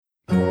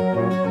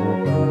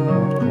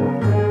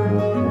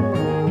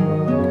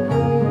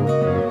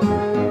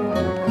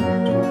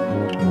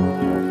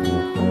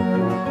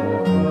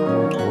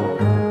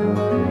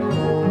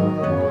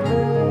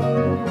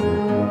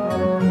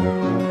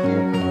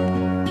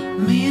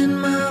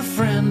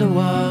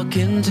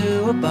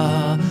Into a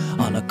bar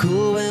on a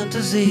cool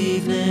winter's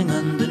evening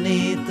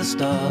underneath the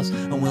stars,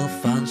 and we'll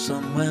find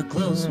somewhere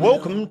close.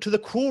 Welcome to the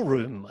Cool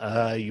Room.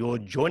 You're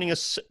joining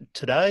us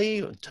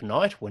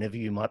tonight, whenever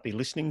you might be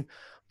listening,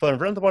 for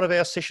another one of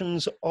our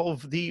sessions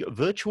of the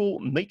virtual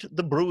Meet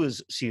the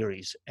Brewers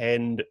series.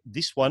 And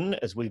this one,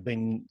 as we've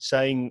been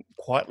saying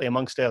quietly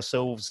amongst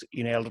ourselves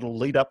in our little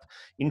lead-up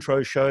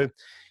intro show,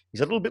 is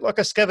a little bit like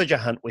a scavenger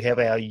hunt. We have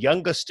our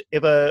youngest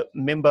ever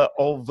member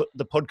of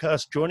the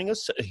podcast joining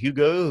us,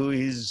 Hugo, who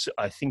is,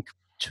 I think,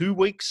 3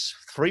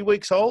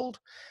 weeks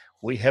old.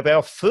 We have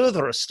our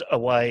furthest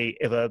away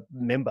ever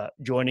member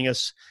joining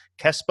us,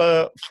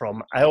 Casper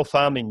from Ale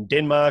Farm in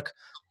Denmark.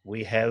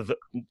 We have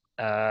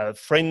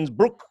friends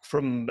Brooks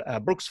from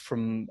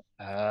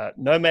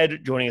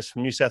NOMAD joining us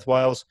from New South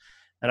Wales,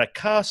 and a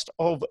cast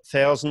of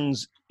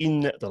thousands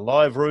in the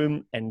live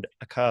room and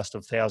a cast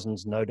of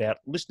thousands, no doubt,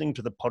 listening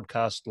to the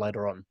podcast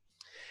later on.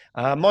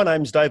 My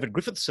name's David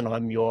Griffiths, and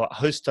I'm your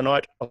host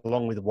tonight,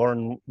 along with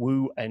Warren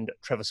Wu and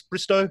Travis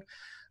Bristow.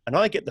 And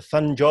I get the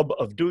fun job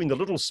of doing the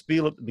little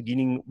spiel at the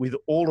beginning with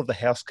all of the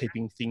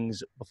housekeeping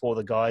things before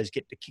the guys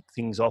get to kick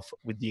things off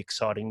with the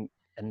exciting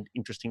and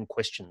interesting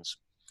questions.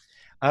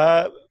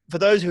 For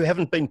those who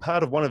haven't been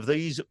part of one of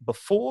these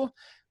before,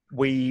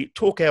 we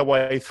talk our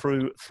way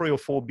through 3 or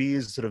 4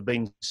 beers that have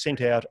been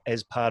sent out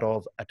as part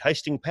of a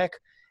tasting pack.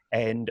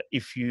 And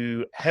if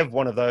you have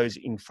one of those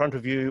in front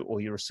of you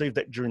or you receive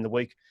that during the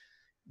week,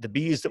 the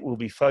beers that we'll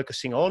be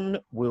focusing on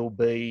will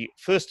be,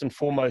 first and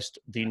foremost,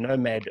 the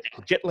NOMAD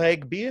Jet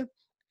Lag beer.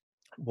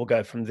 We'll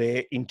go from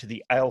there into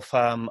the Ale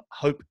Farm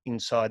Hope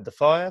Inside the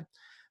Fire.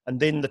 And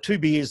then the 2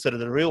 beers that are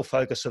the real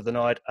focus of the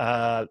night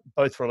are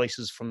both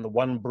releases from the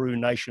One Brew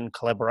Nation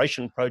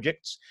collaboration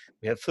projects.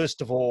 We have,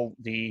 first of all,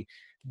 the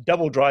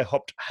double dry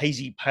hopped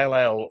hazy pale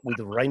ale with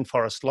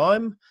rainforest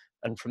lime,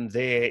 and from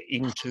there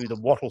into the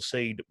wattle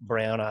seed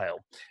brown ale,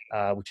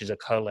 which is a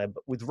collab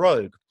with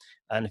Rogue.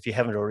 And if you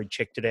haven't already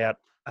checked it out,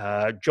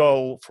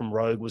 Joel from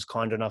Rogue was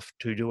kind enough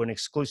to do an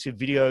exclusive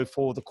video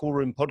for the Cool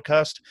Room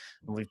podcast,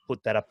 and we've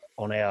put that up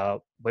on our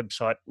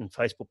website and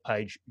Facebook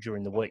page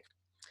during the week.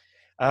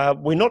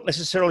 We're not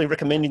necessarily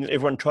recommending that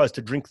everyone tries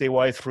to drink their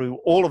way through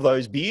all of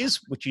those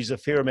beers, which is a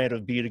fair amount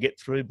of beer to get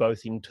through,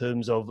 both in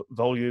terms of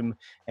volume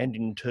and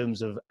in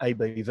terms of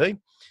ABV.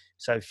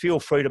 So feel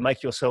free to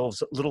make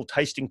yourselves little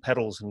tasting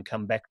paddles and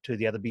come back to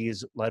the other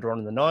beers later on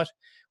in the night.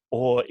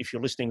 Or if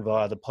you're listening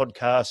via the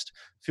podcast,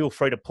 feel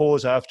free to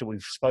pause after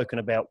we've spoken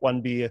about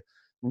one beer,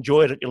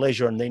 enjoy it at your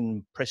leisure, and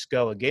then press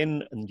go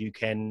again, and you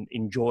can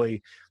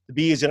enjoy the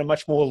beers in a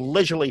much more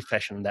leisurely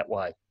fashion that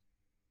way.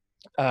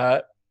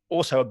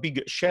 Also, a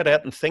big shout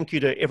out and thank you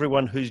to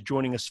everyone who's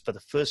joining us for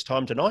the first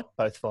time tonight,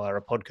 both via a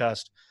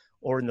podcast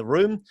or in the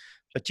room,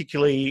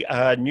 particularly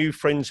new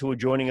friends who are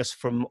joining us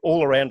from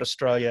all around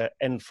Australia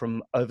and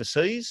from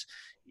overseas.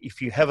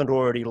 If you haven't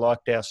already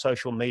liked our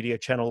social media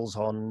channels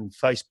on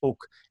Facebook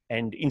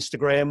and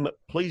Instagram,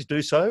 please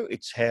do so.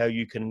 It's how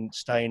you can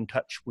stay in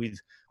touch with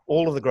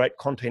all of the great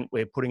content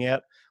we're putting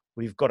out.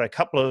 We've got a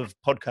couple of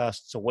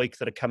podcasts a week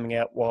that are coming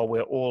out while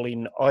we're all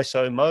in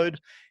ISO mode.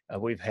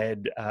 We've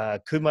had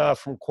Kumar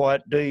from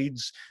Quiet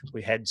Deeds.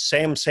 We had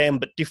Sam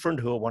But Different,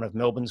 who are one of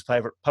Melbourne's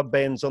favourite pub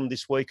bands, on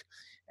this week.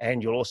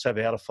 And you'll also be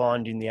able to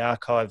find in the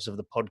archives of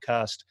the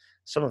podcast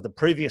some of the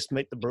previous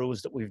Meet the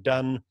Brewers that we've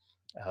done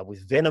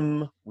with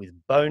Venom, with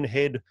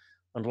Bonehead,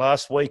 and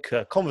last week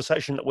a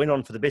conversation that went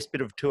on for the best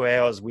bit of 2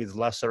 hours with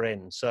La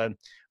Serene. So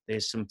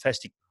there's some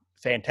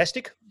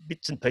fantastic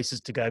bits and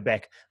pieces to go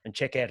back and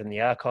check out in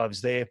the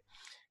archives there.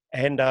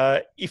 And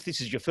if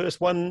this is your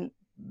first one,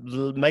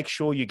 make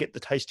sure you get the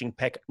tasting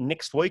pack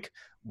next week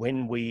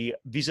when we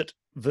visit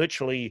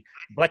virtually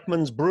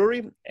Blackman's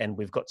Brewery, and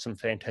we've got some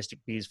fantastic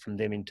beers from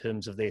them in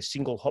terms of their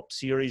single hop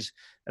series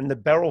and the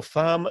Barrel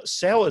Farm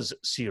Sours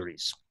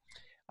series.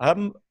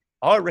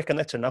 I reckon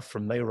that's enough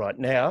from me right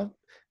now.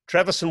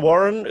 Travis and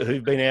Warren,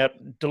 who've been out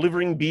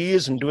delivering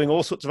beers and doing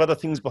all sorts of other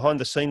things behind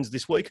the scenes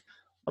this week,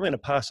 I'm going to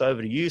pass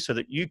over to you so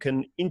that you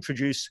can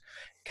introduce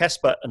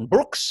Casper and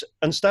Brooks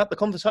and start the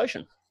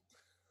conversation.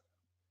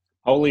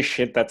 Holy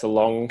shit, that's a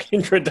long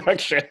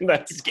introduction.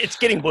 It's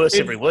getting worse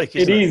every week,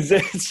 isn't it? It is.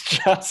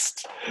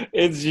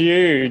 It's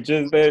huge.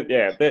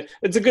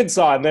 It's a good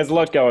sign. There's a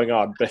lot going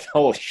on, but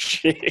holy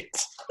shit.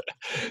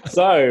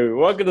 So,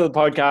 welcome to the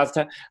podcast.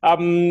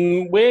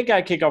 We're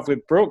going to kick off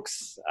with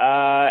Brooks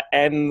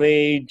and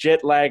the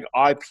Jet Lag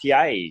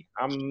IPA.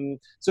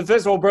 So,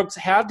 first of all, Brooks,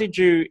 how did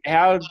you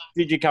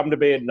come to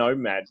be a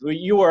nomad?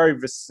 You were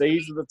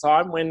overseas at the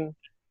time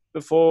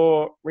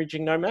before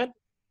reaching Nomad?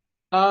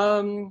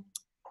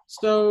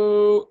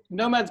 So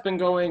Nomad's been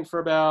going for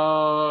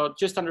about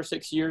just under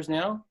 6 years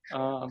now.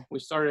 We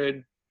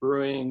started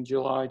brewing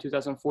July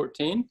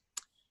 2014.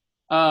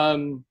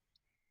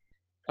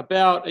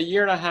 about a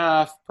year and a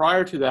half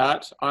prior to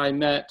that, I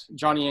met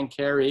Johnny and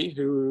Carrie,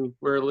 who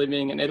were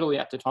living in Italy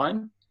at the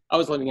time. I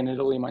was living in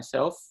Italy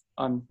myself.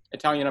 I'm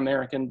Italian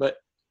American, but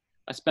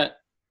I spent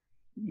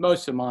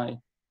most of my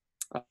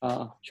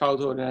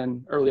childhood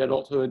and early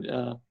adulthood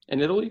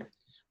in Italy.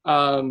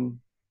 I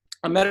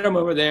met him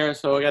over there,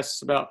 so I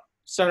guess about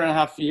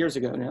 7.5 years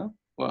ago now.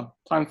 Well,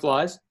 time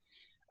flies.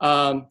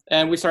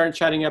 And we started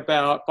chatting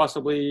about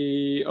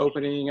possibly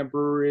opening a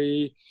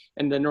brewery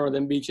in the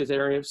Northern Beaches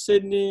area of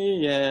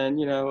Sydney. And,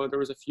 there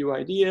was a few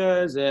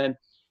ideas. And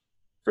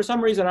for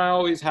some reason, I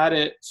always had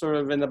it sort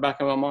of in the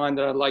back of my mind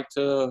that I'd like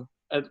to,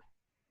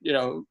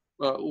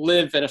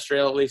 live in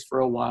Australia at least for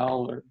a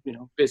while, or,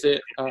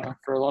 visit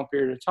for a long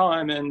period of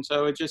time. And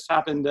so it just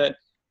happened that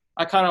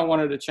I kind of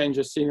wanted to change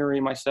the scenery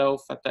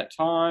myself at that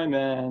time.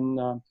 And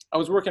I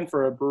was working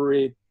for a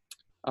brewery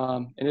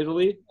in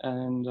Italy,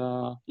 and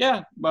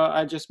but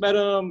I just met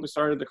him. We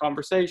started the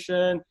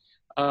conversation,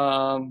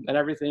 and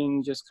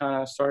everything just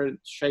kind of started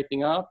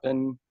shaping up.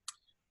 And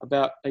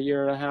about a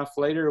year and a half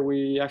later,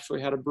 we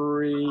actually had a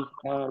brewery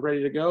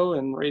ready to go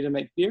and ready to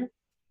make beer,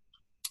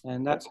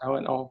 and that's how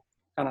it all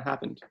kind of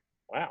happened.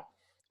 Wow,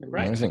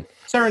 Right. Amazing.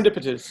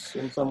 Serendipitous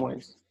in some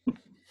ways.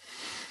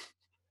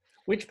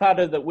 Which part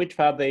of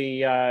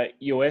the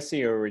US are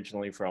you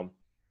originally from?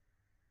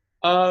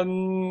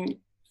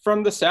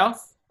 From the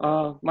South.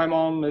 My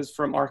mom is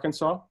from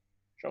Arkansas.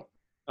 Sure.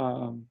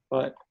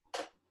 But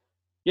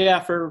yeah,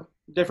 for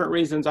different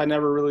reasons, I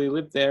never really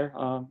lived there.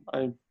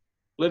 I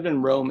lived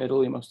in Rome,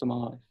 Italy, most of my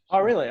life. Oh,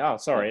 really? Oh,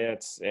 sorry.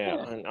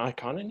 And I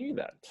kind of knew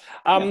that.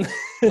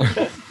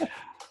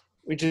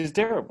 Which is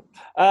terrible.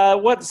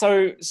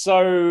 So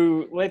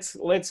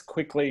let's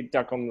quickly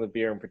duck on the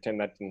beer and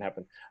pretend that didn't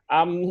happen.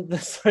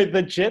 So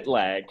the jet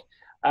lag.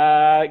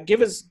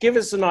 Give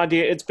us an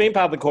idea. It's been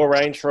part of the core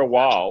range for a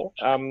while.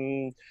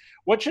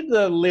 What should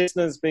the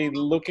listeners be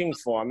looking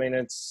for? I mean,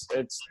 it's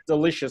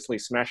deliciously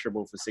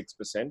smashable for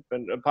 6%,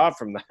 but apart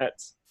from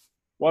that,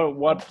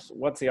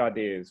 what's the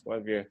ideas? What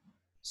have you?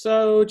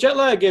 So jet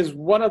lag is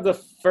one of the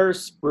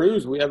first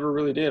brews we ever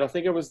really did. I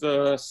think it was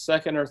the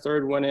second or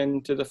third one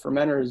into the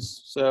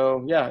fermenters.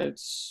 So yeah,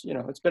 it's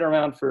been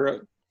around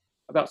for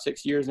about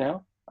 6 years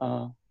now.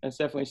 It's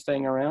definitely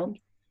staying around.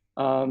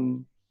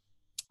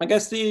 I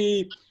guess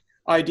the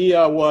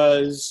idea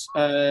was,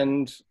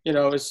 and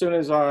as soon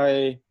as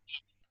I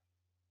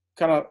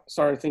kind of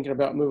started thinking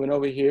about moving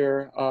over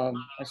here, I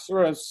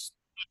sort of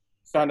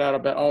found out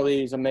about all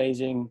these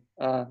amazing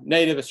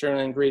native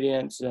Australian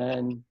ingredients,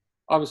 and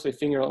obviously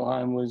finger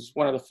lime was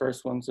one of the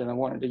first ones that I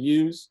wanted to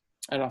use,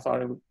 and I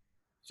thought it would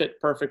fit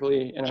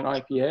perfectly in an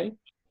IPA.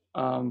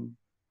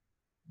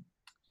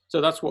 So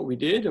that's what we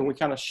did, and we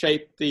kind of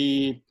shaped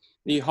the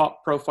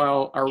hop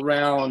profile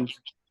around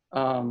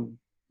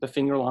the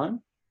finger lime.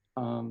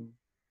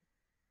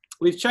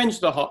 We've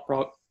changed the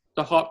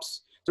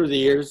hops through the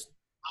years,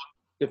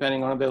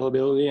 depending on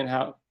availability and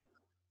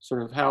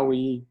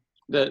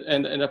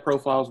the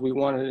profiles we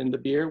wanted in the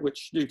beer,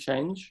 which do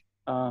change.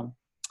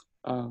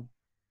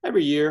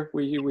 Every year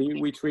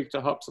we tweak the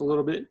hops a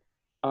little bit,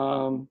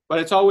 but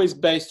it's always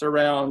based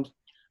around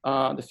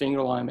the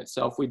finger lime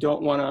itself. We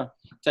don't want to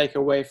take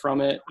away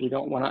from it. We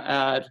don't want to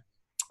add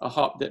a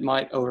hop that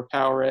might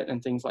overpower it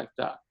and things like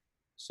that.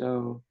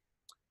 So,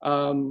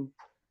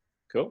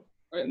 cool.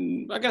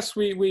 And I guess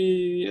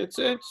it's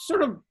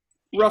sort of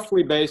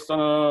roughly based on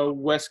a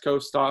West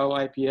Coast style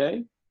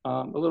IPA,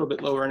 a little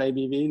bit lower in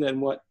ABV than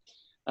what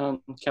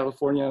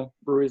California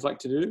breweries like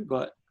to do,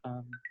 but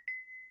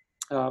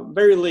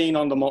very lean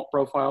on the malt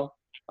profile.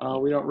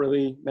 We don't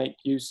really make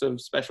use of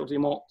specialty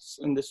malts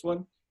in this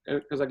one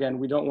because, again,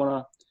 we don't want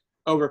to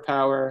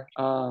overpower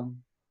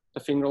the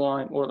finger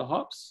lime or the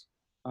hops.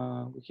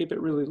 We keep it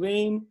really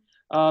lean,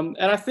 and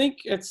I think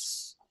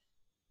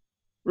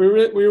we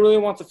really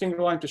want the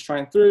finger lime to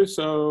shine through.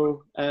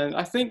 So, and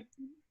I think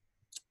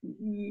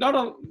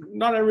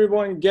not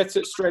everyone gets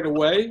it straight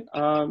away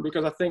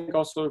because I think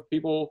also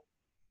people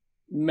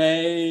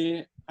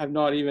may have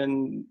not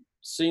even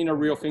seen a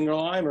real finger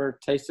lime or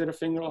tasted a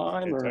finger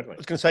lime. Yeah, or totally. I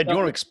was going to say, do you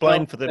want to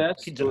explain for the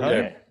kids at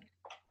home?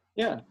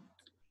 Yeah.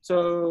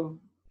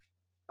 So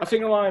a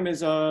finger lime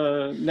is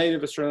a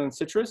native Australian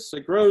citrus.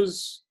 It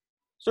grows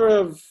sort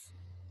of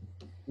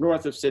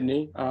north of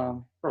Sydney,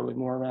 probably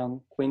more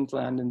around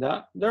Queensland and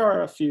that. There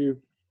are a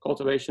few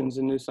cultivations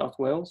in New South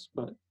Wales,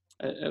 but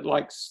it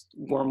likes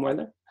warm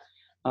weather.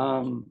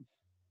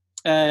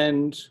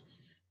 And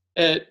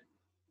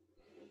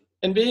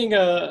being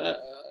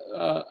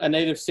a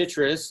native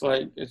citrus,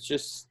 like it's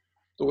just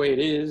the way it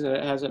is.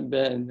 It hasn't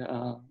been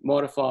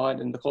modified,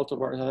 and the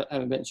cultivars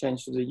haven't been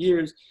changed through the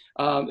years.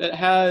 It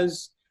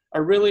has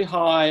a really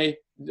high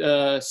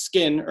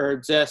skin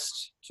or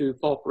zest to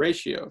pulp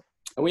ratio,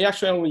 and we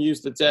actually only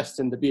use the zest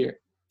in the beer.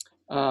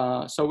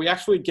 So we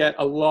actually get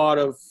a lot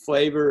of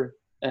flavor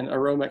and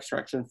aroma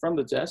extraction from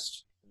the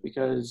zest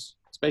because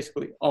it's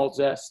basically all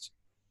zest.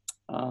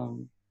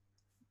 And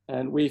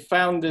we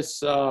found this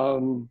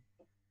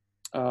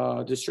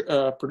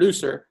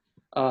producer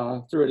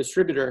through a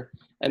distributor,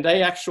 and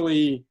they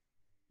actually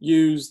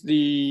use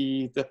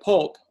the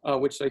pulp,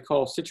 which they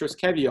call citrus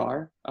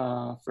caviar,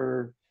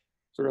 for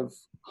sort of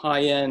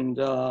high-end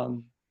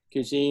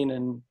cuisine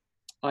and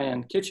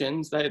high-end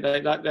kitchens. They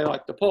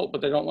like the pulp,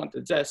 but they don't want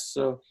the zest.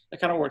 So it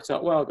kind of works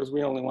out well because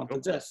we only want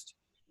the zest,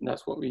 and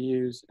that's what we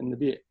use in the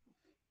beer.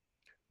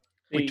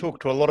 We talk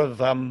to a lot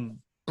of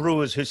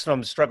brewers who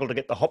sometimes struggle to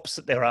get the hops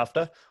that they're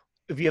after.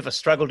 Have you ever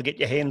struggled to get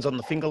your hands on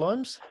the finger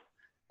limes?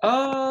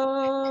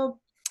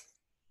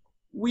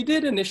 We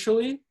did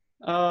initially.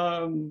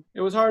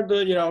 It was hard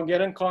to,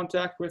 get in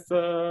contact with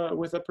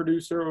a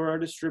producer or a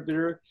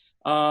distributor,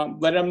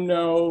 let them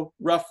know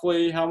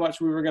roughly how much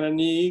we were going to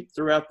need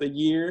throughout the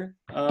year.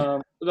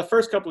 The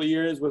first couple of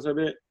years was a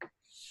bit,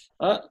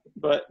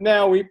 but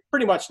now we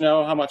pretty much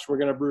know how much we're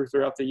going to brew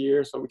throughout the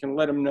year, so we can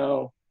let them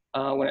know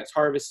when it's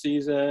harvest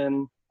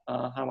season,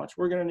 how much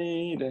we're going to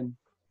need, and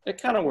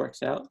it kind of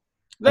works out.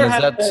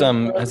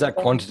 Has that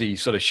quantity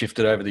sort of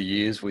shifted over the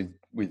years with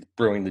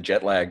brewing the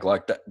jet lag?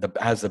 Like,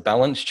 has the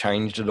balance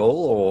changed at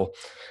all, or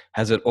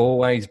has it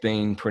always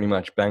been pretty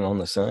much bang on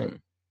the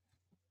same?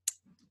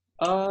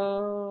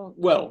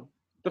 Well,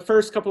 the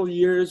first couple of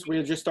years we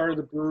had just started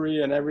the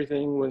brewery and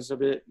everything was a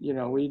bit,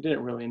 we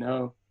didn't really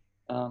know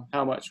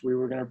how much we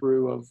were going to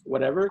brew of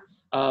whatever.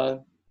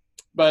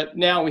 But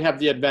now we have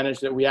the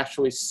advantage that we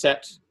actually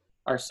set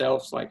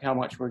ourselves like how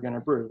much we're going to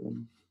brew.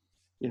 And,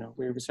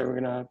 we say we're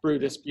going to brew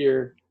this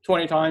beer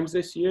 20 times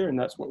this year, and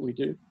that's what we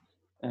do.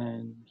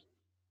 And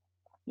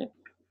yeah,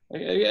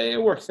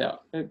 it works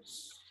out.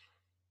 It's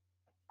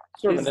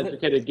sort of an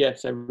educated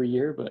guess every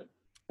year, but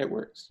it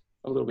works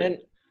a little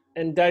bit.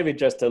 And David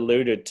just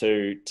alluded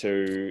to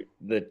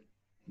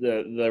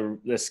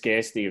the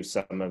scarcity of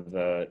some of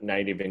the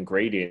native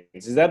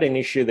ingredients. Is that an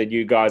issue that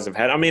you guys have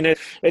had? I mean,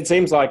 it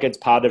seems like it's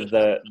part of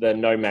the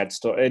NOMAD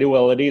story.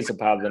 Well, it is a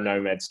part of the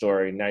NOMAD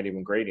story, native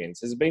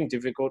ingredients. Has it been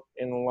difficult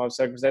in a lot of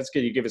circumstances?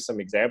 Could you give us some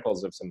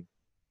examples of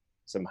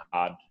some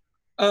hard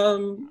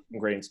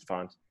ingredients to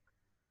find?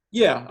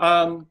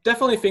 Yeah,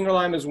 definitely finger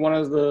lime is one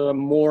of the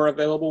more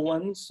available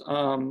ones.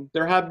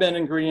 There have been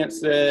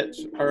ingredients that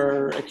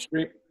are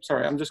extreme.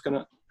 Sorry,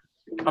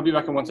 I'll be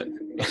back in 1 second.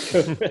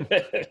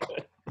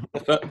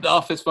 The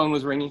office phone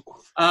was ringing.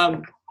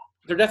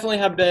 There definitely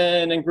have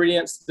been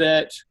ingredients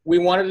that we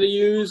wanted to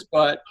use,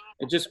 but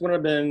it just wouldn't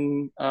have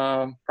been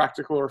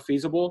practical or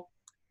feasible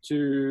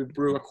to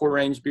brew a core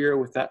range beer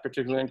with that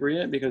particular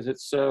ingredient because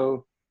it's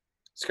so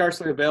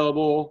scarcely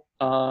available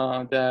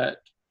that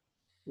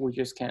we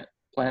just can't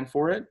plan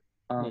for it.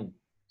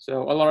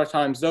 So a lot of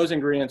times those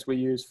ingredients we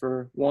use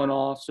for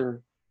one-offs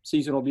or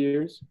seasonal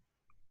beers.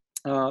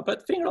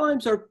 But finger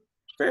limes are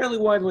fairly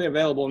widely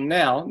available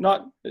now,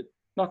 not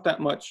that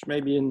much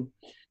maybe in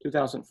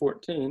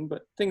 2014,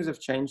 but things have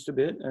changed a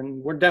bit,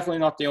 and we're definitely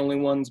not the only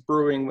ones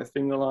brewing with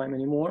finger lime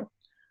anymore,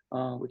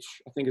 which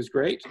I think is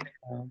great.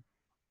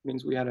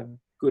 Means we had a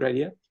good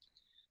idea.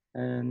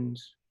 And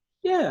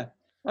yeah,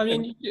 I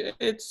mean,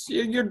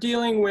 you're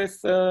dealing with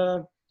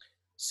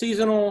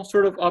seasonal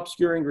sort of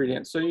obscure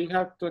ingredients, so you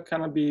have to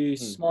kind of be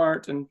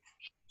smart and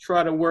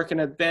try to work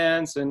in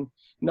advance and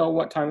know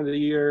what time of the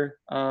year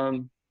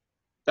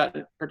that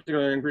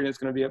particular ingredient is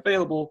going to be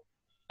available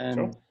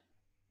and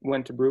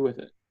when to brew with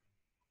it.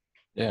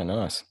 Yeah,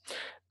 nice.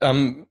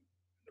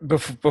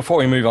 Before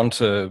we move on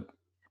to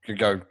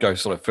go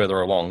sort of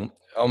further along,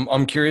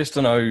 I'm curious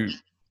to know,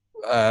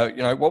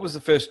 what was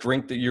the first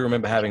drink that you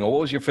remember having, or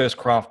what was your first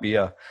craft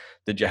beer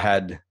that you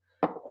had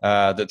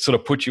that sort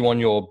of put you on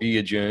your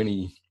beer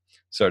journey,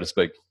 so to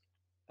speak?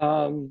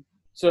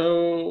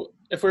 So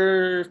if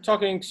we're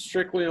talking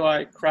strictly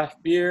like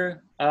craft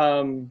beer,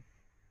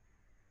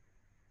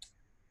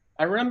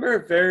 I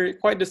remember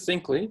quite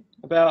distinctly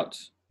about,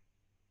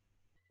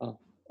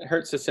 it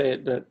hurts to say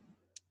it, but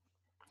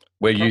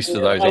we're used to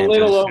those a answers.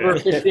 little over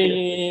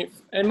 15,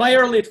 in my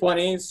early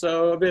 20s,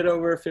 so a bit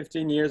over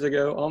 15 years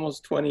ago,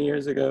 almost 20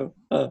 years ago.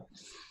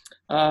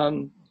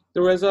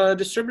 There was a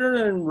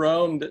distributor in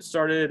Rome that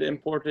started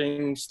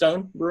importing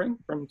Stone Brewing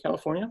from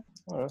California.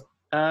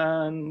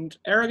 And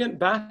Arrogant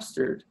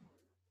Bastard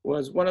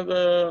was one of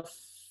the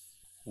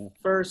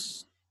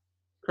first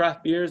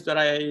craft beers that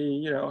I,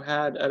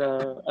 had at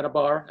a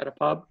bar, at a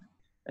pub,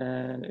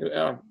 and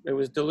it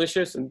was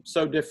delicious and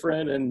so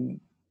different, and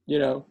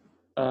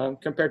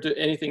compared to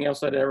anything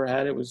else I'd ever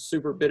had, it was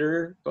super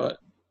bitter, but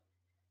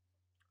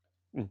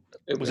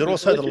was it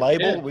also the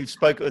label? Yeah. We've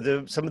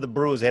spoken. Some of the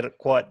brewers out at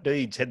Quiet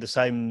Deeds had the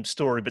same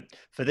story, but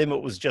for them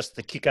it was just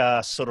the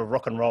kick-ass sort of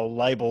rock and roll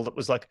label that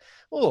was like,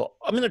 oh,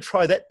 I'm going to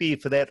try that beer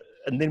for that.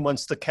 And then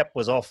once the cap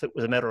was off, it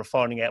was a matter of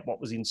finding out what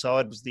was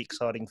inside was the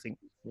exciting thing.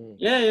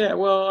 Yeah.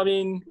 Well, I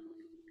mean,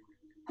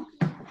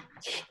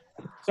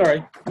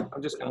 sorry,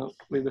 I'm just going to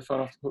leave the phone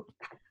off the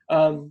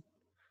hook.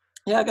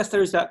 Yeah, I guess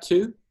there's that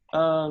too.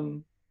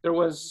 There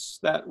was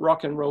that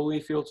rock and roll-y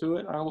feel to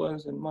it. I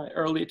was in my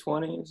early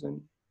 20s and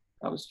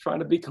I was trying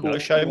to be cool. No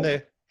shame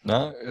there.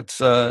 No, it's.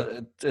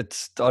 I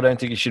don't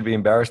think you should be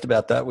embarrassed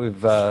about that.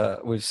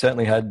 We've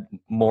certainly had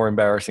more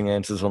embarrassing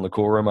answers on the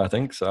call room, I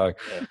think. So,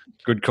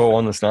 good call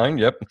on the Stone.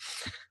 Yep.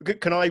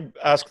 Can I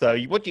ask though?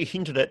 What you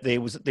hinted at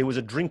there was that there was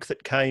a drink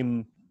that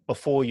came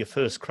before your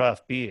first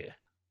craft beer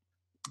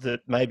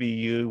that maybe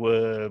you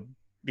were,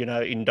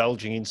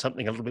 indulging in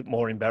something a little bit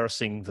more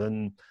embarrassing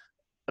than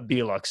a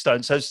beer like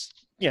Stone? So,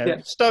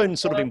 Yeah. Stone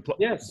sort of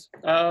Yes.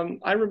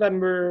 I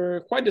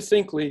remember quite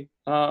distinctly.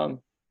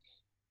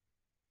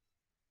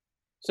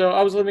 So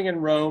I was living in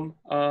Rome.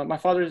 My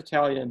father's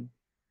Italian.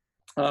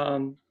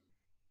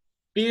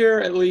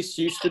 Beer, at least,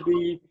 used to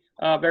be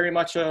very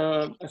much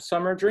a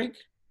summer drink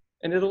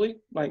in Italy,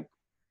 like,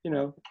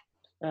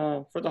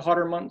 for the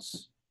hotter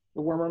months,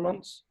 the warmer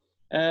months.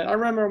 And I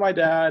remember my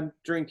dad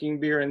drinking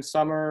beer in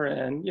summer,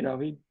 and,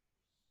 he'd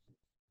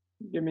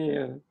give me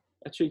a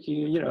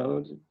cheeky, he'd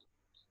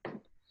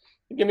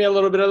give me a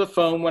little bit of the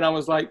foam when I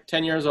was like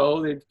 10 years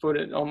old. He'd put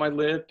it on my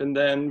lip, and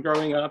then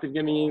growing up, he'd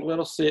give me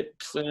little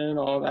sips and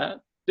all that.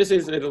 This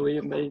is Italy,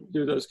 and they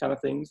do those kind of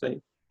things.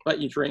 They let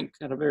you drink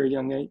at a very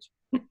young age.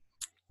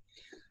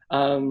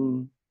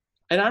 And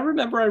I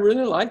remember I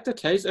really liked the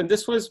taste, and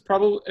this was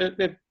probably,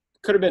 it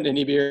could have been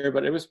any beer,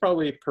 but it was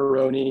probably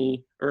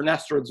Peroni or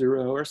Nastro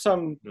Azzurro or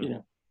some,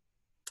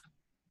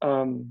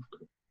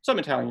 some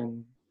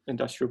Italian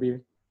industrial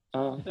beer.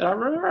 And I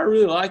remember I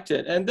really liked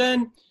it. And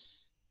then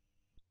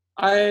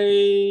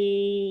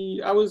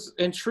I was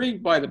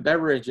intrigued by the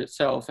beverage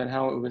itself and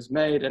how it was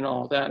made and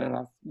all that.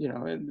 And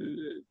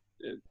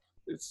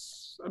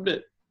it's a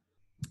bit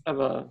of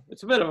a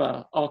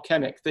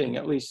alchemic thing,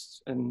 at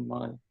least in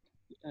my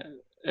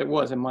it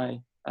was in my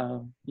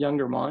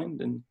younger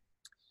mind. And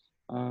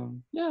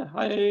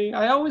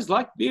I always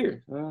liked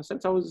beer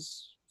since I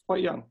was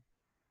quite young.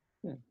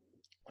 Yeah.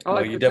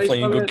 Well, you're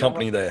definitely in good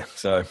company there.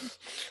 So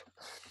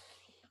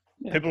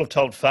people have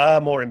told far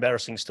more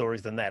embarrassing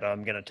stories than that.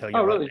 I'm going to tell you.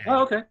 Oh, really? Now.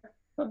 Oh, okay.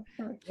 Right.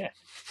 Yeah,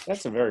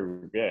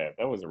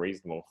 that was a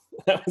reasonable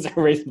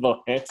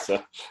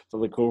answer for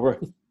the cool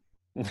room.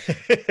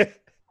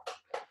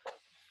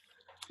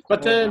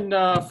 But then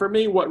for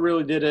me, what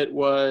really did it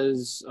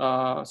was,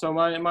 so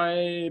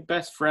my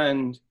best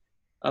friend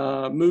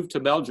moved to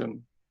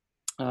Belgium.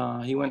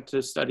 He went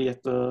to study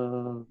at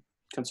the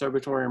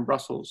conservatory in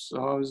Brussels.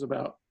 So I was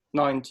about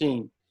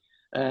 19.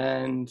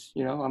 And,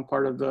 I'm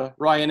part of the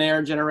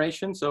Ryanair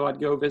generation, so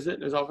I'd go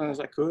visit as often as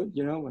I could,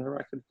 whenever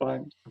I could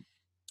find,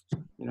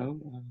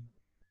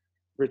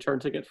 return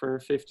ticket for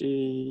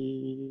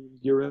 50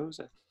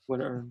 euros,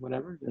 whatever,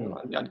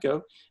 I'd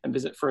go and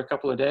visit for a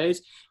couple of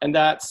days. And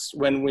that's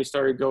when we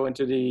started going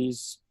to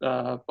these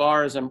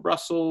bars in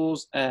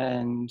Brussels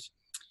and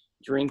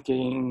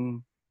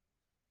drinking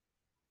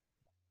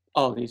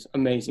all these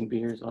amazing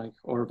beers like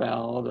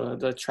Orval,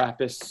 the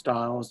Trappist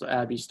styles, the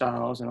Abbey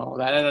styles, and all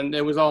that. And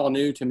it was all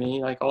new to me.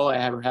 Like, all I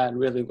ever had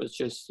really was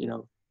just,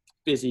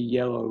 fizzy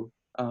yellow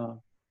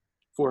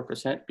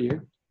 4%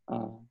 beer,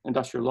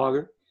 industrial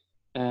lager.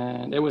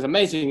 And it was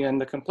amazing,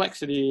 and the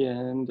complexity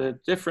and the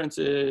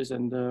differences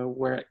and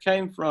where it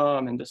came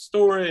from and the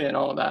story and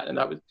all that. And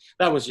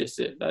that was just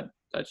it. That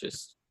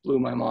just blew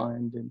my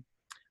mind. And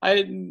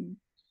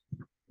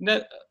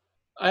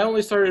I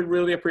only started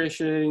really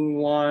appreciating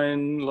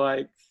wine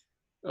like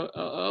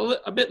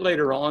a bit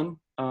later on.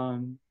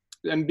 And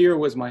beer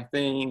was my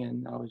thing,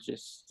 and I was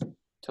just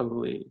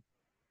totally,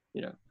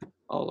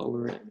 all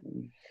over it.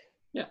 And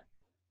yeah,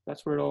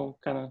 that's where it all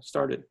kind of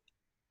started.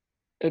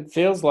 It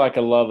feels like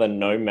a lot of the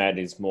NOMAD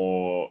is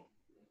more,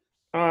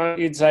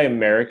 you'd say,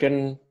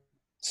 American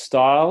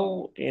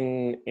style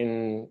in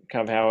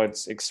kind of how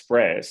it's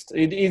expressed.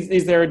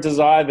 Is there a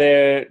desire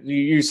there?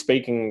 You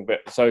speaking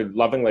so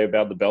lovingly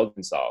about the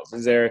Belgian styles.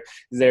 Is there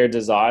a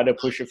desire to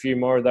push a few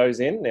more of those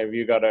in? Have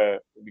you got a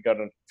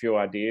few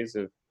ideas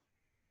of?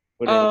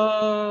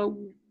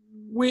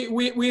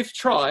 We've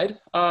tried.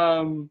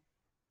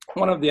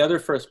 One of the other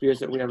first beers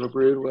that we ever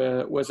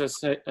brewed was a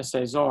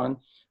saison.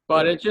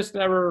 But it just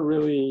never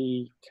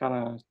really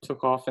kind of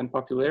took off in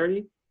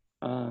popularity.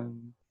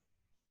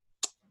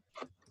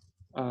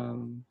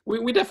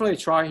 We definitely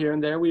try here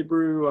and there. We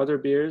brew other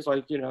beers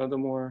like, the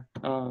more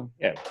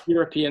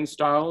European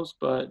styles.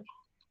 But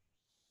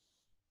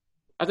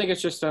I think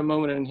it's just a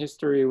moment in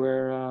history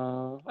where,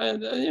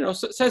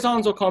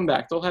 saisons will come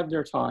back. They'll have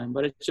their time.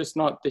 But it's just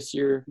not this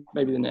year,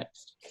 maybe the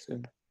next.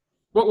 So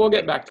we'll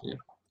get back to you.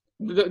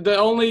 The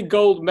only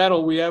gold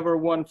medal we ever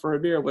won for a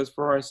beer was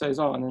for our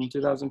saison in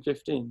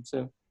 2015.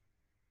 So,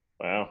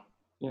 wow,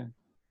 yeah.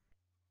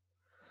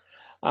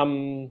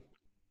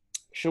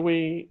 Should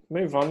we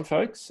move on,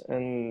 folks,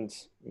 and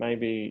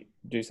maybe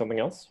do something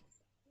else?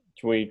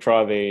 Should we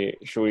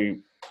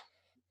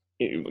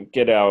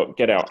get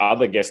our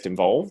other guest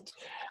involved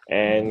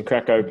and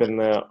crack open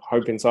the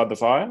Hope Inside the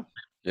Fire?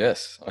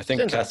 Yes, I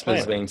think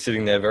Casper's been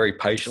sitting there very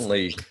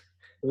patiently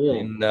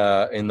in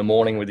the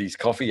morning with his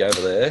coffee over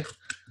there.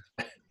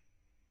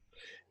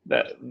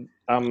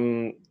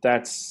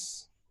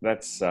 That's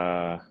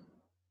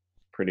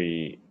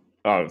pretty.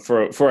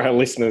 For our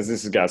listeners,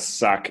 this is gonna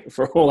suck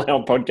for all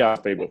our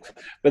podcast people.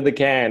 But the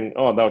can,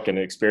 they can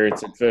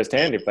experience it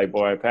firsthand if they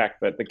buy a pack.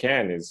 But the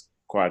can is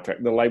quite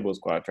attractive. The label is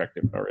quite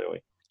attractive, not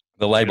really.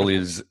 The label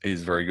is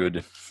very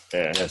good.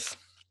 Yeah. Yes.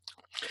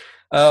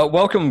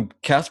 Welcome,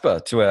 Casper,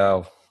 to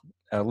our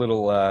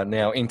little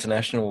now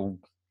international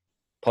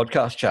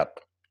podcast chat.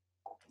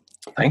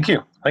 Thank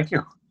you.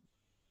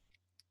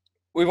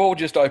 We've all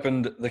just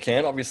opened the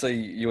can. Obviously,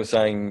 you were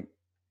saying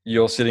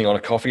you're sitting on a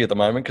coffee at the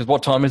moment, because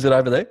what time is it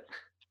over there?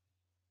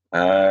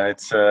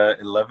 It's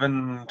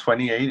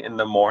 11:28 in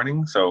the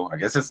morning, so I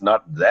guess it's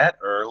not that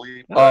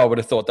early. Oh, I would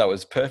have thought that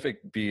was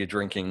perfect beer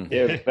drinking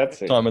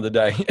that's it. time of the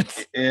day.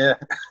 Yeah,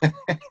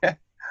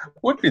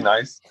 would be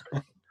nice.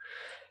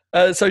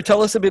 So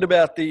tell us a bit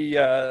about the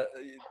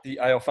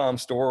Ale Farm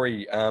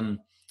story. How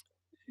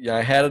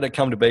did it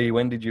come to be?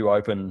 When did you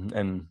open,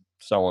 and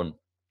so on?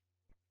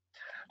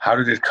 How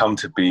did it come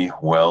to be?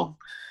 Well,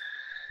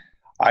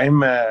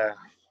 I'm,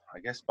 I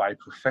guess by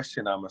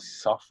profession, I'm a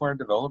software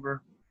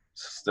developer,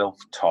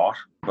 self-taught,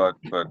 but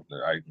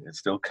it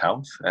still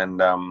counts.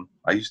 And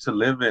I used to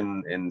live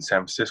in San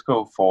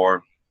Francisco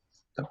for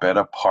the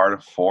better part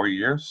of 4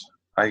 years,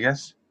 I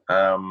guess.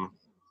 And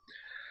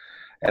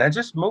I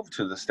just moved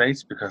to the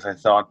States because I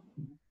thought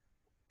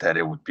that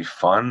it would be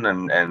fun.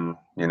 And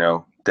you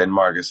know,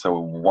 Denmark is a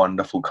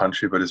wonderful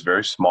country, but it's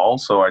very small.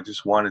 So I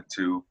just wanted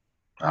to,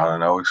 I don't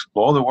know,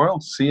 explore the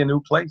world, see a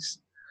new place.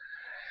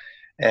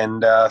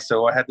 And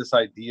so I had this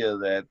idea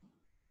that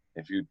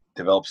if you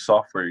develop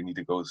software, you need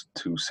to go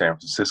to San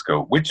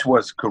Francisco, which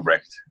was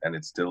correct, and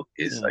it still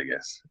is, I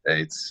guess.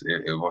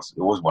 It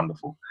was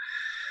wonderful.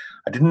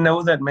 I didn't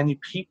know that many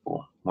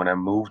people when I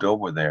moved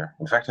over there.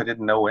 In fact, I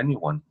didn't know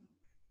anyone.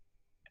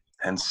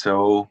 And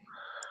so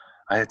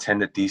I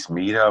attended these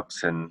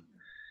meetups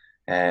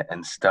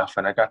and stuff,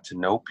 and I got to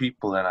know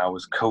people, and I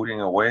was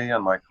coding away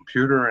on my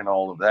computer, and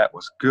all of that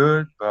was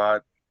good.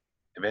 But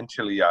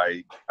eventually,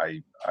 I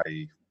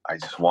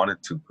just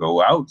wanted to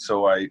go out,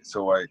 so I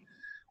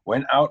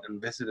went out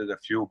and visited a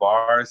few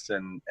bars,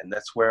 and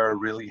that's where I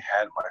really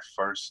had my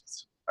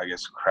first, I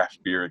guess, craft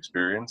beer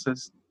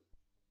experiences.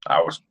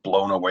 I was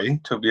blown away,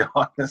 to be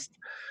honest,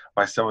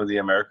 by some of the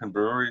American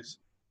breweries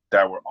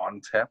that were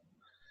on tap.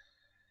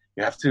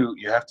 You have to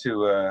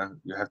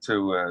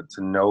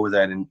know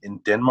that in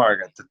Denmark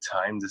at the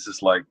time, this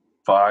is like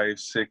 5,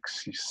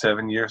 6,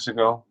 7 years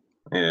ago.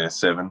 Yeah,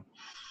 7.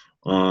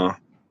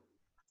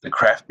 The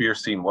craft beer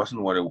scene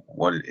wasn't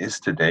what it is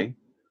today.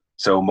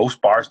 So most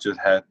bars just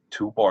had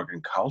Tuborg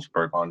and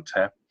Carlsberg on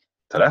tap.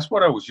 So that's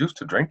what I was used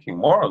to drinking,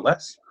 more or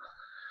less.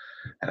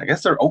 And I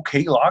guess they're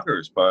okay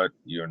lagers, but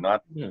you're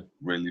not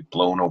really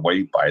blown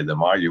away by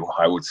them, are you?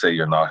 I would say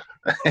you're not.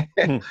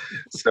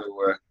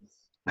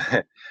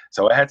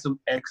 So I had some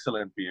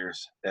excellent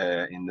beers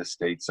in the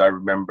States. I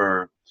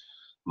remember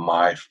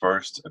my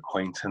first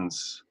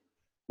acquaintance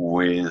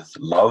with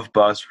Love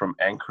Buzz from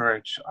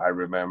Anchorage. I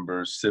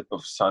remember Sip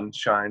of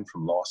Sunshine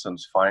from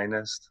Lawson's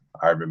Finest.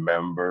 I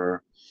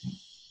remember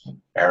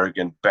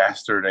Arrogant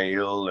Bastard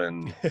Ale,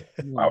 and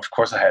of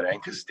course I had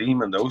Anchor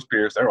Steam, and those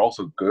beers, they're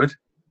also good,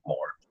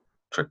 more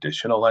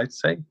traditional, I'd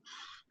say.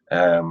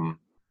 I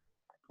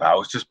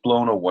was just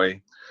blown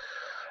away.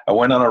 I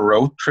went on a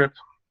road trip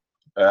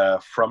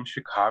from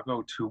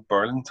Chicago to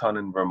Burlington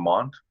in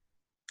Vermont.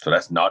 So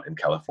that's not in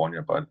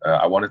California, but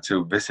I wanted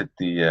to visit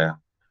the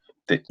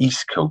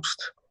East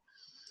Coast,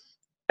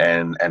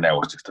 and that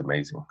was just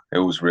amazing. It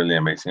was really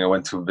amazing. I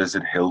went to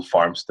visit Hill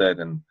Farmstead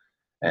and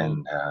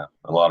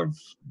a lot of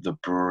the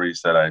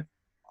breweries that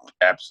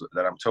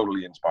I'm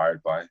totally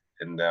inspired by,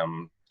 and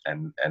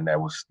that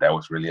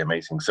was really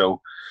amazing.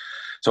 So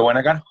when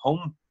I got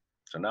home,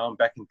 so now I'm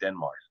back in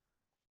Denmark,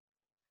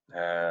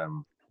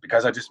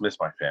 because I just miss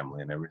my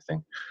family and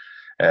everything.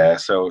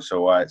 So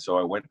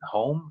I went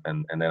home,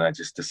 and then I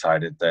just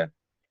decided that,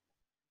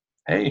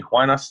 hey,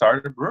 why not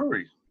start a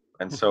brewery?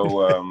 And so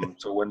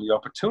so when the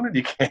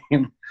opportunity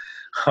came,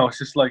 I was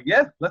just like,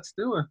 yeah, let's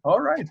do it. All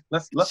right,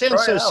 let's Sounds try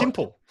so it out.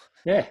 simple.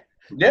 Yeah,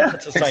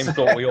 That's the same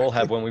thought we all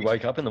have when we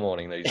wake up in the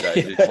morning these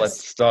days. It's,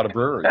 let's start a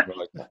brewery. We're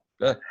like,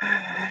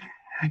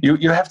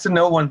 You have to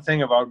know one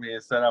thing about me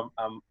is that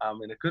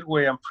I'm in a good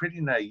way, I'm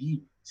pretty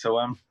naive. So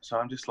I'm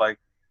just like,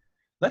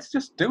 let's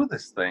just do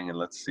this thing and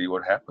let's see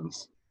what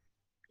happens.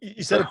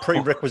 Is that a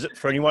prerequisite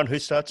for anyone who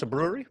starts a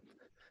brewery?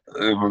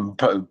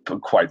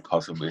 Quite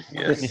possibly,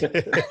 yes.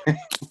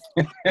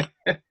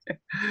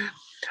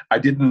 I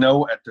didn't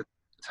know at the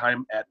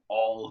time at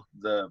all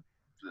the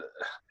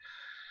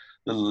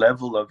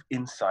level of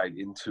insight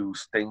into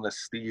stainless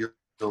steel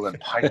and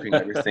piping,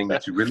 everything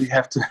that you really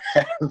have to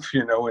have,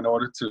 in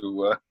order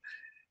to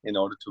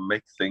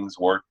make things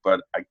work.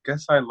 But I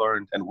guess I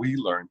learned, and we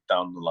learned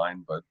down the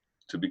line. But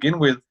to begin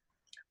with,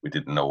 we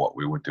didn't know what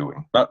we were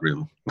doing. Not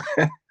really.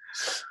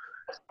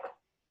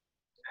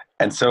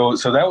 And so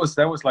that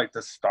was like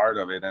the start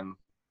of it, and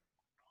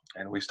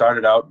we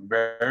started out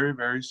very,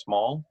 very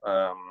small.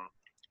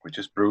 We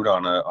just brewed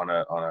on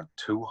a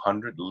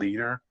 200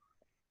 liter.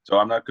 So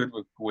I'm not good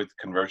with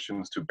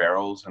conversions to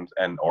barrels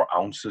and or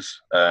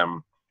ounces,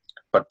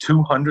 but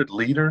 200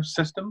 liter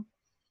system.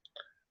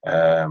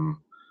 Oh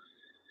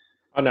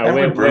no, and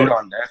we brewed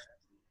on that.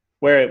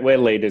 We're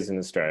leaders in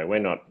Australia. We're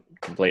not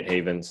complete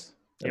heathens.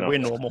 Yeah, we're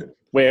normal.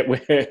 We're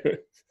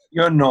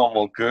You're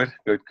normal. Good.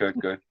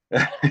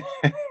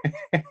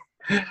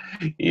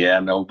 Yeah,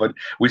 no, but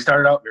we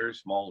started out very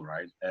small,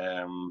 right?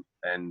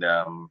 And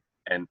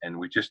and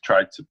we just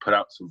tried to put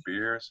out some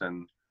beers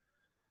and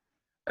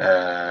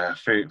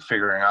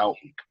figuring out,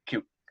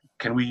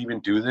 can we even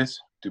do this?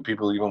 Do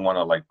people even want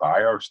to like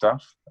buy our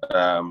stuff?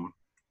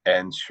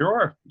 And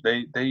sure,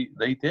 they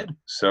did.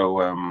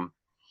 So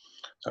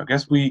I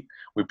guess we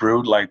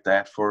brewed like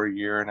that for a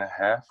year and a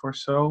half or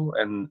so,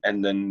 and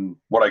then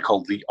what I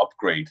call the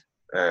upgrade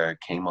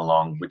came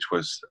along, which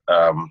was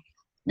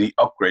the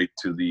upgrade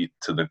to the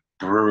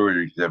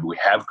brewery that we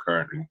have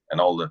currently, and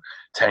all the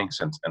tanks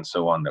and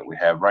so on that we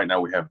have right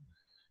now. We have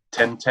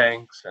 10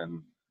 tanks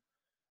and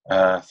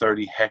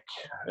 30 heck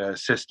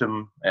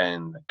system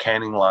and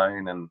canning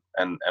line and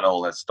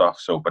all that stuff.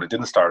 So, but it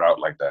didn't start out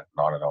like that,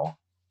 not at all.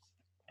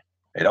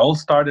 It all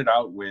started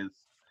out with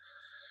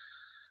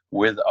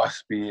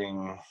us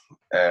being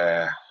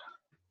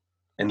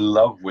in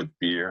love with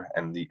beer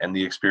and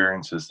the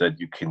experiences that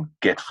you can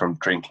get from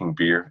drinking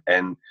beer.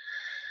 And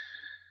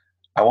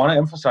I want to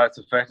emphasize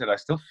the fact that I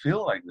still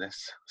feel like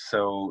this.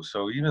 So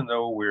even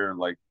though we're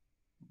like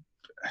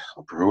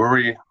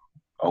brewery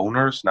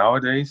owners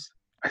nowadays,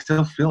 I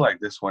still feel like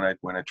this when I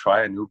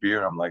try a new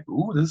beer. I'm like,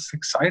 ooh, this is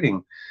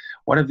exciting.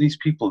 What have these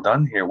people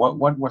done here? What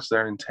was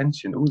their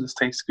intention? Ooh, this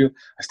tastes good.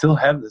 I still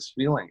have this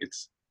feeling.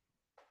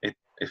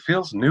 It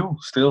feels new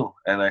still,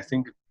 and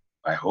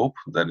I hope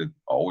that it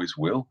always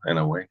will in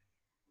a way.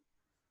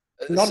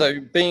 So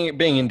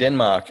being in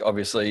Denmark,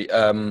 obviously,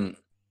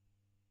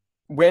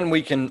 when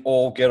we can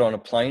all get on a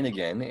plane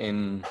again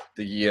in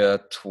the year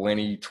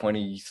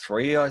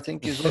 2023, I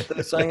think is what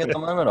they're saying at the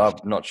moment.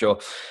 I'm not sure.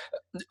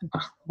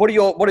 What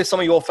are some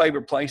of your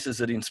favorite places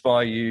that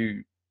inspire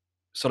you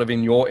sort of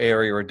in your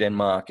area of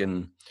Denmark?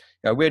 And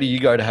where do you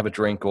go to have a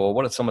drink, or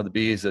what are some of the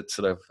beers that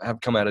sort of have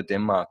come out of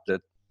Denmark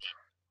that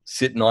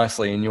sit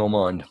nicely in your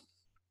mind?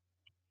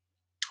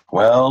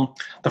 Well,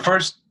 the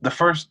first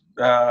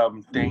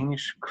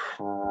Danish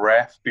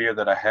craft beer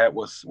that I had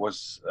was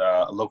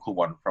a local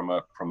one from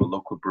a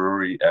local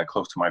brewery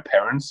close to my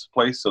parents'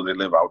 place. So they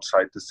live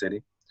outside the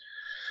city.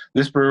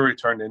 This brewery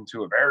turned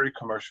into a very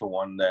commercial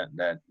one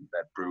that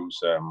brews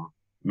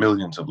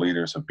millions of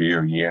liters of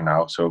beer a year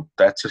now. So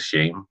that's a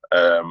shame.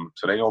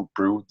 So they don't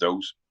brew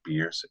those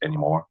beers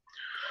anymore.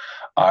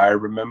 I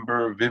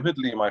remember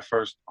vividly my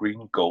first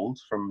green gold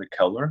from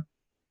Mikkeller.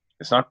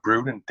 It's not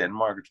brewed in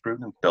Denmark, it's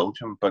brewed in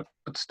Belgium, but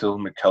still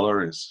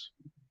Mikkeller is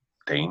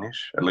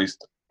Danish, at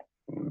least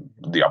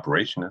the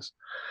operation is.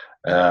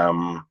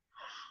 And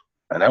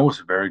that was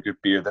a very good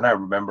beer. Then I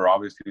remember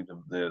obviously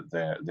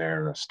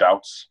their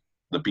stouts,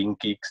 the Bean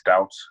Geek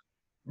stouts,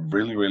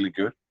 really, really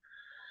good.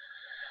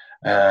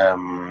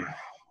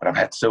 But I've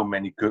had so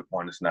many good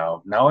ones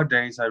now.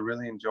 Nowadays I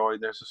really enjoy,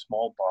 there's a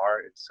small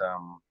bar, it's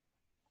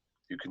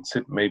you can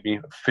fit maybe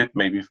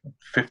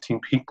 15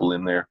 people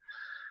in there.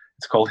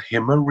 It's called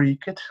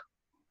Himmeriket.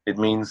 It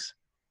means,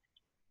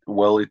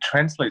 well, it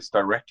translates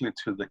directly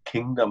to the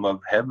kingdom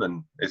of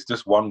heaven. It's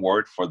just one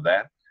word for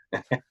that.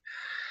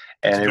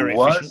 And it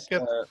was,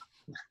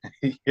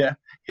 yeah,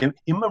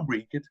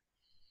 Himmeriket.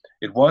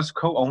 It was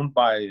co-owned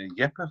by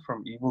Jeppe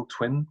from Evil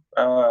Twin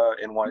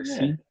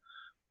NYC.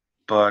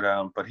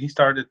 Yeah. But he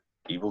started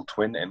Evil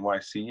Twin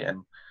NYC,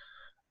 and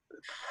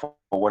for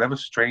whatever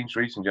strange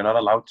reason, you're not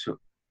allowed to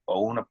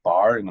own a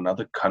bar in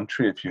another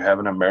country if you have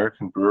an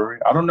American brewery.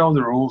 I don't know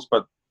the rules,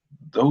 but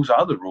those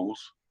are the rules.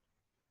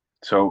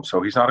 So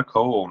he's not a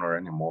co-owner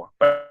anymore.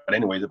 But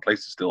anyway, the place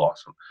is still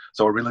awesome.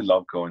 So I really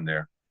love going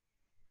there.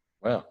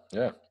 Wow,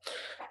 yeah.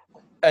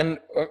 And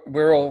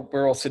we're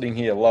all sitting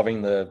here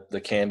loving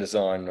the can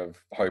design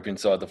of Hope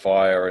Inside the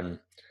Fire. And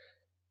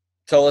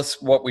tell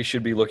us what we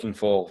should be looking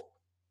for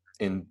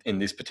in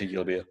this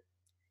particular beer.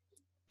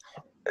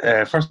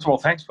 First of all,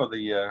 thanks for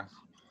the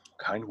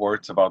kind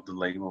words about the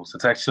labels.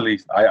 It's actually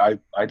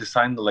I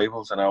designed the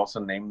labels and I also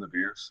named the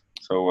beers.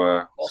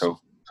 So awesome.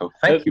 so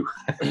thank you.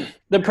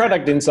 The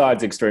product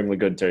inside's extremely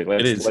good too.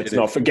 Let's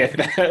not forget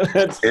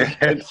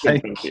that.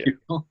 Thank you.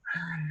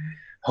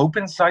 Hope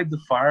Inside the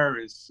Fire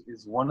is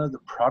one of the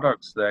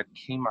products that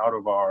came out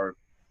of our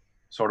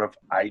sort of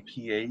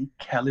IPA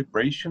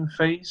calibration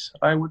phase.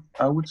 I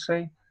would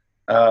say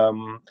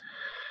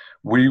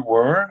we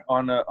were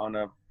on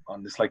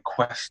this like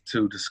quest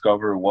to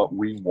discover what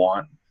we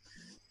want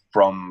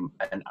from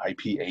an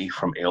IPA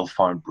from Ale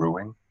Farm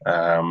Brewing,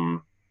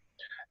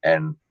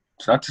 and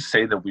it's not to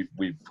say that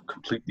we've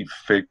completely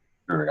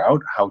figured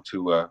out how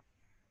to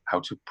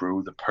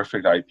brew the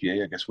perfect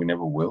IPA. I guess we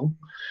never will.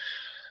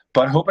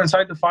 But Hope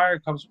Inside the Fire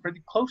comes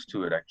pretty close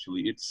to it.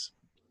 Actually, it's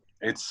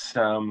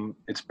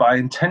by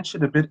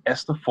intention a bit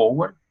ester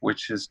forward,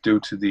 which is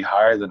due to the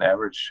higher than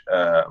average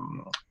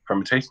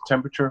fermentation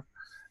temperature,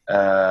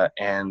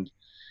 and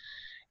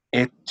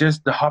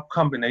the hop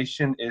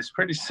combination is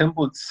pretty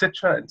simple. It's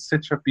Citra and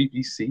Citra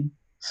BBC.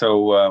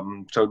 So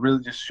it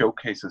really just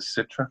showcases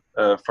Citra,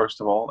 first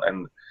of all.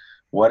 And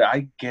what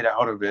I get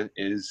out of it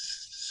is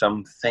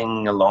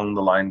something along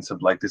the lines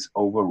of like this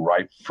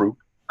overripe fruit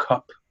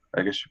cup,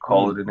 I guess you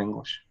call it in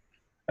English.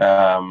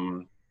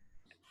 So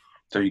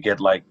you get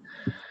like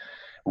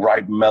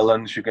ripe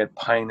melons, you get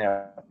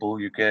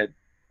pineapple, you get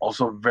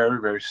also very,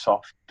 very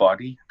soft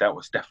body. That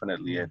was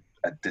definitely it.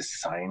 a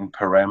design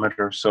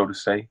parameter, so to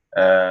say,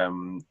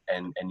 and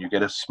you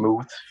get a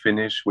smooth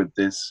finish with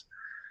this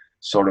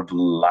sort of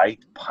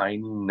light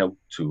piney note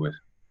to it.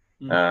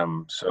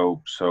 And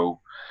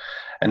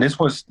this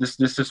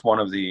is one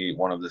of the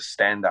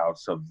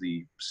standouts of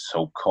the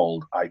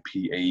so-called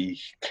IPA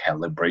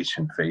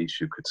calibration phase,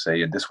 you could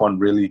say. And this one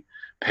really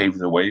paved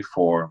the way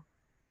for,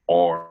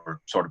 or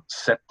sort of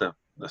set the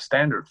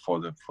standard for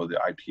the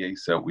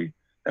IPAs that we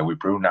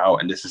brew now.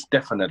 And this is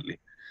definitely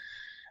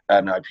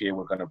an IPA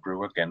we're going to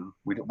brew again.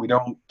 We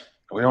don't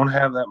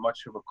have that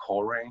much of a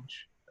core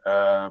range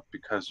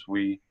because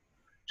we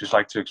just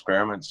like to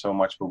experiment so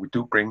much, but we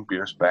do bring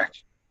beers back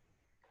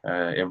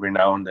every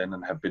now and then,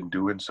 and have been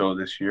doing so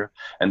this year.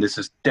 And this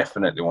is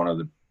definitely one of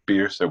the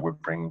beers that we're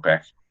bringing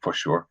back for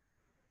sure.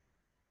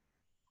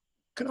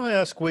 Can I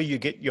ask where you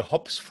get your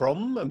hops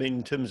from? I mean,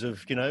 in terms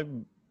of,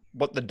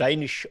 what the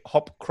Danish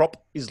hop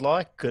crop is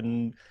like,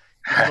 and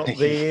if not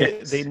there,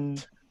 Yes. then,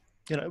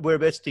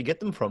 whereabouts do you get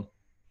them from?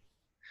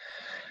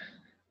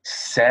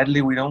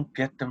 Sadly, we don't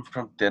get them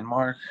from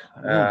Denmark.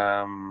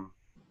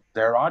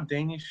 There are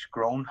Danish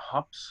grown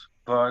hops,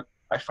 but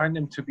I find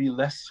them to be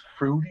less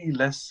fruity,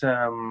 less.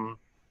 I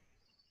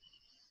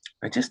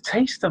just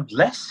taste them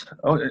less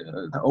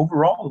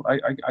overall.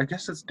 I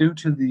guess it's due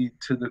to the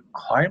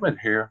climate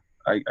here.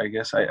 I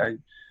guess I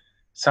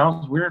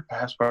sounds weird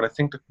perhaps, but I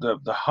think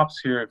the hops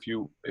here, if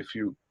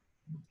you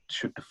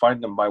should define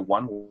them by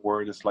one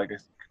word, it's like I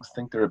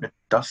think they're a bit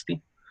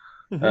dusty.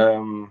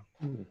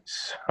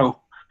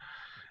 So.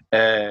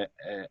 And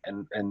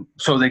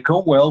so they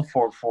go well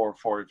for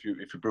if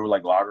you brew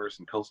like lagers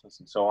and pilsners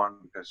and so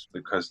on,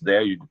 because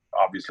there you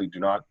obviously you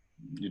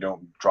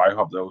don't dry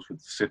hop those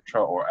with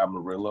Citra or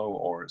Amarillo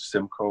or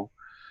Simcoe,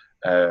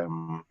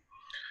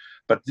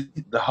 but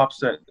the hops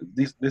that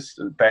this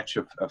batch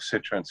of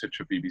Citra and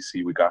Citra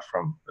BBC we got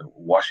from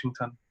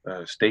Washington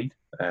State,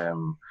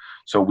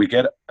 so we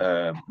get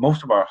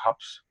most of our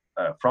hops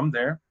from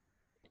there,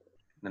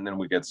 and then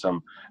we get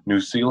some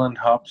New Zealand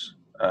hops.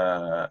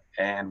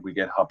 And we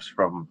get hops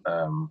from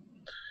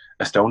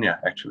Estonia,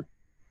 actually.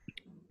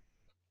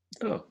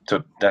 Oh.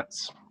 So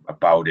that's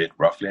about it,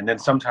 roughly. And then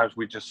sometimes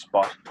we just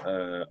spot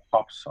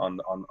hops on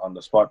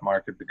the spot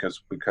market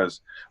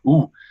because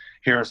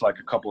here's like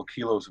a couple of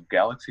kilos of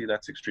Galaxy.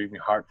 That's extremely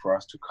hard for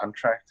us to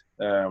contract,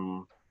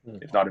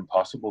 if not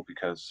impossible,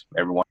 because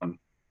everyone,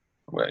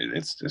 well,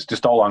 it's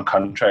just all on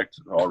contract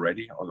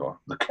already, or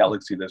the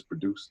Galaxy that's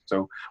produced.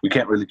 So we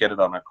can't really get it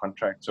on our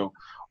contract. So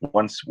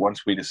once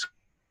we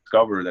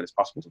discover that it's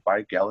possible to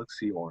buy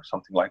Galaxy or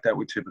something like that,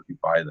 we typically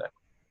buy that.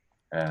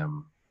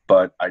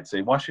 But I'd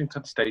say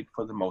Washington State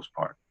for the most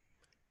part.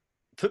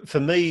 For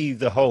me,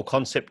 the whole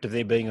concept of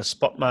there being a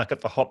spot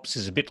market for hops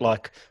is a bit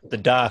like the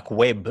dark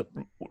web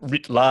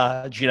writ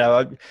large.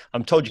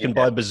 I'm told you can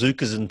buy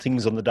bazookas and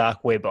things on the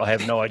dark web. I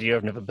have no idea.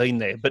 I've never been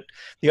there. But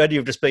the idea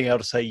of just being able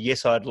to say,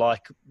 yes, I'd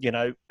like,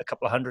 a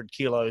couple of 100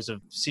 kilos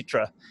of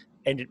Citra,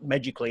 and it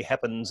magically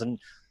happens. And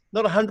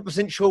not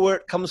 100% sure where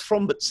it comes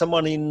from, but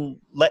someone in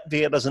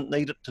Latvia doesn't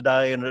need it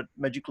today, and it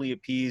magically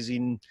appears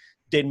in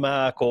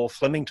Denmark or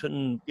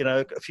Flemington,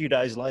 a few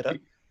days later.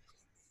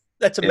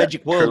 That's a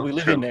magic world we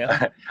live in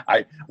now.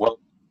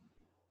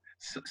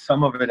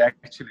 Some of it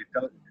actually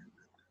does.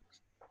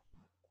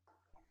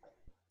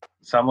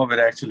 Some of it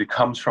actually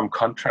comes from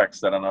contracts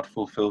that are not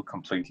fulfilled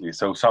completely.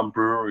 So some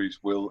breweries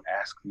will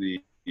ask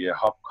the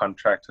hop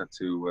contractor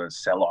to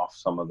sell off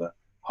some of the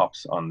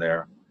hops on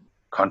their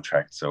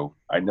contract. So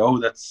I know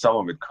that some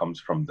of it comes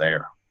from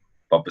there,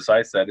 but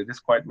besides that, it is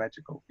quite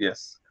magical.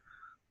 Yes.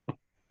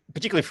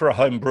 Particularly for a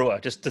home brewer,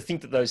 just to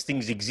think that those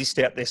things exist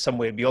out there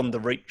somewhere beyond the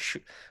reach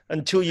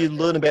until you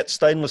learn about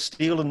stainless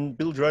steel and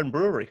build your own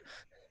brewery.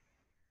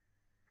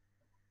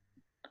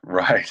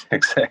 Right,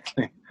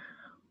 exactly.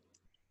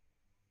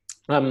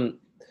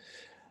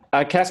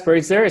 Casper,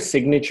 is there a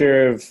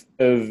signature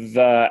of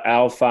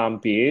our farm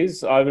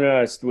beers? I've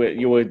noticed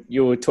you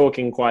were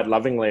talking quite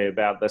lovingly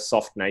about the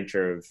soft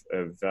nature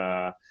of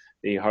the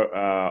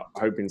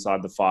Hope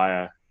Inside the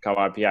Fire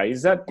co-IPA.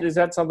 Is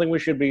that something we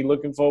should be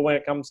looking for when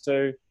it comes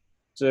to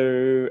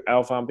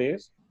our farm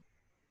beers?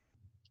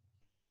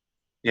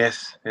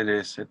 Yes, it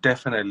is. It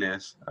definitely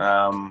is.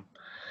 I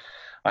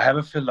have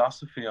a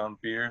philosophy on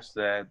beers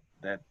that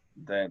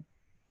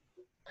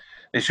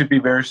they should be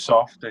very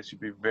soft. They should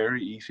be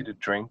very easy to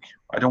drink.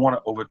 I don't want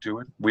to overdo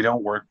it. We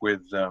don't work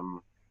with a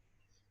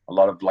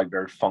lot of like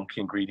very funky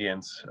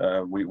ingredients.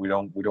 We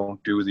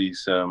don't do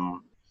these.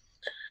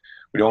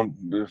 We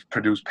don't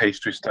produce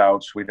pastry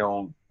stouts. We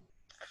don't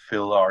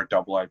fill our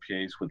double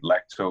IPAs with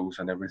lactose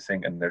and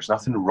everything. And there's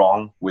nothing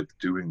wrong with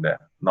doing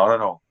that. Not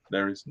at all.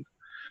 There isn't.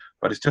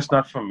 But it's just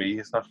not for me.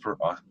 It's not for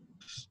us.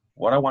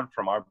 What I want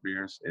from our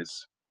beers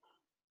is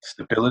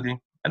stability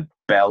and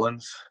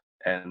balance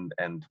and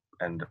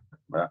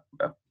a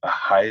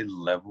high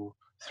level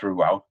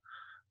throughout,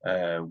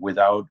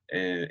 without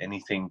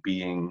anything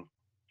being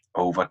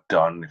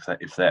overdone,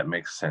 if that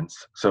makes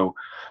sense. So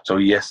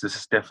yes, this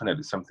is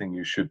definitely something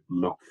you should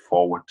look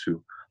forward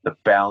to. The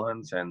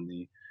balance and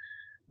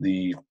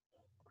the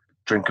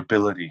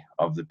drinkability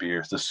of the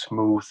beers, the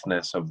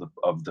smoothness of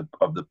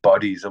the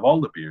bodies of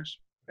all the beers,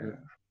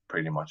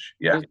 pretty much.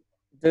 Yeah.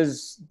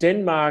 Does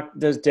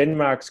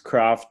Denmark's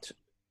craft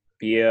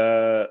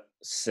beer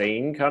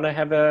scene kind of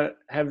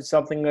have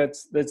something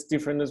that's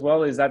different as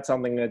well? Is that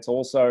something that's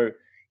also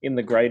in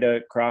the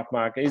greater craft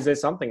market? Is there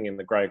something in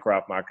the greater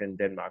craft market in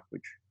Denmark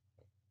which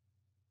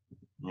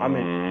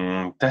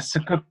that's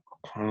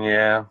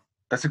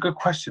a good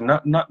question.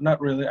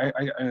 Not really.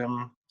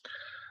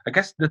 I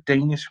guess the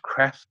Danish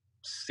craft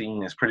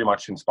scene is pretty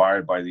much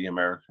inspired by the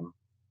American,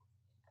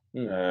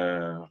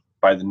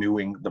 by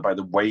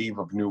the wave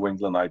of New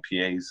England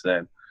IPAs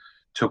that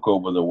took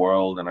over the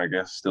world, and I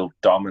guess still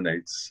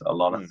dominates a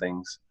lot of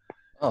things.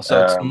 Oh,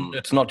 so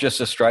it's not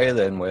just Australia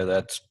then, where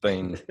that's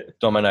been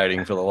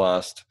dominating for the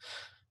last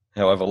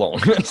however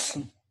long.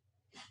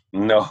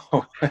 No,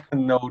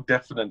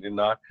 definitely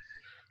not.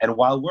 And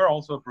while we're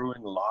also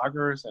brewing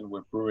lagers and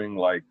we're brewing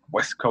like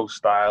West Coast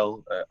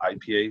style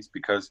IPAs,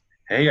 because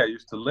hey, I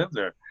used to live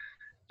there.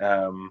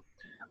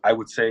 I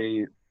would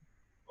say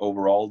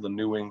overall the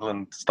New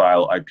England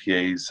style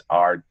IPAs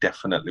are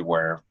definitely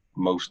where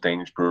most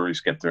Danish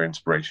breweries get their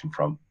inspiration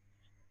from.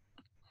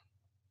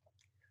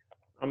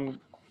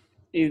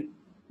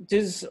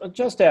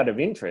 Just out of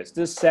interest,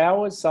 is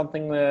sours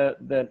something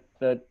that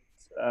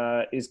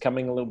is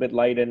coming a little bit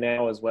later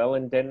now as well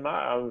in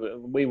Denmark?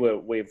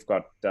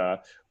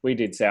 We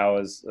did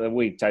sours.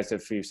 We tasted a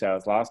few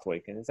sours last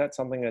week, and is that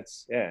something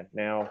that's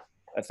now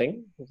a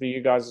thing for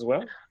you guys as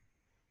well?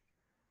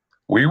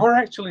 We were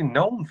actually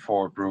known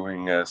for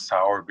brewing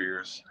sour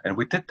beers, and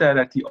we did that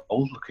at the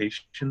old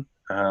location.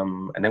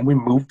 And then we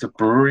moved the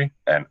brewery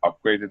and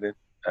upgraded it.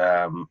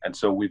 And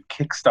so we've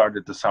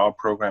kickstarted the sour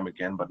program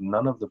again, but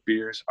none of the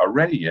beers are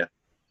ready yet.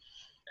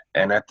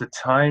 And at the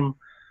time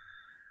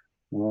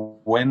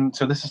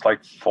so this is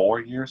like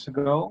 4 years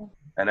ago.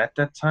 And at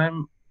that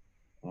time,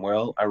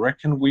 well, I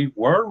reckon we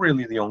were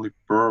really the only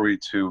brewery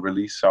to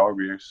release sour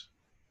beers.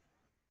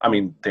 I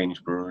mean,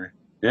 Danish brewery.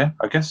 Yeah,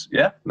 I guess.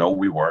 Yeah. No,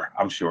 we were.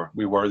 I'm sure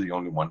we were the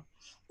only one.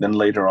 Then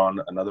later on,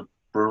 another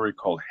brewery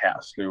called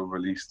Herslev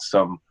released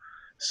some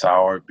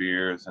sour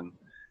beers, and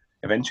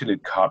eventually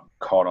it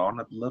caught on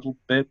a little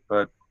bit.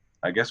 But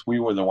I guess we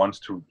were the ones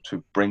to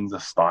bring the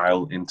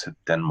style into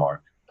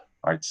Denmark,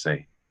 I'd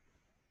say.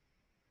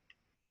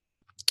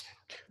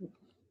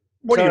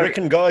 What do you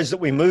reckon, guys, that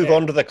we move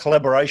on to the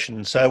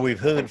collaboration? So we've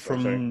heard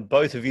from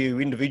both of you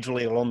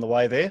individually along the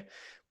way there.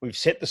 We've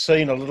set the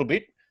scene a little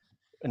bit.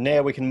 And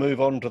now we can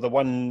move on to the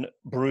One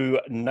Brew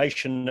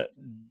Nation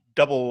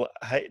double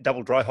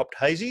dry hopped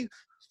hazy.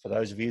 For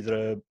those of you that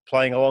are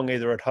playing along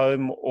either at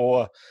home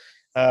or,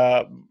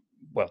 via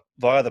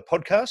the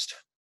podcast.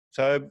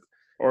 So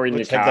or in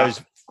let's your have car.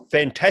 those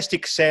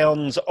fantastic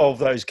sounds of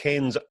those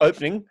cans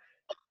opening.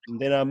 And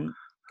then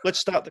let's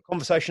start the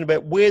conversation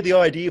about where the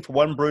idea for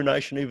One Brew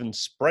Nation even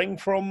sprang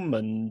from.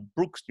 And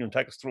Brooks, you can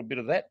take us through a bit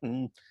of that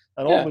and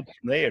onwards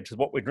from there to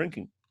what we're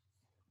drinking.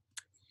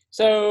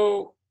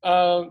 So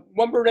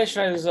One Brew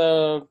Nation is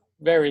a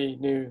very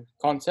new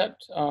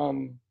concept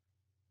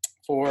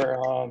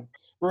for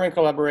brewing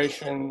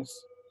collaborations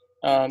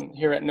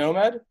here at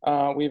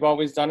NOMAD. We've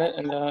always done it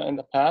in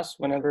the past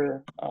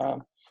whenever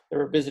they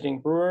were visiting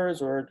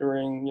brewers or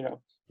during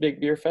big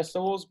beer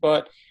festivals.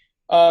 But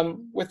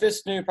with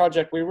this new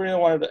project, we really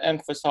wanted to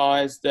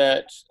emphasize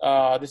that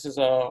this is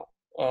a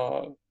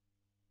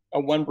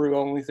one brew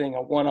only thing,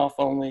 a one-off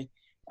only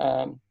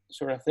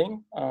sort of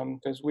thing.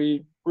 Because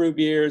we brew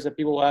beers and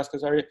people ask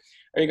us, are you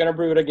going to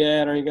brew it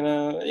again? Are you going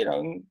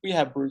to, we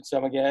have brewed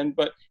some again,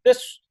 but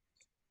this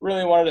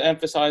really wanted to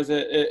emphasize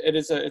that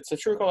it's a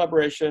true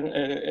collaboration.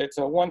 It's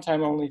a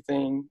one-time only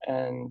thing,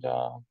 and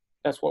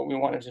that's what we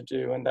wanted to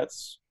do, and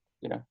that's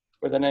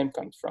where the name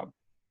comes from.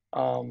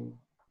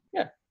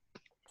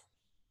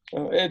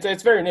 So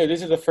it's very new.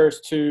 These are the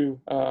first two.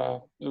 The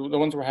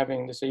ones we're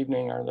having this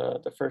evening are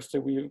the first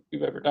two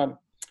we've ever done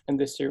in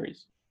this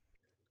series.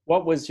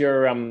 What was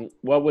your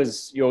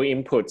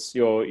inputs,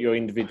 your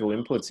individual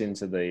inputs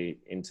into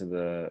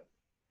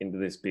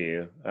this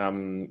beer?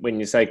 When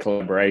you say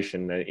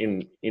collaboration,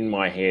 in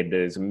my head,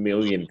 there's a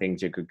million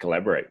things you could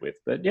collaborate with.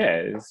 But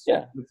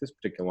with this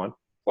particular one.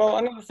 Well,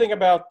 another thing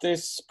about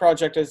this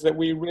project is that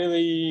we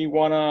really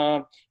want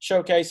to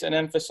showcase and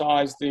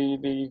emphasize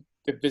the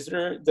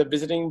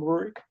visiting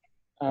brewery.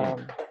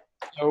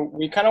 So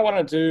we kind of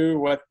want to do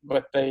what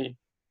they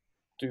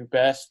do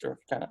best, or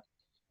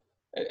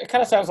it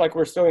kind of sounds like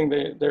we're stealing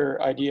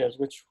their ideas,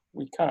 which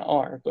we kind of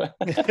are, but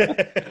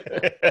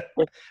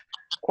we're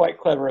quite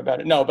clever about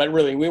it. No, but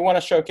really, we want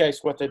to showcase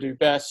what they do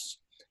best,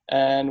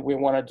 and we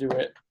want to do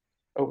it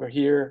over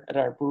here at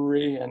our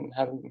brewery and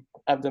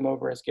have them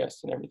over as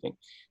guests and everything.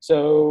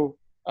 So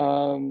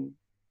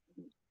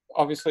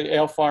obviously,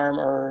 Ale Farm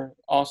are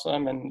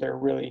awesome, and they're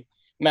really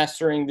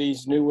mastering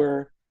these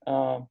newer,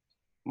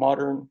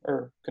 modern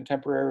or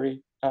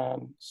contemporary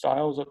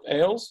styles of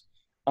ales.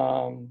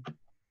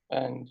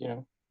 And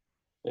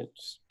it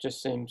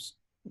just seems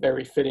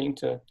very fitting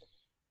to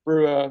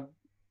brew a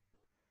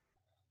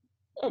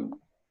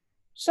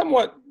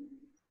somewhat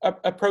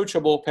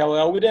approachable pale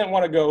ale. We didn't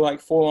want to go like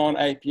full on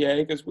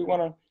IPA because we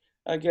want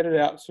to get it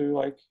out to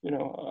like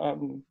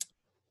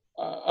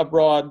a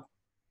broad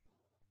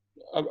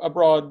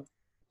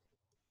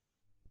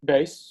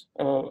base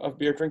of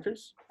beer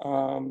drinkers.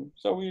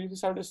 So we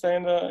decided to stay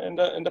in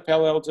the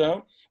pale ale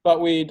zone, but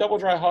we double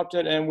dry hopped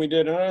it, and we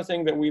did another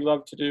thing that we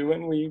love to do,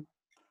 and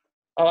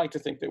I like to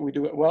think that we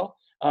do it well.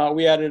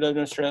 We added an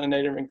Australian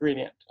native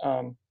ingredient,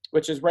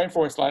 which is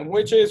rainforest lime,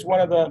 which is one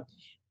of the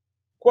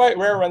quite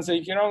rare ones that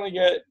you can only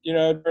get,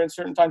 during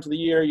certain times of the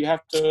year. You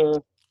have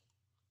to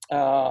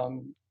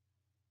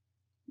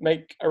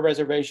make a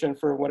reservation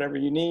for whatever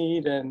you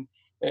need, and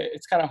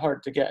it's kind of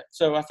hard to get.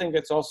 So I think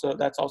that's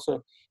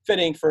also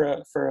fitting for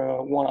a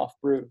one-off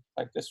brew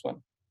like this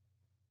one.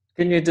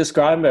 Can you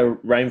describe a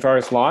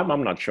rainforest lime?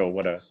 I'm not sure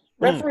what a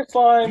rainforest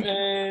lime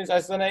is,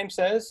 as the name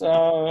says,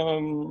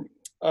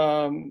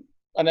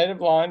 a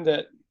native lime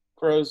that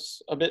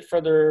grows a bit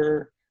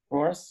further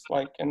north,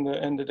 like in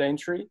the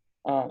Daintree.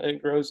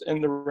 It grows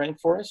in the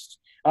rainforest.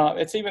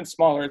 It's even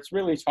smaller. It's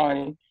really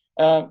tiny.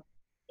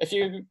 If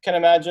you can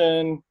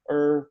imagine,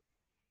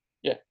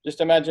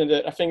 just imagine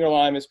that a finger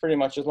lime is pretty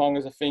much as long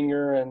as a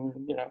finger, and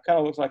kind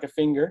of looks like a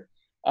finger.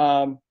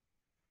 A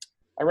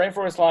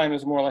rainforest lime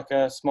is more like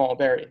a small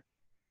berry,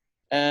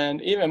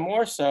 and even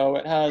more so,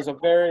 it has a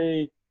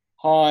very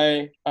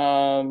high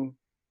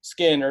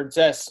skin or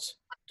zest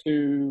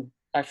to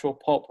actual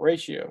pulp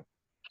ratio.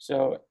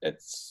 So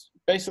it's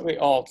basically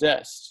all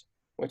zest,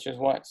 which is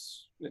why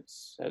it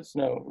has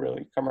no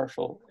really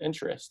commercial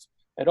interest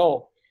at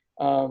all.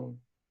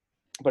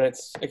 But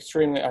it's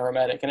extremely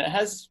aromatic, and it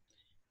has.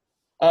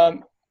 I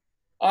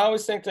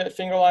always think that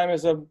finger lime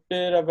is a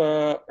bit of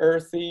a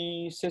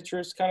earthy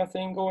citrus kind of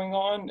thing going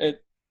on.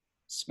 It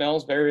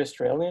smells very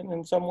Australian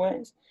in some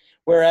ways,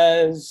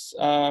 whereas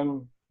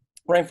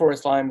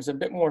rainforest lime is a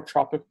bit more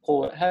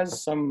tropical. It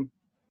has some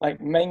like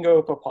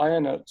mango papaya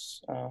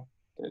notes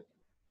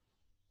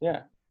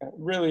that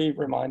really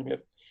remind me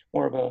of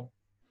more of a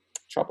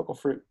tropical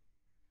fruit.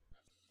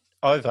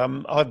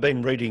 I've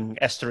been reading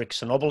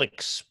Asterix and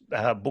Obelix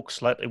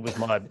books lately with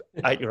my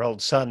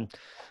 8-year-old son.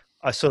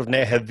 I sort of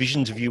now have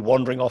visions of you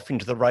wandering off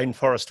into the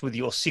rainforest with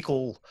your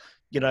sickle,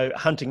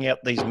 hunting out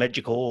these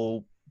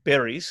magical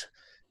berries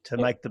to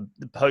make the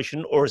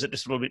potion, or is it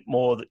just a little bit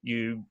more that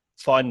you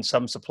find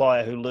some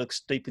supplier who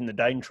lurks deep in the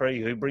Daintree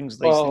who brings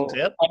these things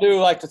out? I do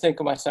like to think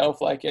of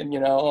myself like in,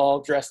 all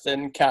dressed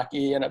in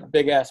khaki and a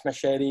big ass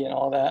machete and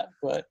all that.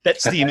 But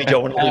that's the image I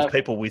want to leave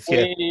people with.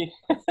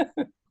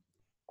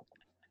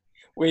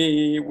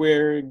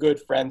 We're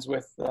good friends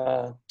with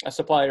a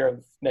supplier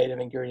of native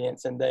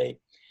ingredients, and they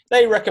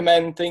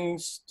recommend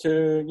things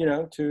to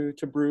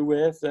brew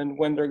with and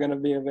when they're going to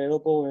be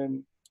available.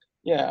 And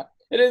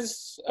it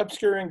is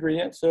obscure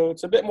ingredient, so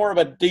it's a bit more of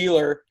a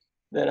dealer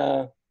than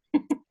a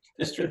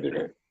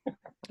distributor.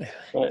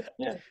 But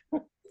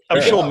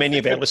I'm sure many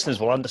of our listeners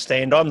will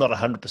understand. I'm not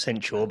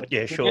 100% sure, but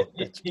yeah, sure.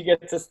 He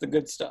gets us the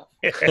good stuff.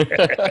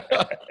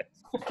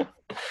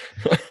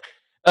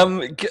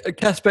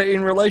 Casper,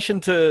 in relation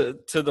to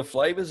the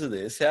flavors of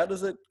this, how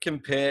does it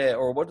compare,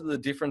 or what are the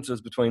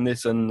differences between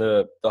this and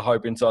the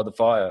Hope Inside the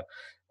Fire?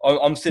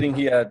 I'm sitting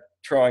here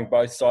trying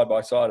both side by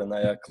side, and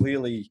they are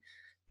clearly,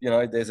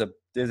 there's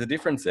a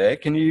difference there.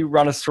 Can you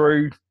run us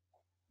through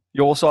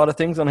your side of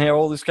things on how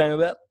all this came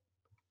about?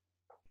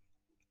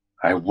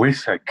 I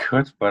wish I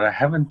could, but I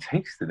haven't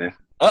tasted it.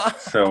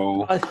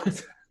 So I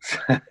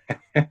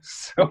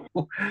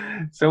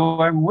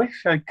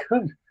wish I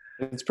could.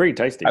 It's pretty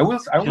tasty. I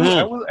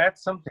will add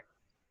something.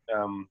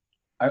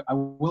 I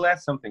will add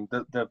something.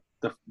 The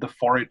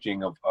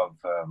foraging of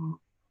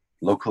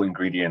local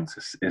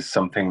ingredients is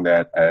something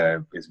that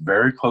is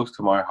very close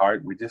to my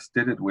heart. We just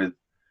did it with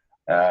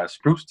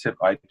Spruce Tip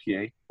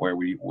IPA, where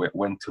we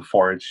went to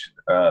forage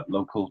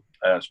local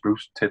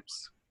spruce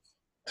tips.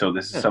 So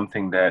this is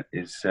something that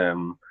is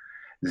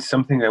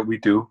something that we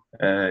do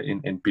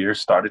in beer,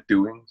 started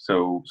doing.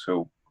 So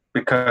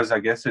because I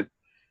guess you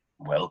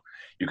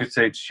could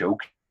say it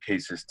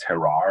showcases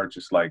terroir,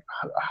 just like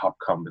hop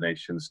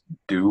combinations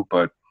do,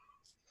 but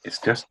it's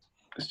just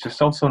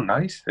also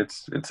nice.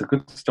 It's a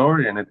good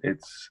story, and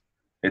it's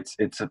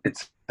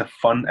a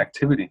fun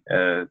activity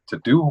to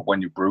do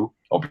when you brew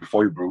or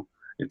before you brew.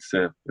 It's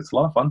a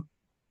lot of fun.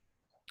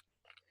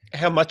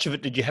 How much of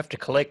it did you have to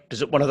collect?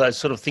 Is it one of those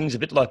sort of things, a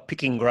bit like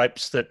picking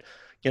grapes, that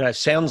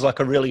sounds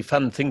like a really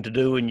fun thing to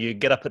do, and you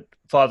get up at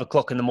 5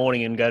 o'clock in the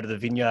morning and go to the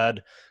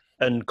vineyard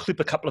and clip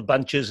a couple of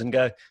bunches and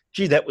go,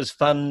 gee, that was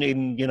fun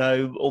in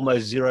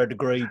almost 0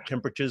 degree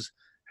temperatures,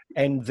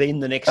 and then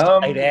the next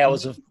 8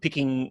 hours of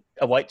picking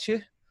awaits you?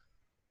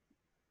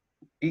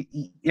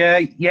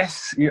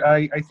 Yes.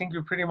 I think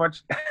you pretty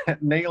much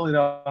nailed it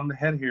on the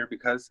head here,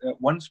 because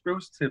one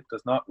spruce tip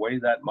does not weigh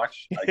that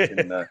much. I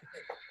can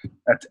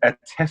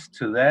attest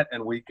to that,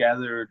 and we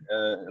gathered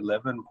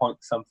 11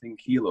 point something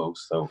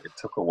kilos, so it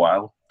took a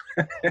while.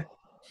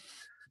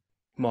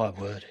 My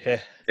word, yeah.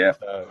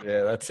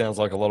 That sounds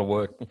like a lot of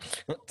work.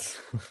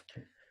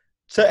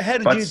 So how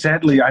did you?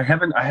 Sadly, I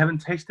haven't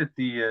tasted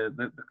the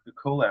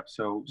collab.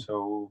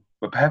 So,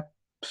 but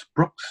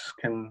Brooks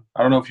I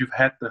don't know if you've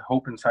had the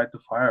Hope Inside the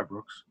Fire,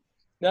 Brooks.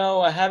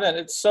 No, I haven't.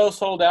 It's so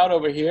sold out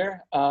over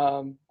here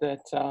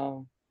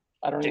that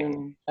I don't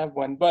even have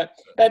one. But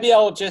maybe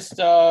I'll just.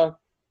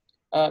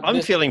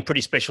 I'm feeling pretty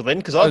special then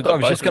because I I've got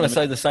was both just going to of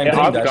them. say the same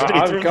Yeah, thing,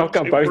 I've David. got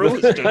both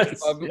Brewers of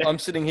dudes. those. I'm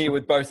sitting here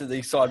with both of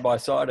these side by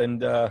side,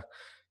 and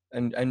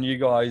you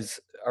guys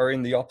are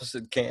in the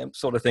opposite camp,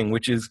 sort of thing,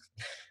 which is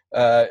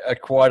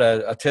quite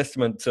a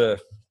testament to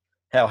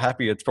how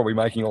happy it's probably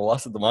making all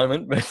us at the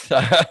moment.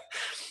 But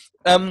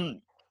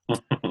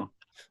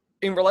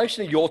in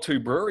relation to your two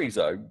breweries,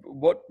 though,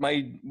 what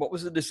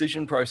was the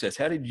decision process?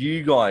 How did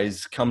you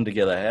guys come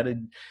together? How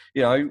did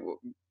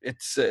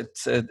it's a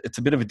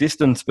bit of a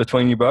distance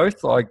between you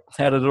both. Like,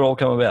 how did it all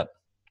come about?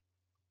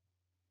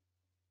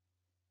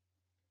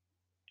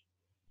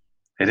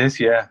 It is,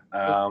 yeah.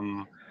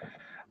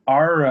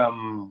 Our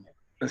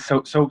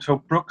so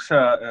Brooks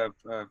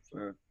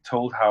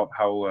told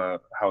how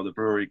the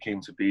brewery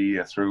came to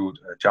be through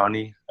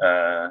Johnny,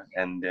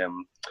 and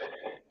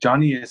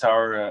Johnny is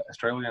our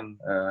Australian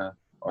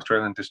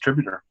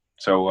distributor.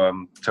 So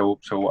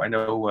I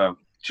know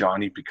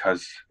Johnny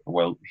because,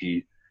 well,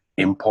 he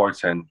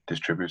imports and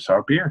distributes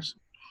our beers.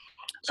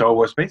 So it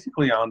was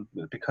basically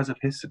because of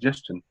his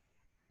suggestion,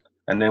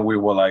 and then we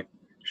were like,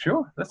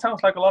 sure, that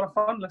sounds like a lot of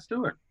fun. Let's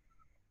do it.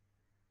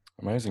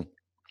 Amazing.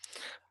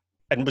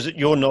 And was it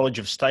your knowledge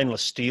of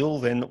stainless steel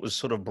then that was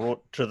sort of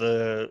brought to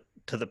the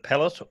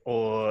palate,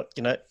 or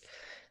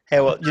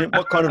how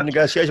what kind of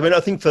negotiation? I mean, I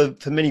think for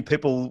many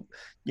people,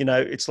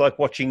 it's like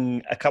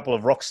watching a couple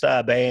of rock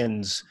star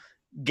bands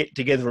get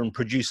together and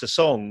produce a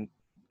song.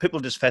 People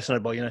are just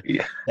fascinated by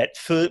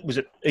that. Was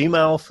it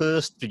email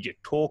first? Did you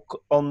talk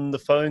on the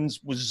phones?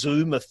 Was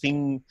Zoom a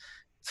thing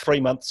 3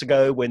 months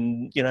ago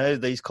when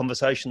these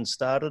conversations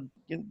started?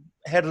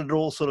 How did it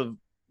all sort of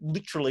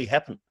literally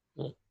happen?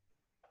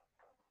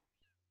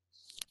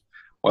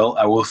 Well,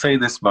 I will say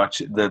this much.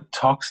 The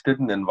talks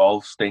didn't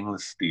involve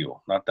stainless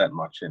steel. Not that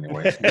much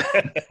anyways.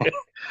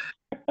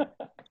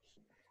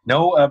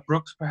 No,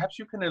 Brooks, perhaps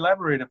you can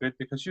elaborate a bit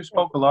because you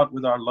spoke a lot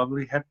with our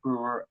lovely head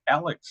brewer,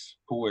 Alex,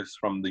 who is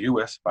from the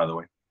US, by the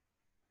way.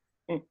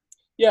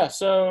 Yeah,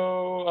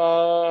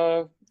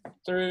 so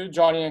through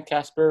Johnny and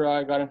Casper,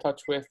 I got in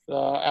touch with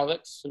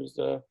Alex, who's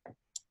the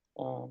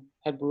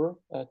head brewer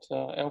at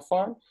Ale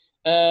Farm.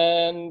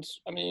 And,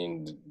 I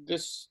mean,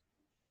 this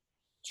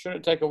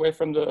shouldn't take away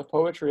from the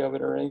poetry of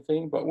it or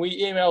anything, but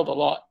we emailed a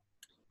lot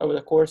over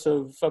the course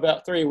of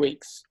about 3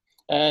 weeks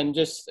and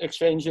just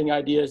exchanging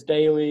ideas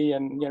daily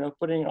and,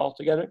 putting it all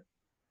together.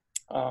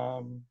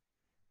 And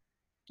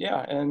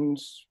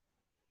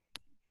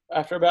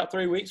after about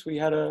 3 weeks, we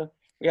had a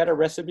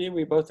recipe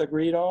we both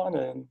agreed on,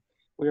 and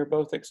we were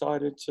both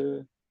excited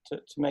to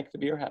make the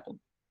beer happen.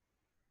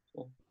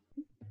 So.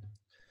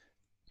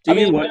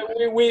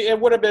 There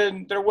would have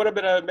been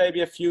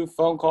maybe a few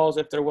phone calls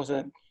if there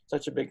wasn't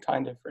such a big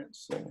time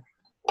difference. So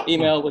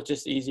email was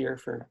just easier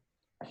for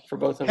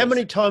both of us. How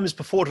many times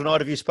before tonight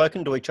have you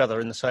spoken to each other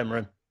in the same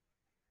room?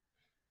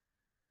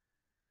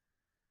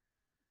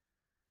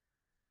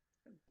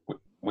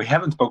 We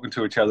haven't spoken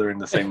to each other in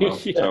the same room.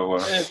 So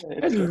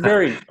that's a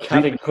very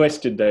cutting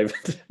question, David.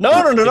 No.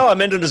 I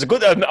meant it as a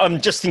good.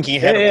 I'm just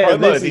thinking how to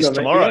promo this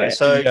tomorrow.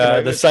 So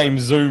the same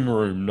Zoom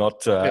room,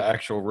 not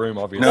actual room,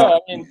 obviously.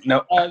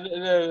 No.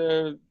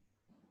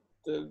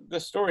 The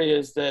story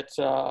is that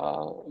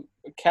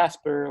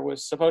Casper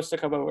was supposed to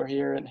come over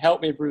here and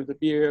help me brew the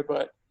beer,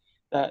 but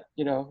that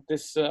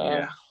this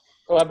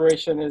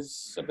collaboration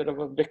is a bit of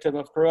a victim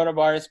of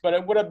coronavirus. But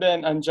it would have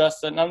been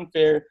unjust and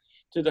unfair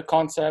to the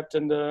concept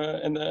and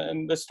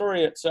the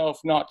story itself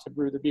not to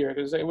brew the beer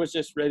because it was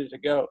just ready to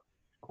go.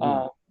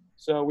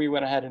 So we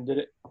went ahead and did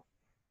it.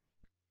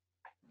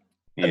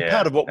 And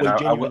part of what we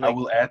genuinely... I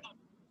will add.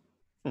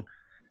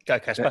 Go,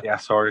 Casper. Yeah,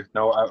 sorry.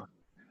 No,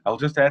 I'll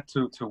just add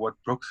to what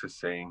Brooks is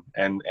saying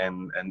and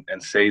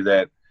say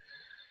that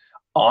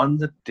on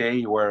the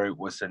day where it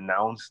was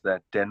announced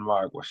that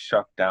Denmark was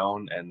shut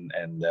down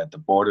and that the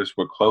borders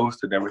were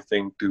closed and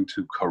everything due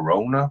to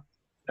Corona,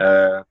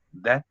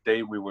 that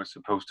day we were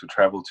supposed to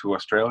travel to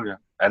Australia,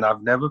 and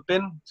I've never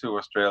been to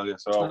Australia,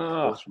 so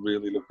I was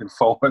really looking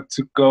forward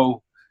to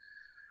go.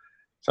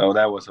 So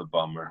that was a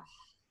bummer.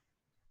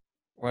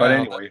 Wow, but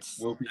anyway,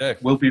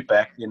 we'll be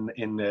back in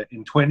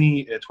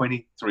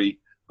 2023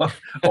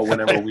 or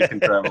whenever we can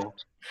travel.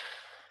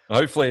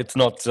 Hopefully, it's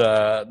not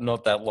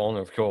that long,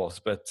 of course,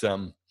 but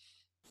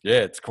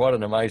it's quite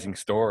an amazing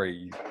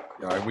story.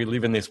 We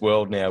live in this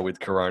world now with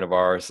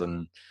coronavirus,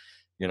 and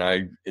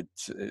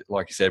it's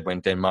like you said,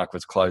 when Denmark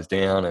was closed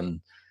down,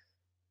 and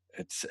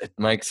it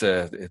makes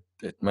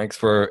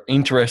for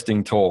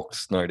interesting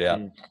talks, no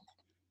doubt.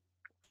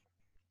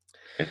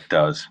 It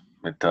does.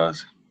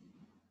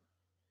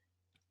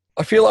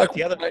 I feel like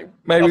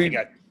maybe.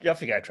 Off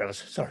you go, Travis.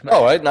 Sorry, mate.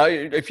 Oh, no.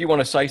 If you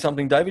want to say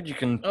something, David, you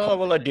can. Oh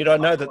well, I did. I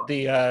know that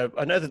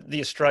the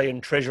Australian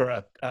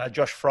Treasurer,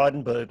 Josh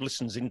Frydenberg,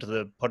 listens into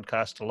the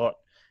podcast a lot,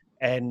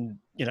 and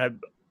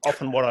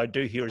often what I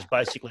do here is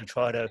basically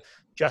try to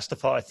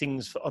justify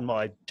things on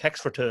my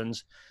tax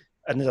returns,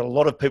 And there's a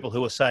lot of people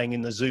who are saying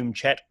in the Zoom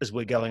chat as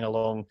we're going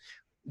along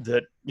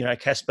that,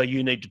 Casper,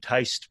 you need to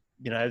taste,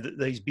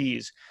 these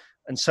beers,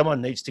 and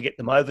someone needs to get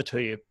them over to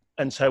you.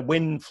 And so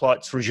when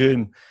flights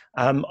resume,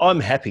 I'm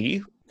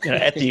happy,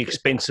 at the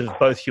expense of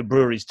both your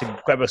breweries, to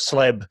grab a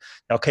slab.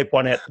 I'll keep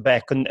one out the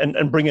back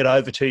and bring it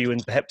over to you,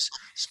 and perhaps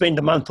spend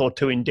a month or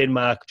two in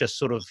Denmark just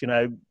sort of,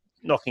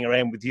 knocking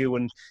around with you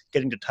and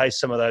getting to taste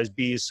some of those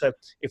beers. So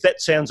if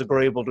that sounds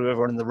agreeable to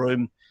everyone in the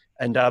room,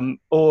 and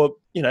or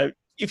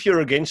if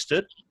you're against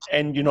it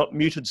and you're not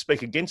muted,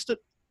 speak against it.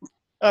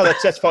 Oh,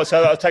 that's fine.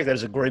 So I'll take that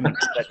as agreement,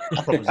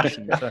 that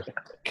proposition. So.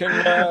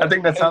 I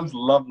think that sounds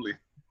lovely.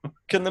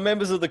 Can the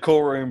members of the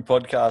Call Room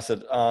podcast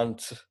that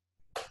aren't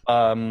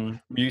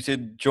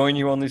muted join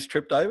you on this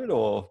trip, David?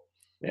 Or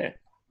yeah.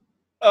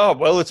 Oh,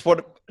 well, it's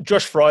what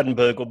Josh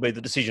Frydenberg will be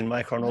the decision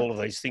maker on all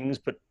of these things,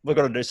 but we've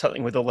got to do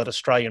something with all that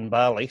Australian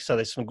barley. So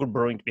there's some good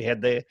brewing to be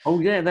had there. Oh,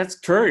 yeah, that's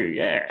true.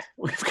 Yeah.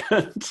 We've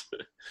got.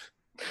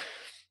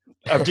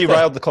 I've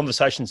derailed the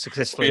conversation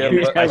successfully.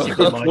 Yeah, That's my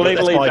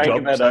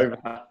job.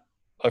 Over.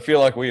 I feel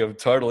like we have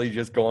totally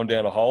just gone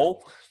down a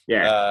hole.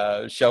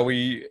 Yeah. Shall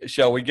we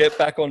get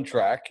back on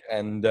track?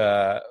 And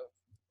I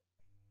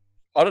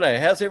don't know,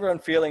 how's everyone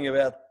feeling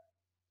about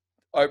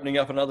opening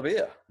up another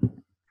beer?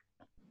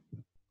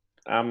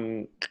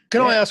 Can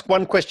I ask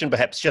one question,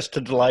 perhaps, just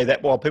to delay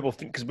that while people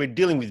think, because we're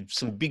dealing with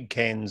some big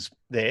cans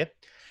there,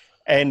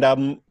 and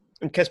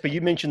Casper,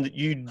 you mentioned that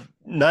you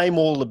name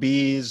all the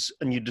beers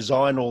and you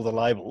design all the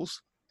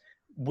labels,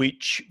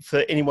 which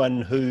for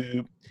anyone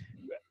who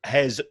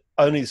has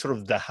only sort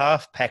of the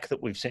half pack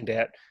that we've sent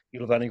out,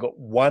 you'll have only got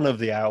one of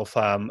the Ale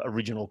Farm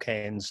original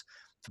cans.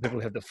 For people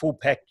who have the full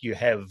pack, you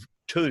have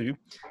two.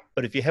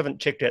 But if you haven't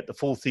checked out the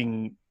full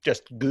thing,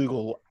 just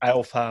Google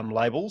Ale Farm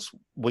labels.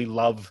 We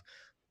love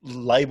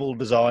label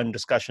design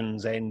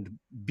discussions and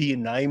beer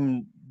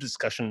name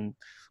discussion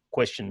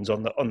questions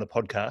on the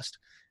podcast.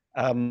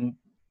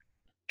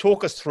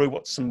 Talk us through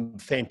what's some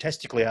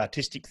fantastically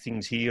artistic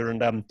things here,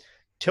 and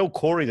tell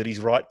Corey that he's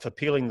right for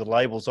peeling the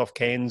labels off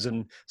cans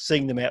and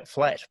seeing them out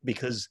flat,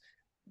 because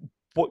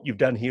what you've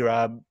done here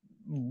are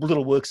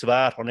little works of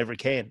art on every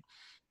can.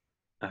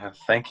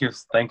 Thank you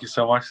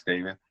so much,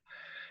 David.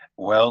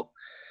 Well,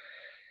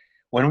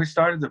 when we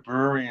started the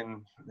brewery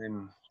in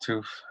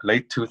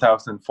late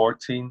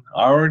 2014,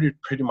 I already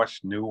pretty much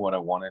knew what I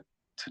wanted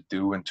to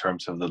do in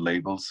terms of the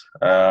labels.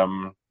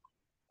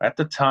 At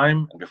the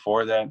time,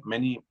 before that,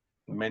 many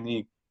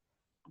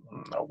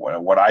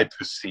what I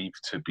perceived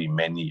to be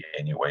many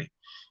anyway,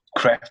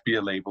 craft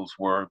beer labels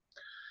were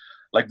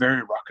like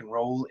very rock and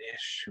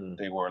roll-ish.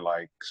 They were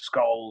like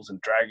skulls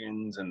and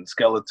dragons and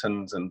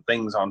skeletons and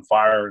things on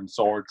fire and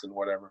swords and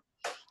whatever.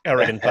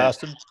 Arrogant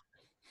bastard.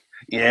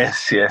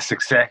 Yes,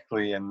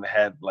 exactly. And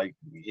had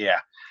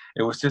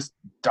it was just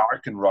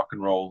dark and rock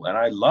and roll. And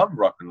I love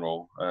rock and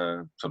roll,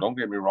 so don't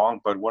get me wrong.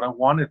 But what I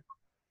wanted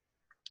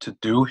to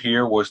do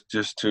here was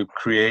just to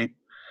create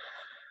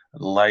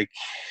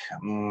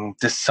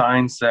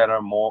designs that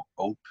are more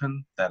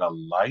open, that are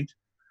light,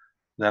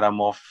 that are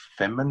more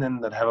feminine,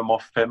 that have a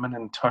more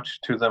feminine touch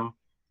to them,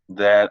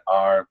 that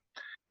are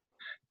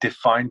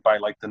defined by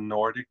like the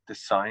Nordic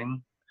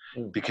design.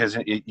 Because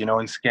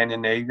in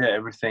Scandinavia,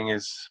 everything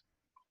is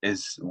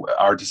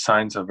our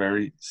designs are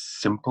very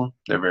simple.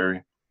 They're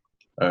very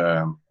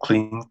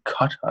clean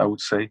cut, I would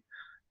say.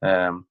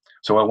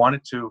 So I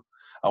wanted to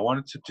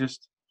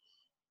just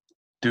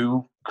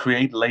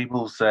create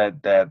labels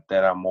that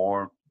are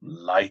more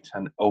light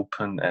and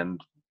open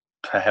and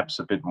perhaps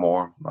a bit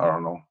more, I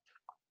don't know,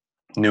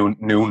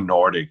 new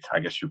Nordic, I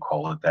guess you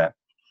call it that.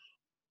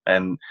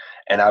 And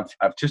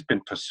I've just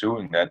been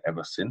pursuing that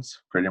ever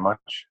since, pretty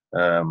much.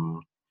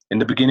 In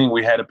the beginning,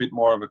 we had a bit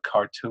more of a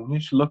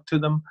cartoonish look to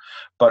them,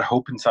 but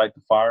Hope Inside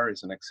the Fire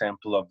is an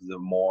example of the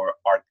more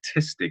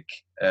artistic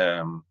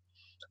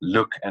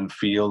look and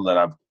feel that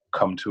I've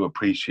come to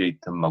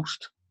appreciate the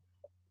most.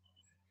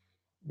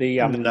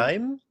 The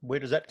name, where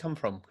does that come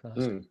from?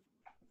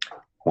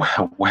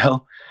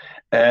 Well,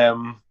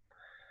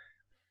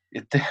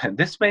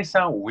 this may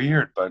sound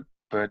weird, but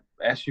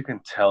as you can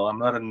tell, I'm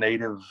not a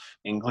native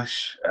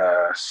English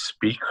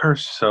speaker.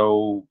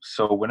 So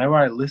whenever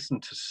I listen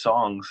to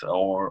songs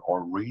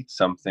or read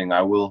something,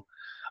 I will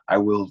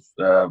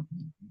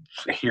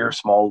hear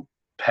small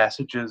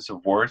passages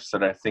of words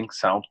that I think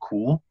sound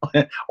cool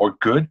or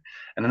good,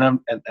 and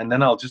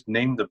then I'll just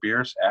name the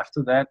beers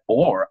after that,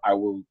 or I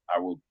will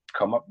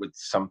come up with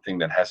something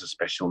that has a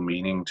special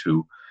meaning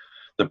to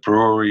the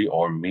brewery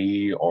or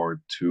me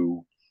or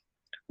to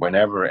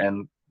whenever.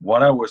 And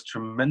what I was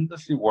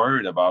tremendously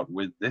worried about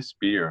with this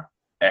beer,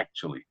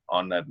 actually,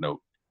 on that note,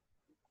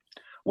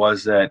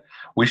 was that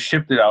we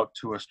shipped it out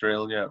to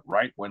Australia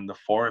right when the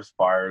forest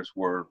fires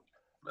were,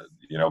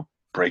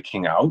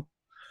 breaking out.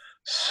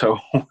 So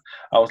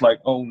I was like,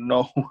 oh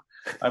no,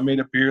 I made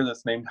a beer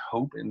that's named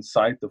Hope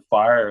Inside the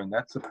Fire, and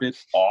that's a bit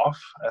off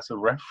as a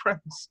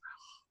reference.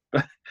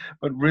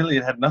 But really,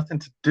 it had nothing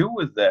to do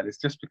with that. It's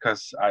just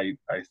because I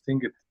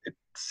think it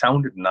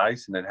sounded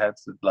nice, and it had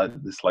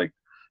this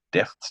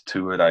depth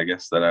to it, I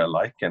guess, that I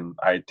like, and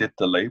I did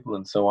the label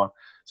and so on.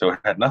 So it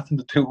had nothing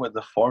to do with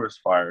the forest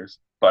fires,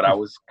 but I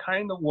was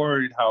kind of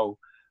worried how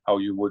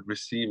you would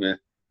receive it.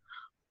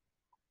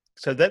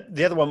 So that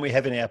the other one we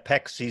have in our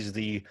packs is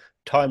the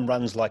Time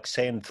Runs Like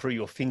Sand Through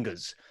Your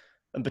Fingers.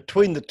 And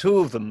between the two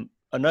of them,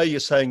 I know you're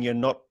saying you're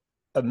not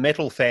a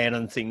metal fan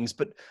and things,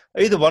 but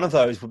either one of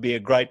those would be a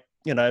great,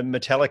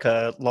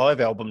 Metallica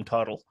live album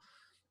title.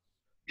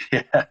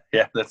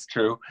 Yeah, that's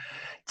true.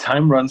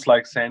 Time runs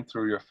like sand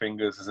through your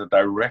fingers is a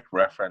direct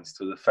reference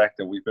to the fact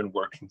that we've been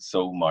working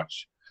so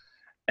much,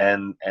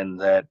 and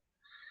that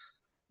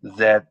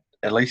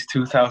at least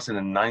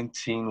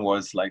 2019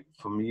 was, like,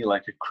 for me,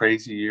 like a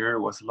crazy year.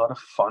 It was a lot of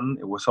fun.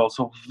 It was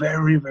also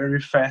very, very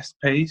fast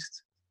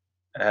paced.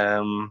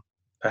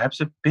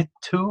 Perhaps a bit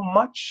too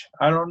much.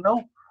 I don't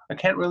know. I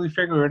can't really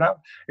figure it out.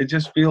 It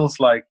just feels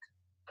like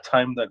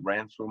time that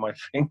ran through my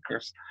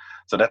fingers.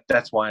 So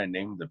that's why I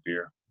named the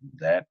beer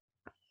that.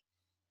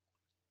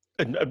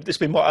 And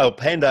I'll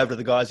hand over to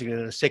the guys again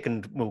in a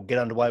second. We'll get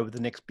underway with the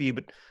next beer,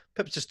 but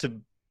perhaps just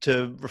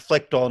to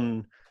reflect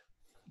on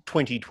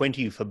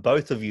 2020 for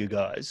both of you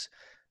guys.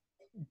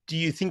 Do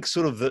you think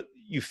sort of that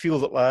you feel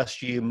that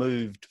last year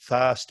moved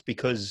fast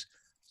because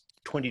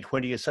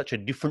 2020 is such a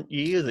different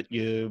year that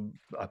you,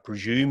 I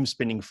presume,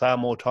 spending far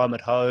more time at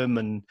home,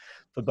 and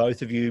for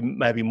both of you,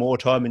 maybe more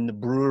time in the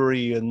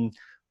brewery and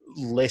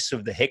less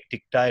of the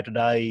hectic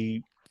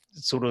day-to-day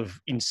sort of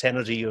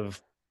insanity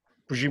of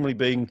presumably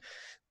being,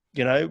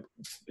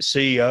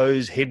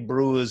 CEOs, head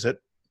brewers at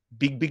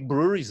big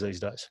breweries these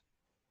days?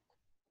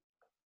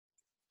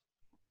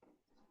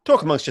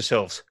 Talk amongst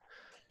yourselves.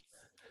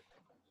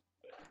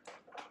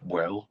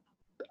 Well,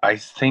 I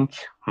think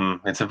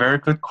it's a very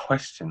good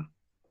question.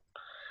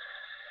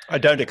 I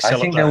don't excel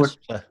I think at those.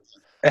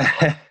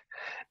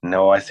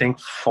 No, I think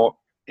for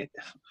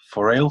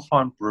Ale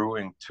Farm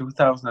Brewing,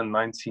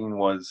 2019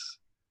 was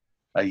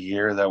a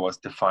year that was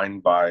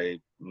defined by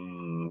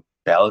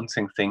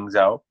balancing things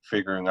out,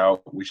 figuring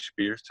out which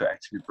beers to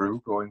actually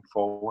brew going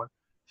forward,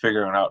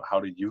 figuring out how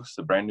to use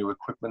the brand new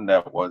equipment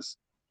that was,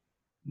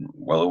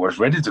 well, it was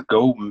ready to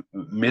go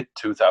mid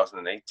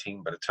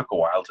 2018, but it took a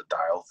while to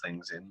dial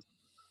things in.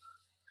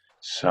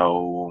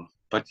 So,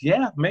 but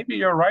yeah, maybe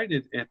you're right.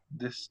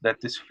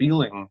 This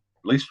feeling,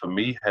 at least for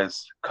me,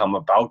 has come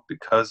about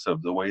because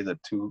of the way that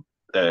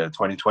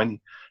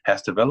 2020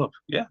 has developed.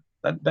 Yeah,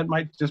 that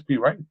might just be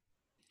right.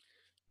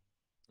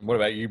 What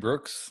about you,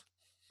 Brooks?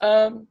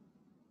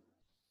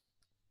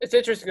 It's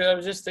interesting. I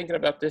was just thinking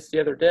about this the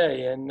other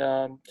day, and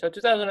so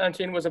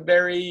 2019 was a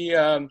very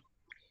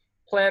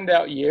planned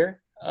out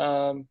year.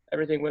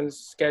 Everything was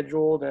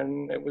scheduled,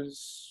 and it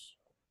was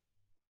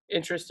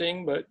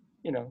interesting, but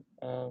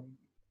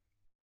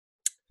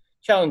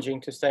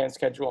challenging to stay on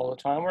schedule all the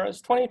time.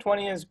 Whereas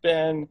 2020 has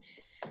been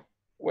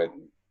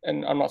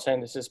and I'm not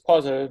saying this is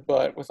positive,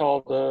 but with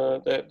all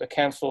the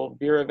canceled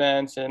beer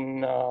events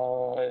and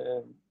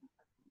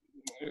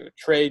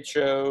trade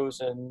shows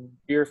and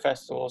beer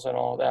festivals and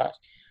all that,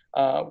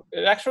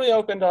 it actually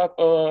opened up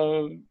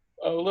a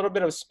little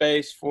bit of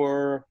space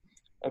for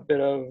a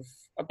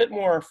bit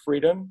more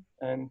freedom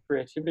and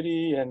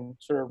creativity and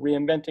sort of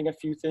reinventing a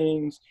few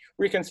things,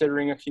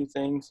 reconsidering a few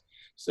things.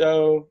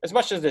 So as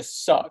much as this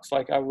sucks,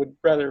 like I would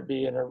rather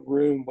be in a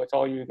room with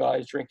all you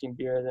guys drinking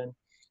beer than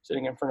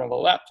sitting in front of a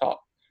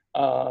laptop.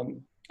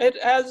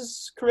 It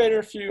has created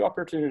a few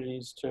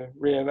opportunities to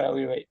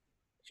reevaluate a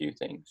few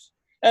things.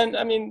 And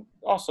I mean,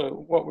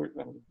 also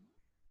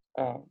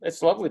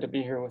it's lovely to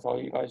be here with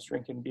all you guys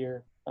drinking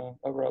beer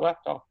over a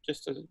laptop,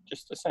 just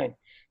the same.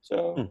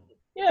 So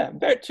yeah,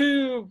 they're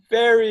two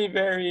very,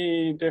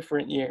 very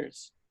different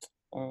years.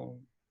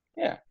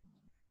 Yeah.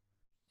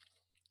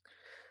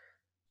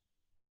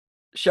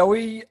 Shall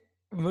we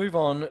move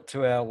on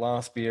to our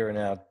last beer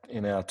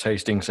in our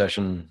tasting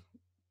session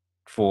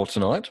for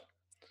tonight?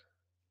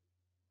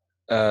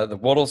 The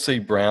Wattle Sea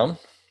Brown.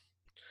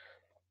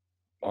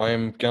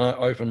 I'm going to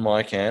open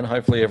my can.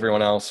 Hopefully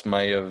everyone else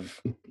may have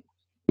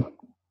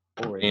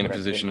already in a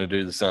position to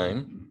do the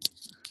same.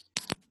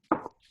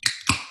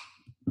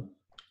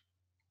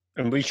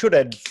 And we should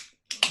add,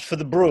 for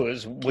the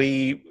brewers,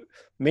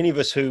 many of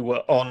us who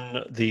were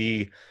on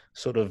the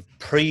sort of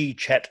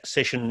pre-chat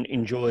session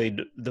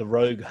enjoyed the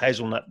Rogue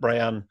Hazelnut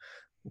Brown,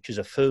 which is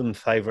a firm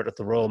favourite at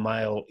the Royal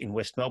Mail in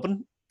West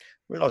Melbourne.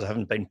 I realise I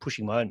haven't been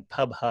pushing my own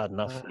pub hard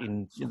enough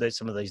in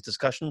some of these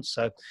discussions.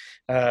 So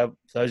for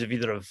those of you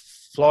that are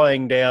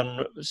flying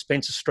down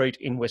Spencer Street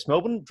in West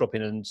Melbourne, drop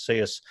in and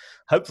see us,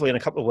 hopefully in a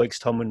couple of weeks'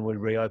 time when we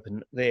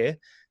reopen there.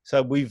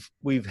 So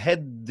we've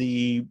had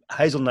the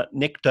hazelnut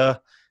nectar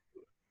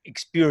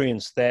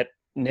experience that.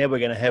 Now we're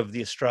going to have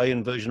the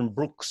Australian version.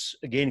 Brooks,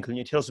 again, can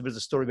you tell us a bit of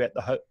the story about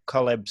the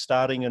collab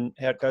starting and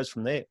how it goes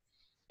from there?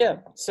 Yeah,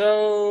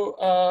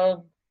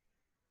 so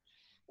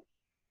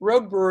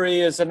Rogue Brewery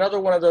is another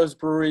one of those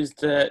breweries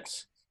that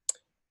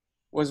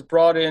was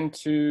brought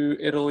into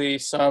Italy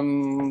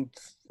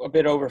a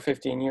bit over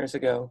 15 years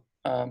ago.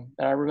 And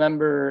I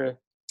remember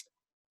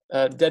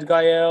Dead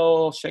Guy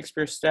Ale,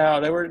 Shakespeare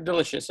Stout, they were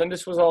delicious. And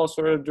this was all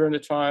sort of during the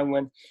time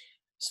when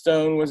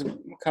Stone was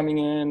coming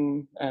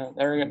in,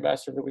 Arrogant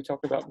Bastard that we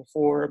talked about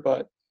before,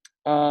 but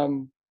I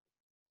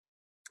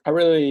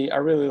really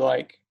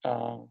like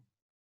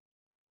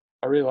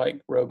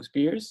Rogue's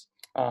beers.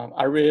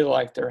 I really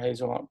like their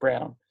hazelnut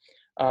brown.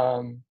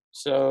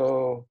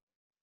 So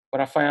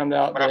when I found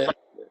out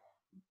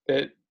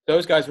that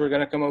those guys were going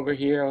to come over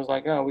here, I was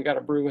like, oh, we got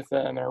to brew with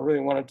them, and I really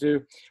want to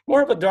do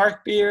more of a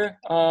dark beer.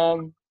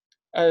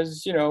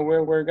 As you know,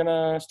 we're going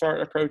to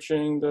start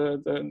approaching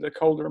the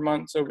colder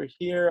months over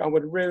here. I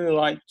would really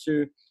like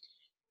to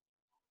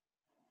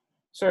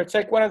sort of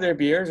take one of their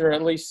beers, or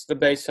at least the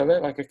base of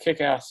it, like a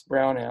kick-ass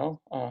brown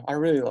ale. I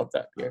really love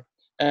that beer,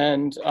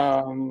 and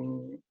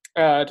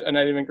add a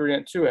native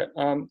ingredient to it.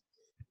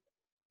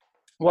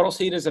 Wattle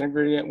seed is an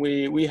ingredient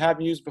we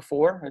have used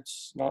before.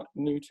 It's not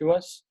new to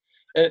us.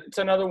 It's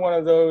another one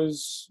of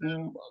those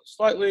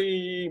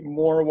slightly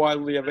more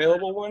widely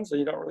available ones that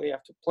you don't really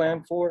have to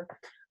plan for.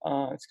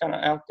 It's kind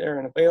of out there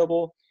and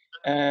available,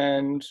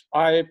 and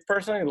I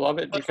personally love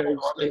it because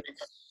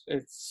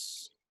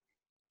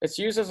it's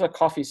used as a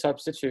coffee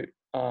substitute.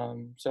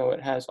 So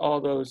it has all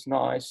those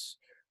nice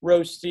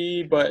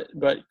roasty but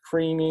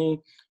creamy,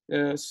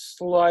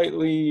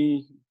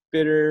 slightly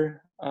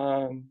bitter,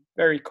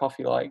 very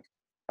coffee-like,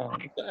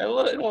 a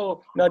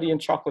little nutty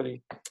and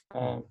chocolatey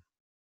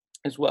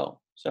as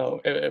well. So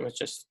it was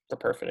just the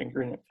perfect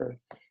ingredient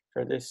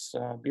for this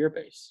beer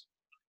base.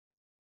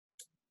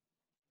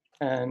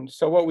 And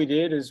so what we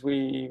did is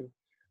we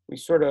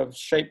sort of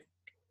shaped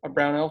a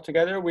brown ale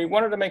together. We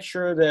wanted to make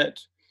sure that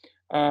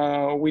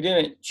we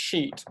didn't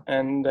cheat,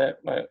 and that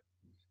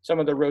some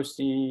of the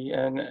roasty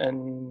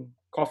and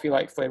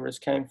coffee-like flavors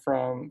came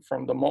from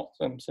the malt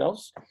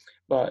themselves,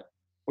 but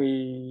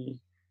we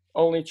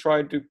only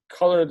tried to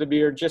color the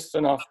beer just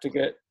enough to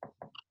get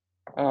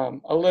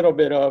a little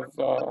bit of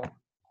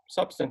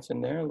substance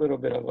in there, a little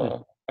bit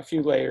of a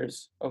few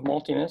layers of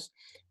maltiness,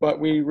 but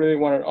we really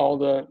wanted all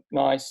the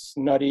nice,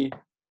 nutty,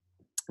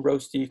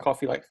 roasty,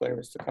 coffee-like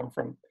flavors to come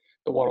from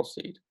the wattle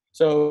seed.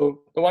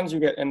 So the ones you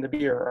get in the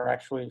beer are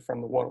actually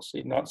from the wattle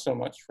seed, not so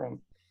much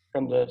from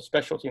the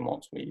specialty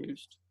malts we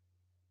used.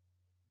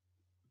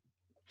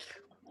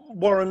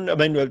 Warren, I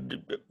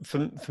mean,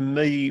 for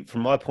me,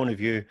 from my point of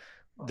view,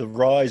 the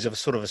rise of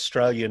sort of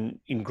Australian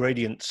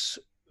ingredients,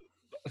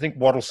 I think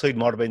wattle seed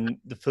might have been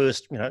the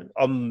first. You know,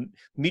 I'm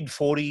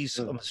mid-40s,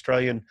 I'm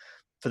Australian.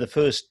 For the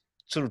first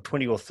sort of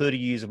 20 or 30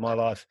 years of my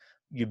life,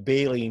 you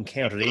barely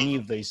encountered any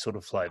of these sort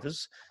of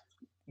flavours.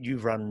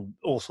 You've run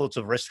all sorts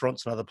of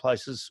restaurants and other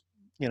places.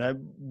 You know,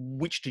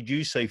 which did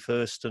you see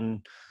first,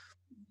 and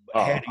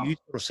how do you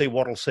sort of see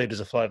wattle seed as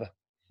a flavour?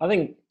 I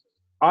think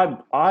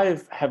I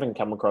haven't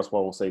come across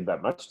wattle seed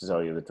that much, to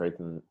tell you the truth.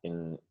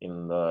 In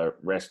the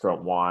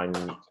restaurant wine,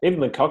 even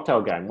the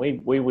cocktail game,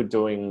 we were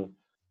doing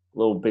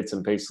little bits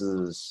and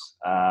pieces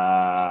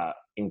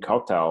in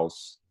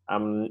cocktails,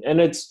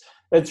 and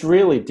it's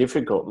really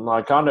difficult. And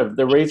I kind of,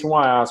 the reason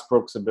why I asked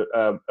Brooks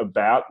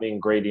about the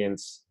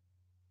ingredients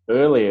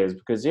earlier is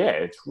because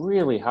it's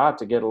really hard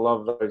to get a lot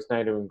of those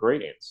native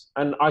ingredients,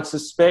 and I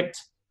suspect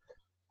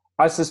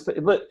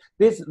look,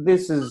 this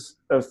is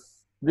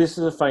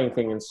a funny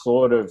thing and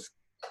sort of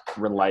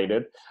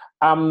related.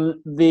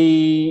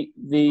 The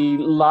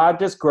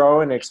largest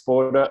grower and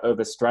exporter of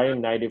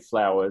Australian native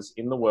flowers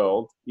in the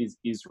world is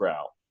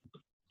Israel,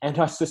 and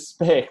I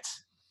suspect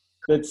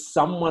that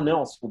someone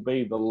else will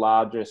be the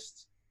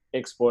largest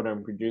exporter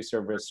and producer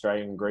of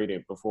Australian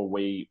ingredient before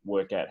we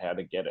work out how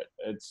to get it.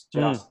 It's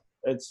just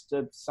it's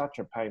such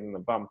a pain in the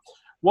bum.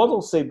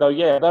 Wattle seed, though,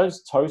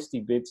 those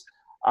toasty bits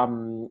are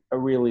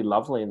really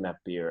lovely in that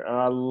beer, and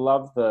I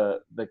love the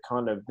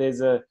kind of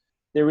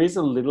there is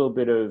a little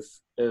bit of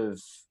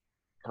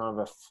kind of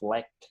a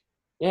fleck.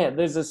 Yeah,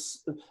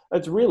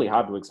 it's really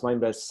hard to explain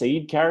the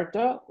seed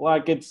character.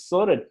 Like, it's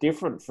sort of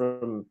different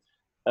from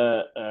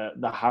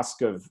the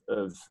husk of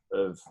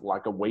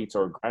like a wheat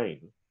or a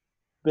grain,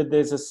 but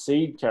there's a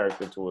seed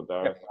character to it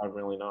though. Yep.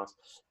 Really nice.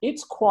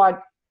 It's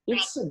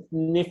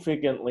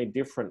significantly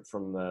different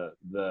from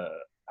the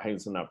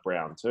hazelnut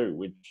brown too,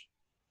 which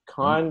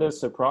kind of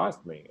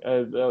surprised me.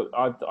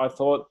 I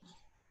thought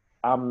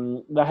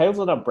the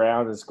hazelnut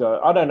brown has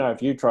got, I don't know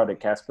if you tried it,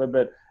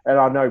 Casper, and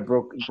I know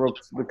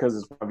Brooks, because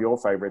it's one of your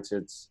favorites,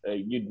 it's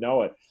you'd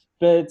know it,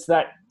 but it's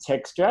that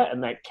texture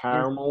and that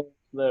caramel,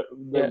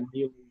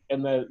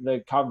 and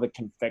the kind of the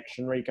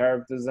confectionery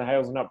characters of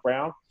hazelnut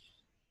brown,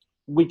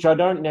 which I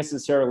don't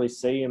necessarily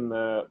see in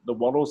the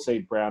wattle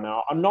seed brown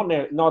ale. I'm not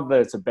that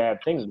it's a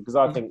bad thing, because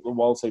I think the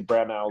wattle seed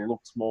brown ale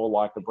looks more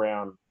like a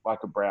brown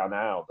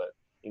ale, that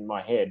in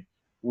my head,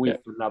 with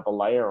another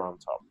layer on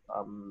top.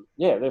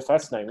 They're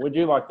fascinating. Would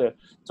you like to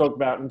talk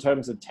about in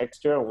terms of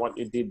texture and what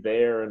you did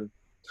there?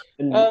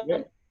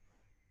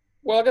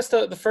 Well, I guess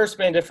the first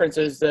main difference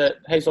is that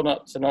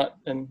hazelnut's a nut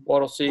and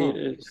wattle seed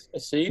is a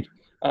seed.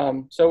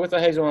 So with the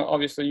hazelnut,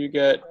 obviously you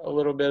get a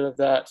little bit of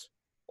that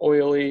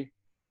oily,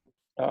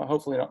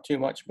 hopefully not too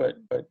much, but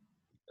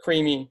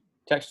creamy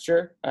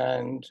texture,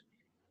 and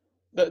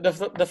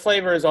the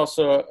flavor is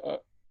also,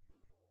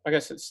 I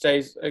guess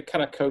it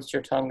kind of coats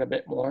your tongue a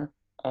bit more.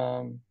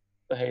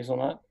 The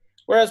hazelnut.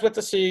 Whereas with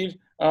the seed,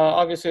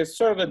 obviously it's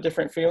sort of a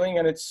different feeling,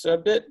 and it's a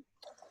bit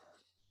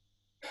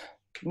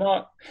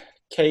not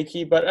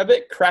cakey, but a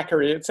bit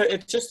crackery. It's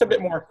just a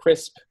bit more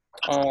crisp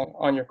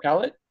on your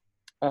palate.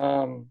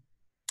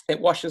 It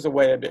washes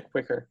away a bit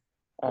quicker,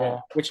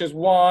 which is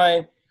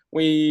why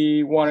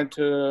we wanted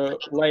to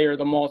layer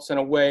the malts in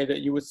a way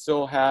that you would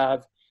still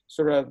have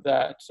sort of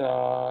that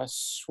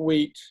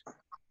sweet,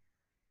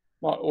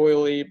 not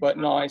oily, but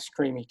nice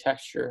creamy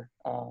texture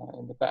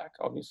in the back,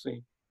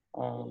 obviously.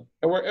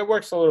 It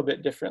works a little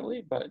bit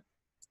differently, but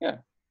yeah.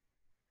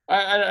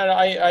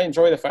 I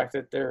enjoy the fact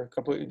that they're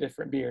completely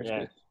different beers.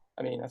 Yeah.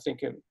 I mean, I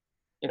think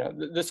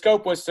the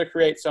scope was to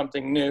create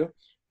something new,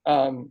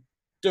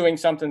 doing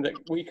something that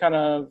we kind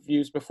of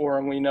used before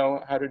and we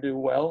know how to do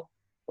well,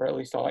 or at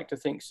least I like to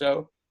think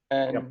so,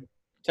 and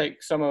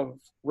take some of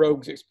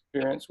Rogue's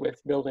experience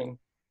with building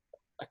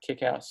a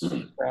kick-ass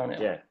brown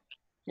ale.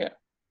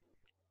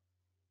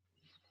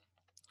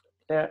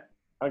 Yeah,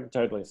 I can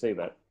totally see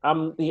that.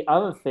 The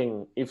other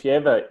thing, if you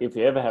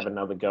ever have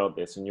another go at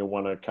this and you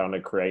want to kind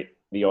of create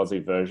the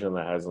Aussie version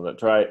that has on it,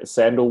 try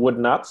sandalwood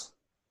nuts.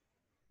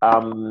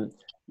 I'm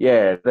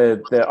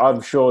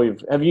sure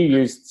have you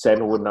used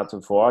sandalwood nuts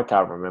before? I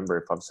can't remember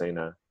if I've seen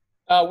a.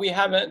 We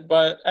haven't,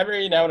 but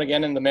every now and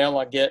again in the mail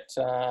I get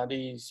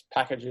these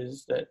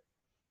packages that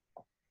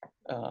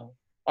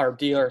our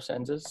dealer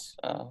sends us,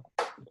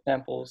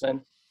 samples,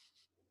 and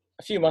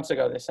a few months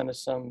ago they sent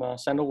us some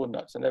sandalwood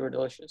nuts and they were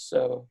delicious.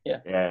 So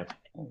yeah,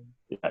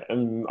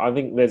 and I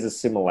think there's a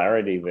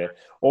similarity there.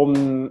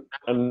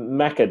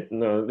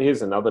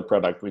 Here's another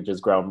product which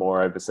is grown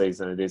more overseas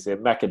than it is here.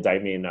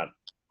 Macadamia nut,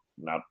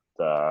 not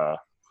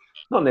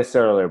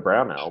necessarily a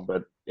brown ale,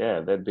 but yeah,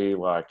 there'd be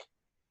like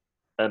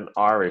an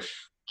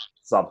Irish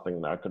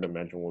something that I could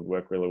imagine would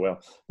work really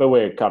well. But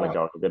we're kind of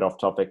going a bit off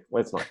topic.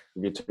 Let's not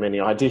give you too many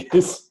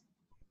ideas.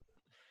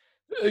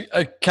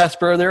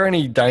 Casper, are there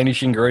any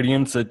Danish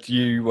ingredients that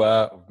you,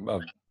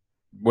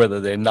 whether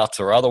they're nuts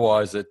or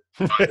otherwise, that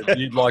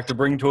you'd like to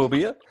bring to a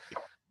beer?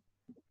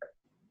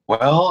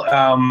 Well,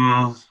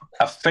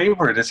 a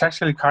favorite. It's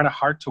actually kind of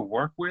hard to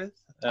work with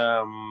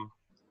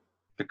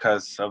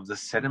because of the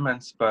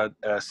sediments, but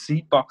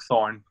sea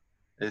buckthorn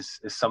is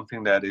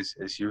something that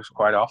is used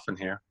quite often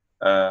here,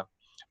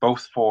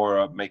 both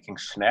for making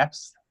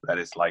schnapps, that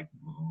is like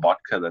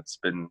vodka that's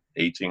been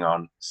aging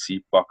on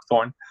sea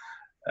buckthorn,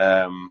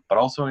 but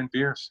also in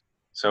beers.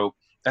 So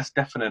that's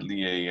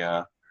definitely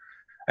an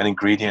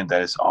ingredient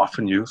that is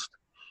often used.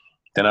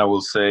 Then I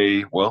will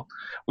say, well,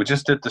 we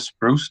just did the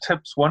spruce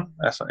tips one,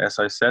 as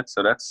I said,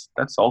 so that's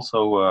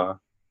also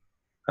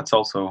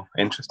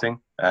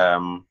interesting.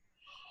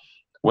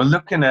 We're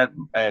looking at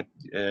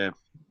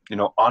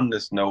on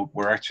this note,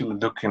 we're actually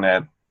looking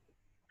at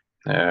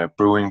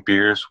brewing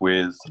beers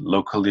with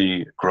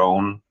locally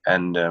grown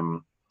and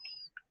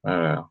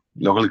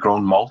locally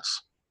grown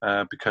malts,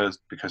 because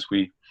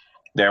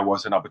there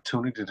was an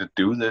opportunity to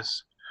do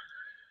this.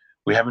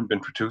 We haven't been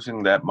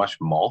producing that much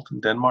malt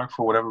in Denmark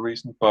for whatever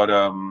reason, but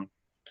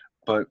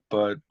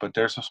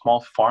there's a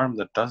small farm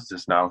that does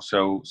this now,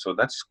 so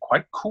that's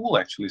quite cool,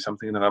 actually,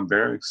 something that I'm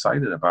very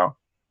excited about.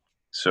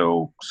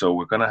 So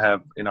we're gonna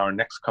have, in our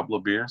next couple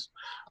of beers,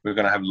 we're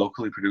gonna have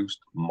locally produced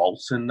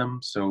malts in them.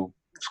 So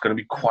it's gonna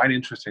be quite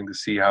interesting to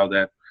see how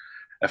that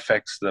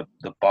affects the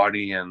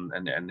body and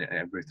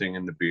everything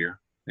in the beer.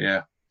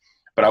 Yeah,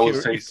 but I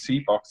would say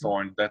sea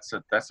buckthorn. That's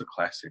a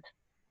classic.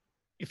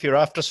 If you're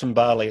after some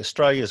barley,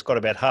 Australia's got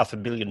about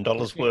 $500 million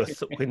worth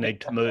that we need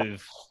to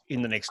move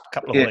in the next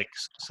couple of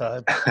weeks.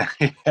 So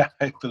yeah,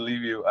 I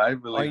believe you.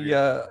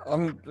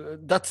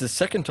 That's the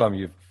second time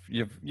you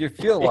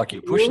feel like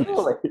you're pushing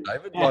this,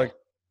 David. Like,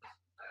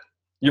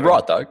 you're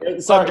right though.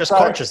 I'm just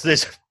conscious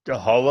there's a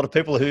whole lot of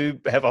people who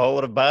have a whole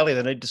lot of barley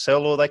they need to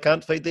sell, or they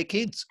can't feed their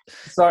kids.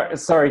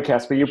 Sorry,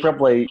 Casper. You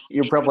probably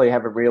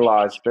haven't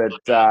realised, but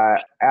our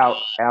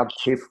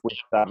tiff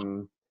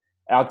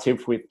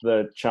with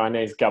the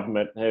Chinese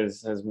government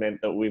has meant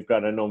that we've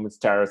got enormous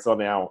tariffs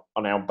on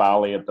our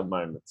barley at the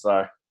moment.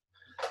 So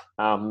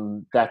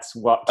that's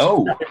what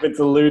it's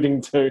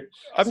alluding to.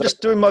 I'm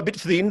just doing my bit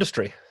for the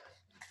industry.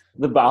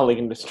 The barley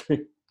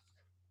industry.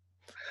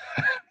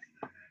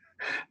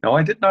 No,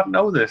 I did not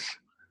know this.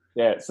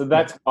 Yeah, so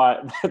that's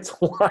why.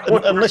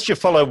 Unless you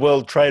follow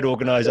World Trade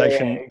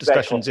Organization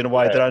discussions in a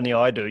way that only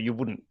I do, you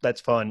wouldn't. That's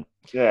fine.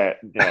 Yeah.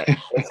 I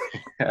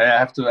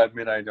have to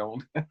admit, I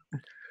don't.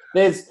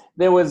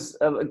 There was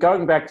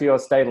going back to your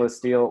stainless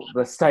steel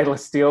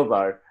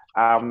though,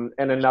 and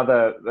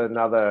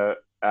another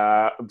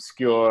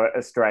obscure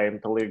Australian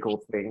political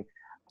thing.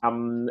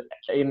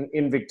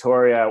 In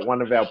Victoria,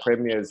 one of our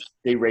premiers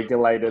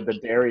deregulated the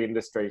dairy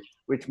industry,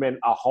 which meant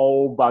a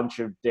whole bunch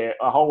of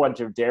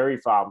dairy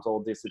farms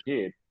all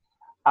disappeared.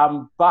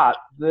 But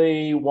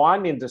the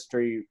wine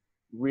industry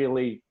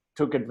really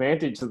took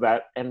advantage of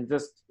that and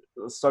just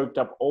soaked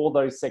up all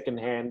those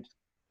secondhand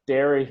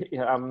dairy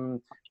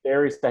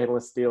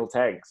stainless steel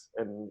tanks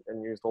and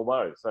used all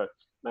those. So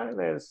no,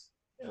 there's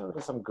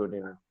some good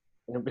in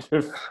a bit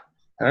of.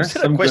 There's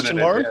some question,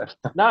 Warren?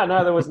 Yeah.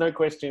 No, there was no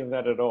question of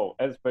that at all.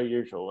 As per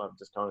usual, I'm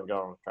just kind of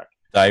going on track.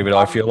 David,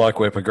 I feel like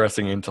we're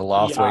progressing into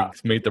last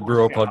week's Meet the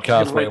Brewer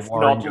podcast where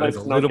Warren goes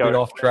a little bit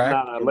off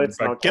track. No, let's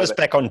Right, not get us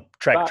back on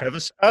track, But-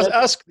 Travis.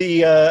 Ask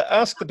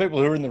the people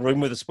who are in the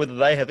room with us whether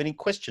they have any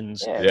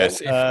questions. Yeah,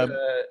 Yes, if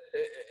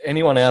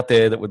anyone out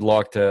there that would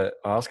like to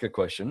ask a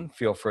question,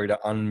 feel free to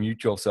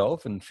unmute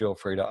yourself and feel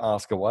free to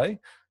ask away.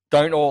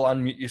 Don't all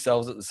unmute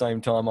yourselves at the same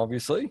time,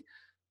 obviously.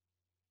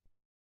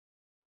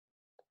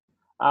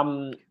 I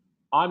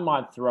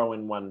might throw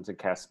in one to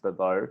Casper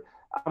though.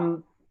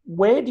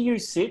 Where do you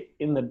sit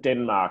in the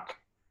Denmark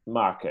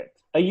market?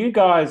 Are you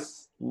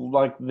guys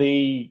like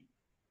the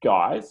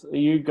guys? Are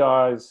you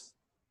guys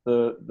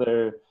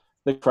the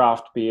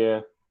craft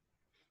beer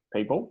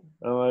people?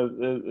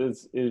 I'm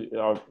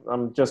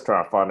just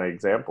trying to find an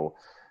example,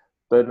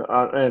 but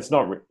and it's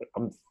not.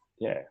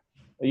 Yeah,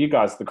 are you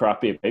guys the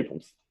craft beer people?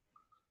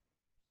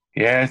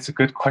 Yeah, it's a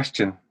good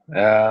question.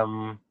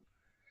 I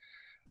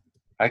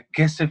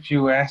guess if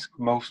you ask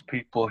most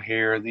people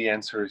here, the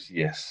answer is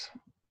yes.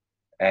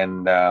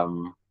 And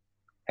I'm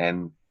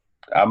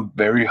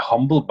very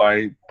humbled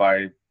by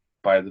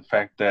the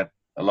fact that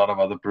a lot of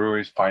other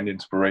breweries find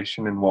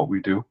inspiration in what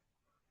we do.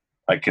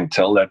 I can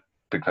tell that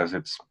because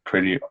it's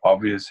pretty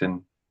obvious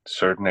in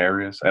certain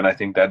areas, and I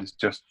think that is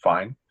just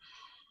fine.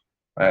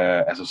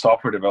 As a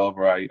software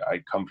developer, I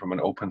come from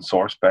an open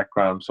source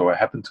background, so I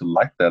happen to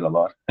like that a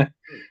lot.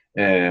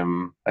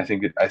 I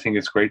think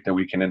it's great that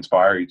we can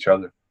inspire each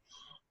other.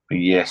 But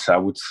yes, I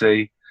would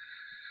say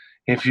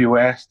if you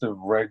ask the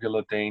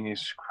regular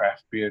Danish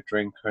craft beer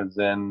drinker,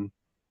 then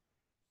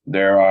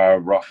there are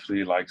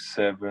roughly like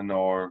 7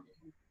 or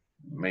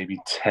maybe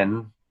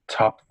 10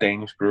 top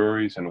Danish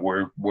breweries, and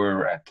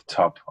we're at the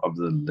top of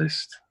the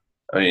list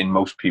in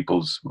most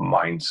people's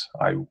minds.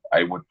 I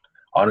would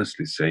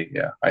honestly say,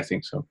 yeah, I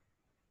think so.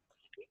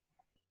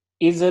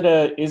 Is it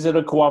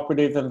a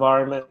cooperative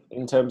environment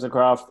in terms of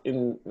craft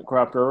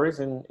breweries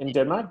in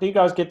Denmark? Do you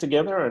guys get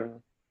together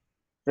and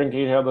drink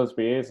each other's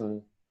beers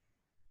and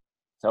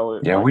tell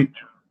it? Yeah,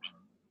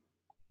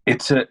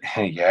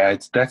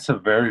 that's a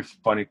very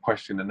funny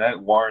question, and that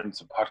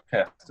warrants a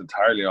podcast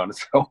entirely on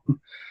its own.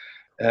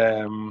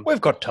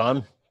 We've got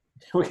time.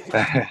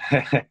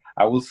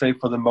 I will say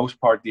for the most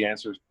part, the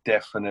answer is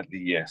definitely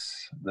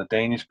yes. The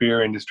Danish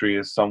beer industry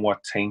is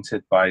somewhat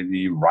tainted by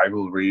the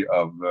rivalry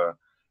of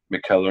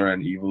Mikkeller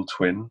and Evil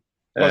Twin.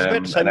 I was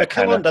about to say,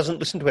 McKellen doesn't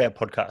listen to our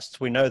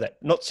podcasts. We know that.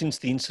 Not since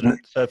the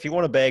incident. So if you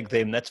want to bag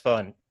them, that's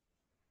fine.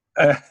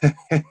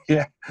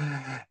 Yeah.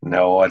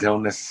 No, I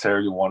don't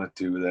necessarily want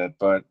to do that,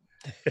 but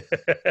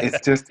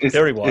it's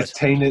very wise.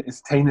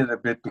 It's tainted a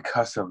bit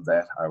because of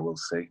that, I will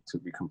say, to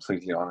be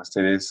completely honest.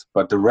 It is.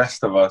 But the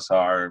rest of us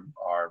are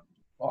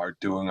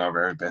doing our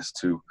very best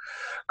to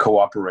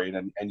cooperate,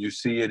 and you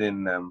see it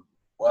in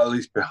well, at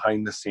least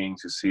behind the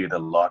scenes you see it a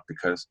lot,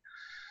 because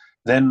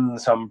then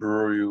some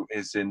brewery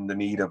is in the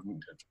need of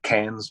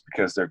cans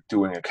because they're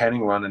doing a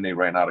canning run and they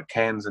ran out of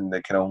cans and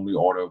they can only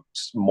order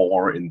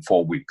more in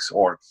 4 weeks.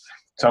 Or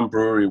some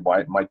brewery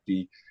might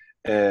be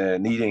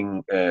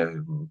needing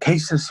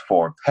cases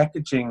for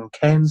packaging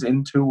cans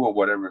into or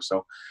whatever.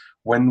 So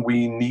when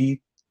we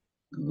need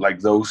like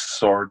those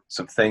sorts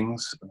of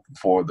things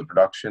for the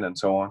production and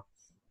so on,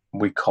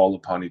 we call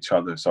upon each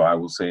other. So I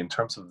will say in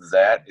terms of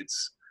that,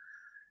 it's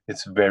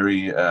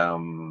very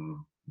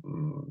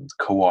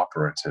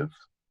cooperative,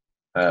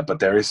 but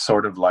there is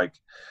sort of like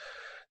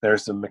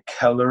there's the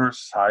Mikkeller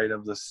side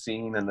of the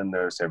scene, and then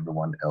there's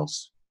everyone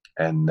else.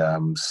 And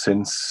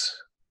since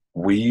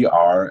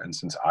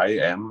I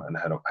am and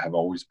have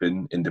always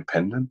been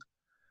independent,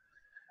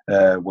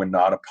 we're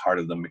not a part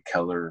of the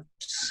Mikkeller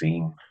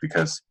scene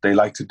because they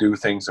like to do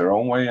things their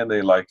own way, and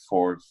they like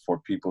for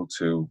people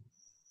to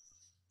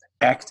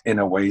act in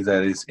a way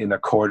that is in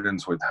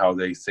accordance with how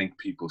they think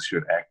people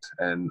should act.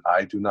 And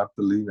I do not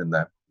believe in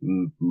that,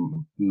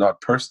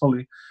 not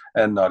personally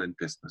and not in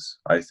business.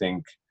 I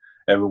think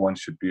everyone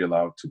should be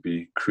allowed to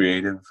be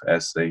creative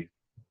as they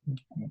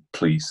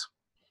please.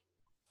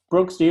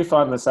 Brooks, do you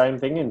find the same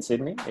thing in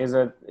Sydney? Is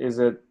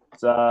it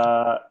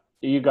are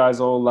you guys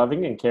all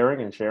loving and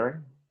caring and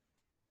sharing?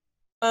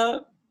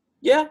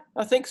 Yeah,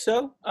 I think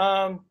so.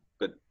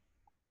 But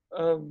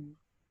I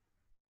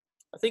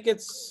think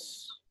it's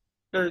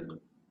there.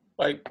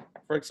 Like,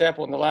 for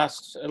example, in the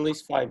last at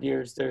least 5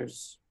 years,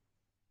 there's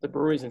the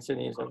breweries in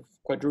Sydney have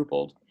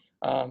quadrupled.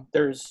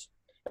 There's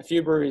a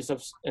few breweries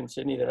in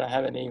Sydney that I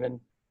haven't even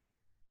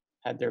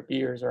had their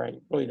beers, or I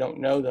really don't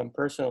know them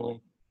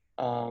personally,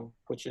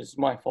 which is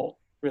my fault,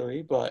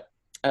 really. But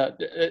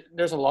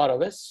there's a lot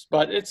of us,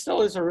 but it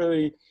still is a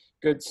really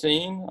good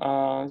scene.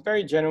 It's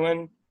very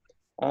genuine.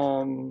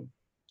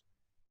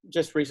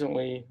 Just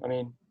recently,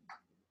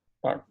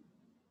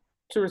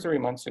 2 or 3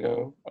 months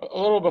ago, a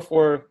little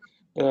before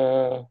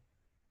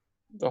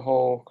the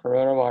whole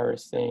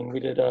coronavirus thing, we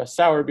did a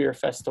sour beer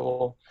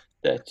festival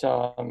that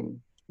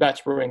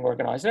Batch Brewing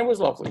organized, and it was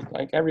lovely.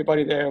 Like,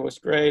 everybody there was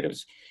great. It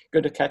was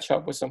good to catch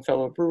up with some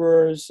fellow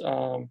brewers.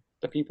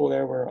 The people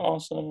there were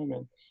awesome,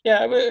 and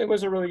yeah,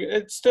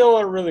 it's still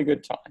a really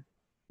good time.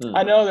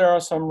 I know there are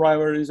some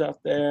rivalries out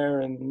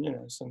there, and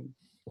some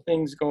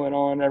things going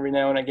on every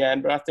now and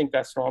again, but I think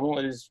that's normal.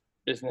 It is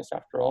business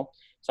after all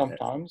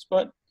sometimes,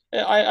 but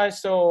I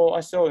still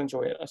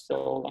enjoy it. I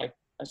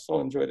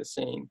still enjoy the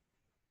scene,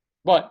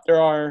 but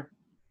there are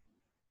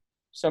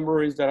some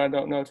breweries that I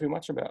don't know too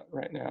much about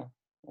right now.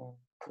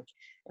 Which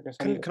I guess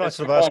Can I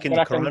sort of ask in the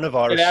get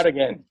coronavirus out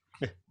again?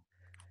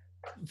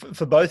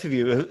 for both of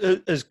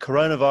you, is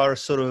coronavirus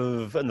sort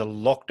of and the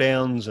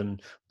lockdowns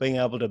and being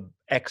able to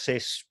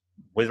access,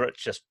 whether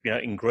it's just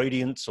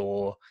ingredients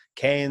or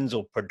cans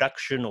or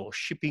production or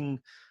shipping,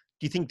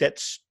 do you think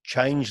that's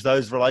changed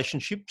those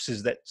relationships?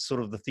 Is that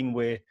sort of the thing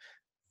where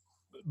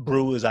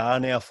brewers are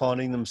now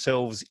finding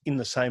themselves in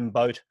the same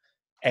boat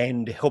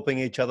and helping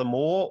each other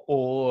more,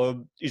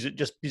 or is it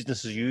just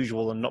business as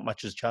usual and not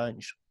much has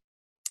changed?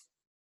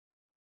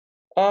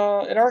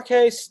 In our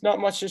case, not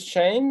much has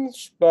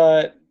changed,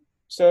 but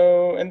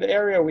so in the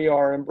area we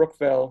are in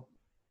Brookville,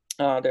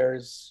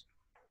 there's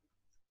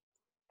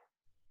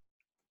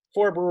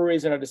 4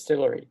 breweries and a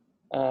distillery.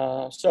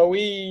 So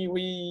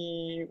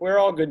we're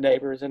all good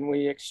neighbors and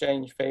we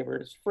exchange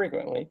favors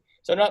frequently.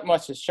 So not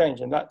much has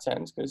changed in that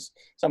sense, because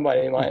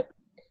somebody might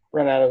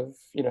run out of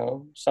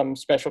some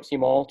specialty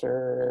malt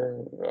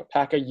or a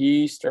pack of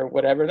yeast or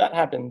whatever. That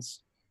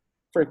happens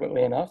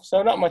frequently enough.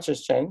 So not much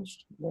has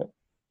changed. But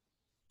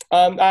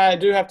I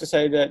do have to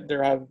say that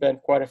there have been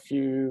quite a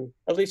few,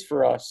 at least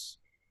for us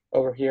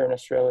over here in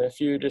Australia, a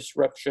few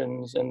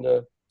disruptions in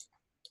the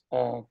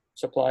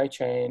supply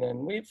chain, and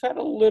we've had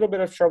a little bit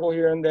of trouble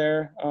here and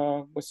there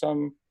with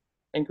some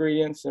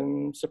ingredients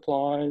and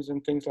supplies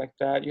and things like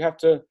that. You have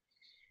to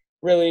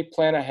really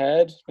plan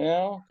ahead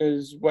now,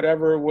 because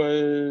whatever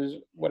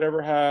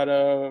had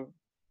a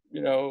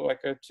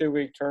like a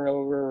 2-week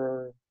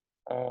turnover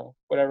or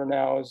whatever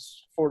now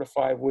is 4 to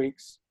 5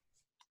 weeks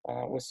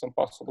with some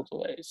possible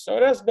delays. So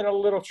it has been a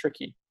little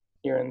tricky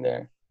here and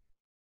there.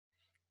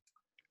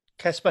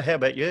 Casper, how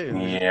about you?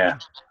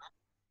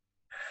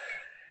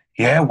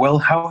 Yeah, well,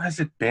 how has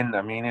it been?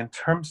 I mean, in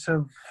terms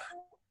of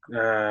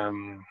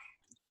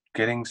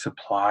getting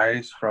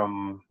supplies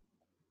from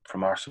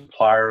our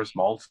suppliers,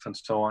 malts and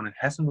so on, it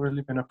hasn't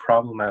really been a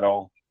problem at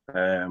all.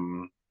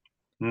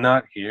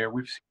 Not here.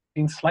 We've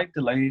seen slight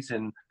delays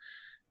in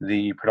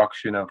the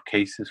production of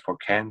cases for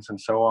cans and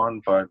so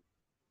on, but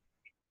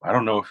I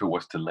don't know if it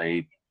was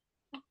delayed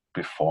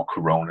before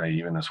Corona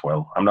even as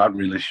well. I'm not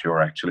really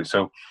sure, actually.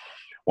 So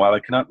while I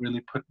cannot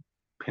really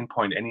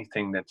pinpoint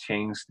anything that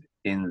changed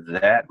in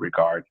that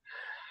regard,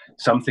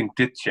 something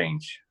did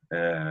change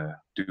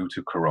due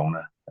to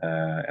Corona.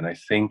 And I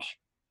think,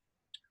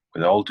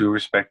 with all due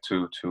respect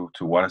to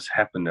what has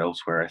happened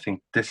elsewhere, I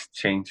think this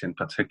change in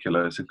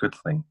particular is a good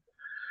thing.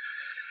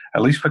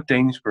 At least for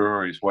Danish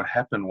breweries, what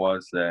happened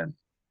was that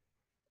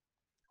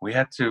we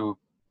had to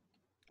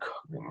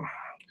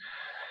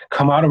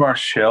come out of our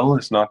shell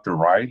is not the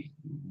right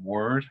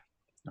word,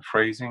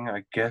 phrasing,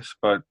 I guess,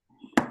 but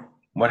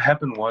what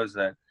happened was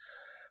that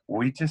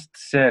we just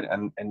said,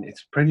 and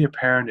it's pretty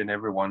apparent in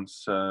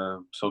everyone's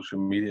social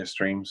media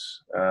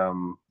streams,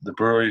 the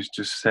breweries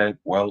just said,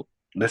 well,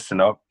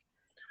 listen up,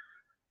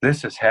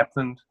 this has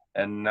happened,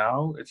 and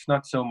now it's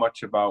not so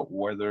much about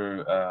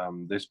whether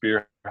this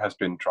beer has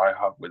been dry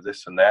hopped with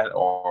this and that,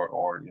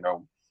 or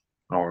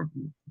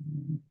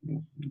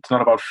it's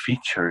not about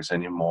features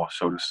anymore,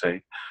 so to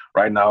say.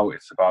 Right now,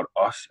 it's about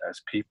us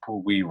as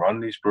people. We run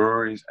these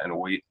breweries, and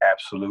we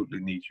absolutely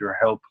need your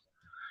help.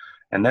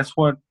 And that's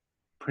what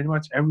pretty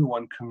much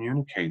everyone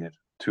communicated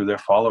to their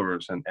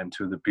followers and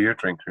to the beer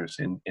drinkers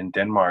in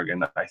Denmark.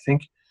 And I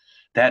think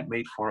that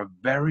made for a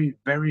very,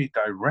 very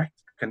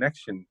direct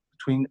connection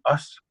between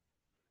us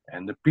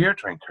and the beer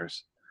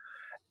drinkers.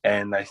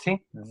 And I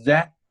think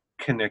that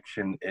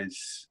connection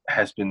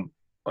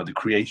or the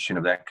creation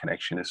of that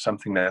connection is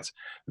something that's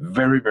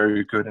very,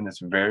 very good, and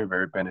it's very,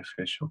 very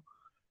beneficial.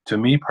 To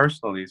me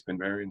personally, it's been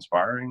very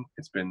inspiring.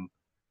 It's been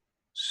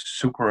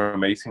super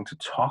amazing to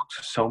talk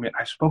to so many.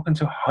 I've spoken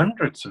to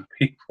hundreds of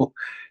people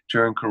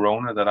during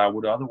Corona that I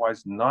would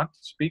otherwise not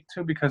speak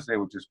to, because they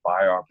would just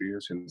buy our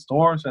beers in the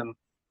stores and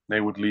they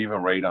would leave a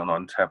rate on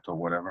Untapped or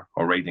whatever,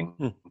 or rating.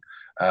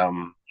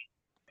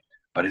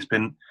 But it's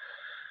been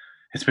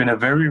a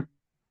very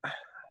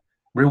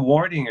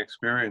rewarding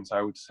experience,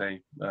 I would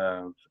say,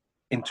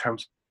 in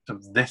terms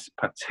of this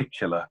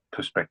particular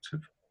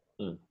perspective.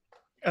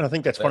 And I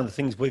think that's one of the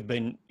things we've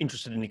been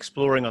interested in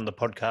exploring on the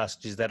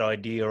podcast, is that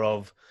idea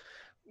of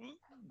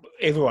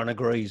everyone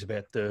agrees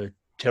about the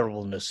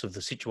terribleness of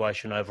the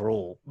situation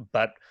overall,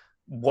 but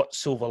what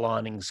silver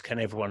linings can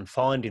everyone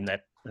find in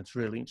that? And it's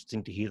really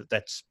interesting to hear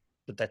that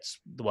that's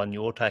the one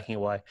you're taking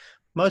away.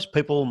 Most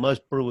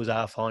brewers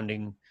are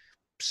finding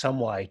some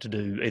way to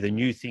do either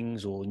new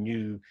things or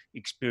new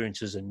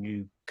experiences and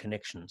new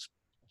connections.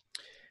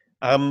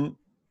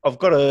 I've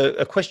got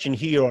a question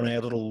here on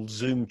our little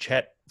Zoom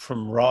chat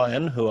from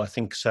Ryan, who I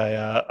think's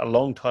a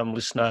long-time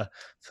listener,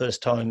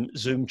 first-time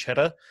Zoom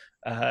chatter.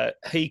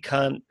 He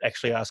can't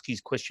actually ask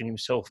his question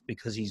himself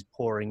because he's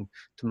pouring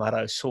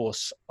tomato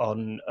sauce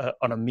on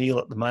a meal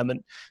at the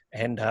moment,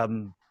 and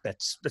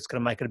that's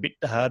going to make it a bit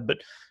hard. But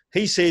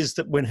he says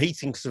that when he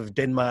thinks of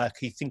Denmark,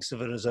 he thinks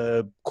of it as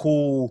a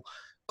cool,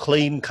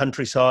 clean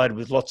countryside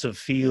with lots of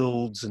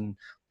fields, and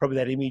probably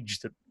that image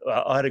that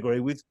I'd agree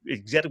with,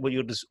 exactly what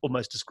you're just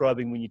almost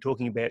describing when you're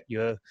talking about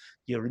your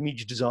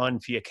image design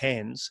for your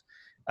cans.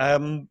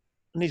 And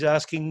he's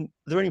asking,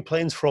 are there any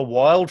plans for a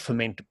wild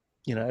ferment,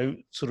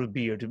 sort of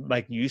beer to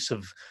make use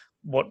of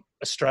what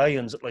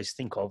Australians at least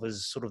think of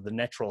as sort of the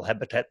natural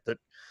habitat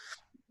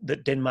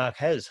that Denmark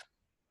has?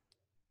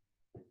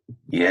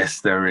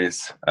 Yes, there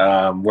is.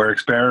 We're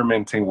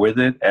experimenting with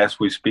it as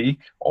we speak,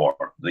 or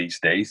these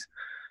days.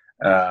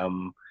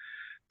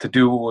 To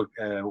do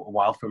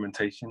wild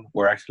fermentation,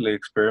 we're actually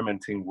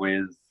experimenting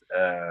with,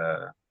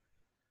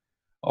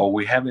 or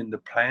we have in the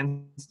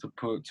plans to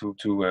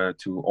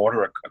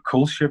order a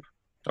cool ship,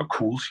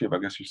 I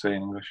guess you say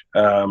in English,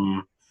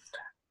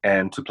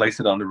 and to place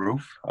it on the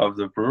roof of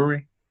the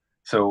brewery.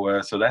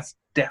 So that's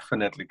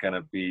definitely going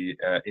to be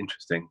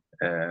interesting.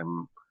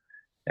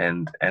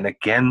 And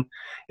again,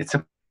 it's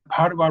a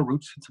part of our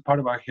roots. It's a part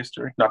of our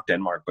history, not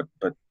Denmark, but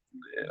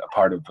a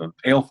part of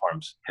ale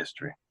farms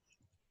history,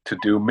 to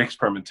do mixed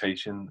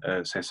fermentation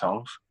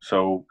saisons.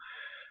 So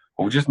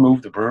we just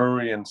moved the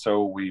brewery, and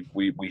so we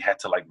had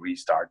to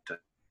restart the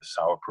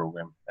sour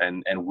program,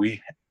 and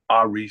we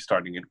are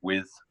restarting it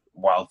with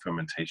wild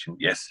fermentation.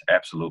 Yes,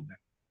 absolutely.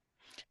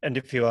 And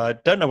if you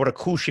don't know what a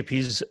cool ship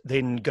is,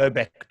 then go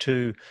back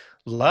to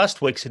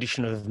last week's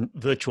edition of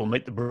Virtual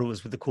Meet the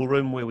Brewers with the Cool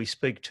Room, where we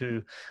speak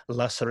to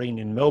La Serene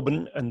in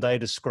Melbourne, and they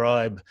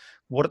describe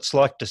what it's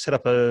like to set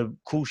up a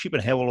cool ship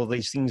and how all of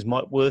these things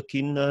might work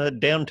in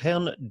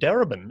downtown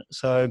Darebin.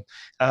 So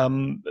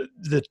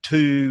the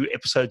two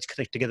episodes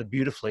connect together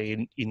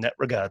beautifully in that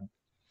regard.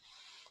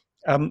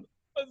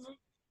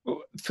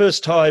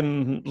 First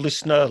time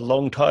listener,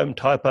 long time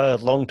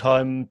typer, long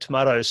time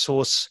tomato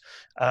sauce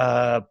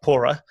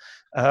pourer.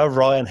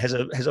 Ryan has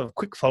a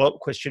quick follow-up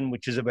question,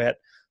 which is about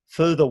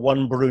further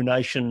One Brew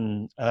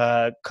Nation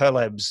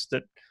collabs.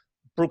 That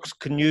Brooks,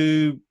 can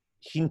you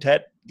hint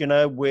at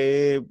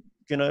where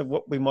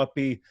what we might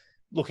be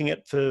looking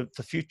at for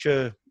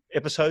future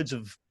episodes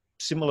of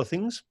similar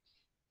things?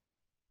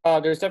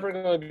 There's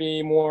definitely going to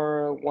be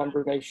more One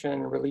Brew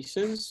Nation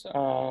releases.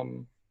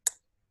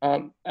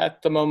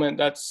 At the moment,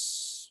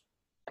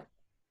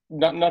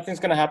 nothing's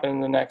going to happen in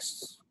the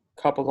next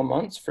couple of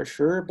months for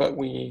sure, but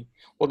we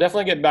will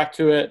definitely get back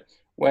to it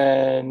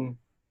when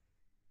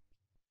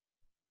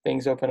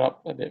things open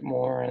up a bit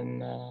more.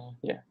 And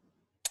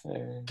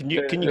Can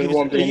you give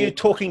us, are you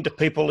talking to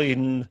people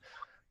in,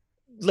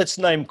 let's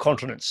name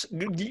continents?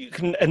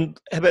 And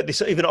how about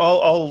this? Even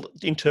I'll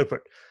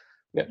interpret.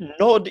 Yeah.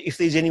 Nod if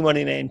there's anyone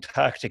in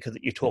Antarctica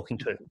that you're talking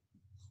to.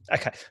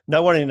 Okay,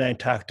 no one in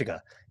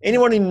Antarctica.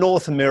 Anyone in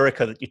North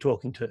America that you're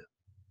talking to?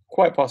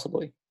 Quite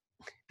possibly.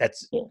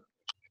 That's. Yeah.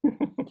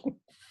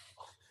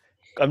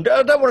 I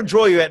don't want to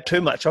draw you out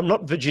too much. I'm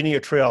not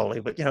Virginia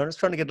Trioli, but I'm just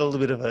trying to get a little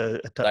bit of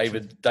a touch.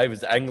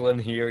 David's angling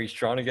here. He's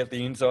trying to get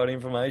the inside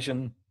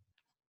information.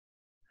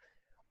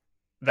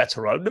 That's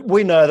all right.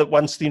 We know that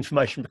once the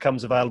information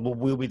becomes available,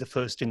 we'll be the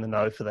first in the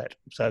know for that.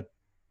 So,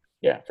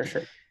 yeah, for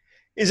sure.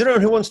 Is there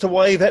anyone who wants to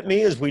wave at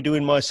me as we do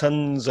in my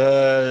son's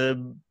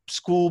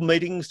school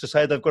meetings to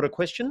say they've got a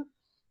question?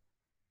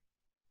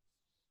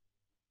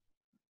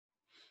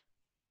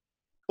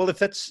 Well, if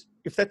that's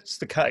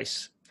the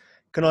case,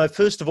 can I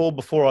first of all,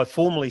 before I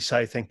formally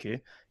say thank you,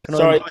 I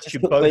invite you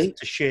both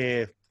to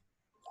share?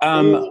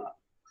 I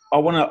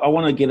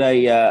want to get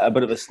a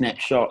bit of a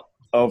snapshot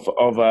of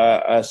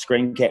a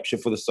screen capture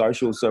for the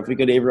social. So if we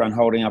got everyone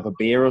holding up a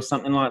beer or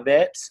something like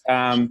that,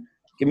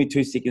 give me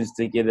 2 seconds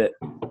to get it.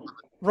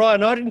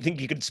 Ryan, I didn't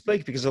think you could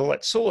speak because of all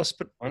that sauce,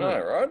 but I know,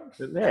 right?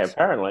 Yeah,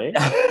 apparently.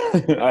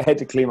 I had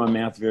to clear my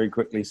mouth very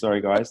quickly.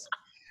 Sorry, guys.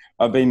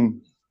 I've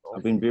been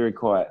very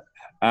quiet.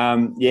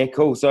 Yeah,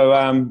 cool. So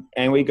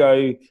and we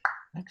go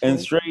in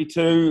 3,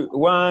 2,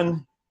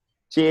 1.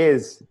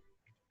 Cheers.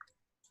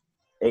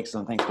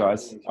 Excellent. Thanks,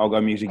 guys. I'll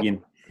go mute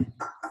again.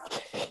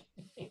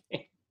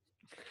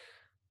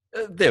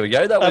 There we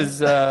go. That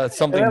was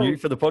something new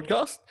for the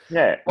podcast.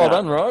 Yeah. Well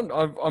done, Ryan.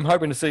 I'm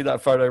hoping to see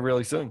that photo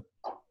really soon.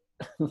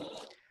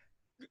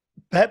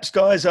 Perhaps,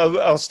 guys,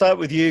 I'll start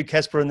with you,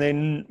 Casper, and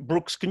then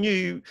Brooks. Can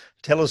you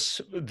tell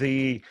us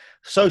the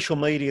social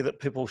media that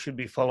people should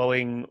be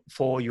following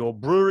for your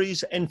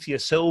breweries and for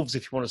yourselves,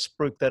 if you want to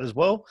spruik that as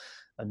well?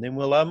 And then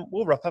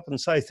we'll wrap up and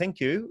say thank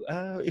you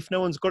if no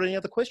one's got any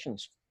other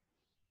questions.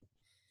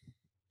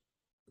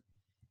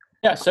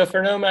 Yeah, so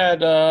for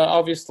Nomad,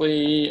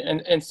 obviously,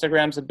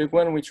 Instagram's a big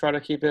one. We try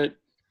to keep it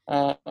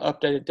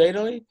updated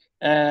daily.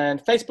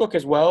 And Facebook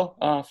as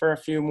well for a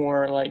few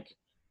more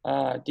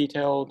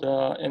detailed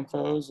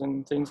infos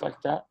and things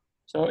like that.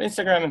 So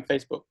Instagram and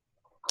Facebook.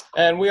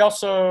 And we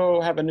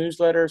also have a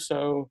newsletter,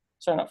 so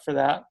sign up for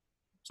that.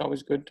 It's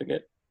always good to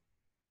get.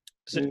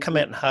 Does it come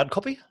out in hard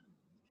copy?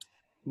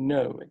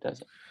 No, it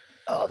doesn't.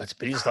 Oh, that's a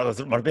bit.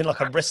 It might have been like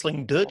a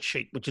wrestling dirt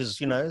sheet, which is,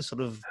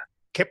 sort of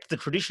kept the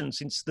tradition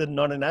since the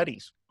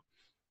 1980s.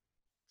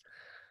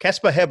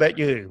 Casper, how about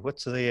you?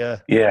 What's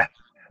the... Yeah,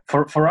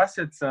 For us,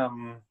 it's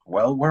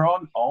well, we're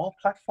on all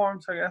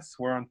platforms, I guess.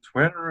 We're on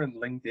Twitter and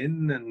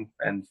LinkedIn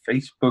and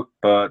Facebook,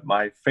 but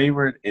my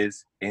favorite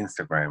is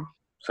Instagram.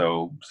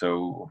 So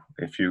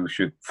if you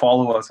should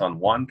follow us on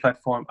one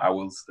platform, I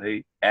will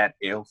say at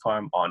Ale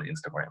Farm on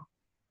Instagram.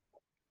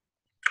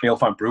 Ale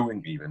Farm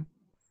Brewing even.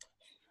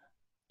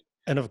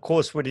 And of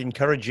course, we'd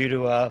encourage you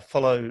to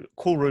follow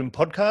Cool Room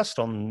Podcast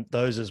on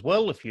those as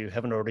well, if you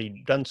haven't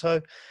already done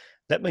so.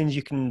 That means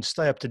you can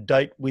stay up to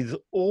date with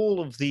all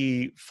of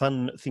the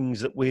fun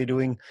things that we're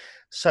doing,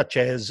 such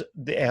as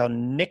our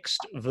next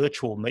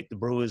virtual Meet the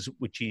Brewers,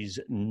 which is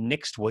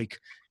next week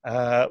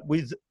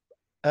with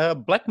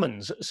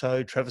Blackmans.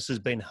 So Travis has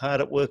been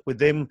hard at work with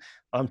them.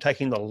 I'm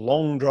taking the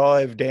long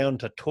drive down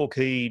to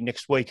Torquay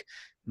next week,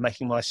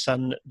 making my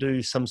son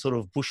do some sort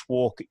of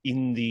bushwalk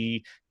in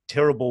the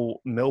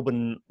terrible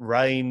Melbourne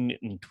rain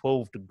and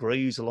 12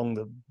 degrees along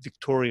the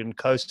Victorian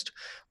coast.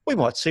 We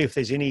might see if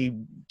there's any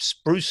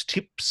spruce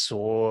tips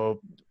or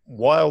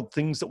wild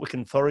things that we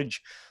can forage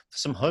for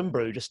some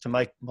homebrew just to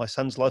make my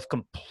son's life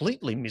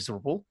completely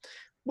miserable.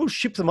 We'll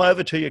ship them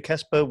over to you,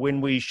 Casper,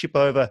 when we ship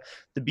over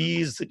the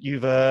beers that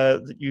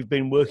you've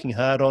been working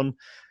hard on.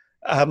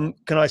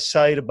 Can I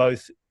say to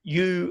both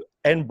you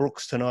and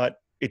Brooks tonight,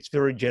 it's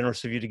very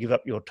generous of you to give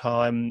up your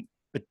time,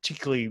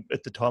 particularly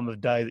at the time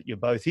of day that you're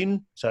both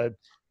in. So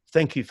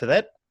thank you for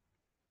that.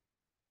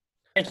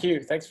 Thank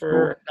you. Thanks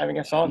for having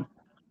us on.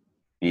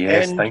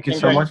 Yes, And thank you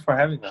so much for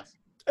having us.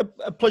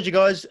 A pleasure,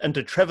 guys. And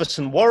to Travis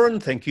and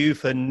Warren, thank you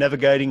for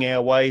navigating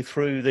our way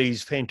through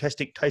these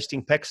fantastic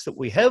tasting packs that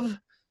we have.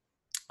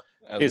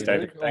 Cheers,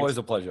 David. Always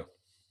a pleasure.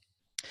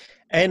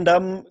 And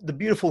the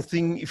beautiful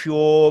thing, if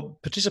you're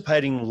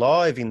participating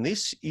live in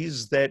this,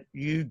 is that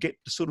you get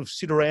to sort of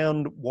sit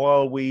around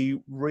while we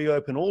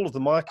reopen all of the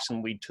mics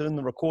and we turn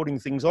the recording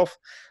things off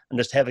and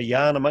just have a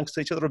yarn amongst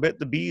each other about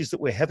the beers that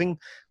we're having.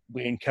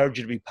 We encourage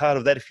you to be part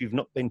of that if you've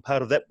not been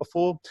part of that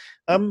before.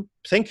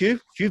 Thank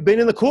you. You've been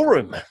in the Cool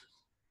Room.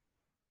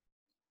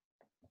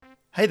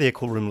 Hey there,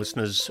 Cool Room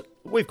listeners.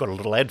 We've got a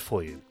little ad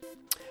for you.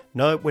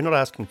 No, we're not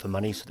asking for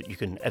money so that you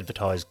can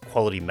advertise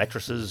quality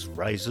mattresses,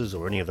 razors,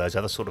 or any of those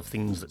other sort of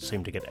things that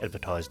seem to get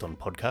advertised on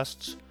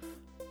podcasts.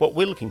 What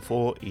we're looking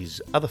for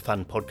is other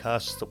fun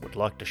podcasts that would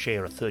like to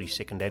share a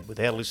 30-second ad with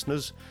our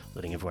listeners,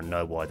 letting everyone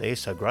know why they're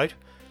so great,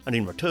 and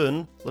in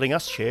return, letting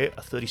us share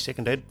a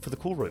 30-second ad for the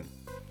Cool Room.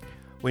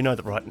 We know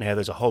that right now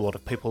there's a whole lot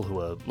of people who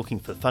are looking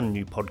for fun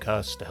new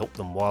podcasts to help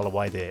them while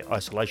away their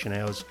isolation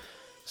hours,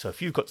 so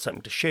if you've got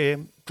something to share,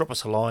 drop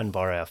us a line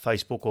via our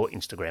Facebook or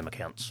Instagram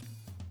accounts.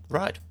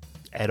 Right,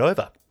 ad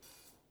over.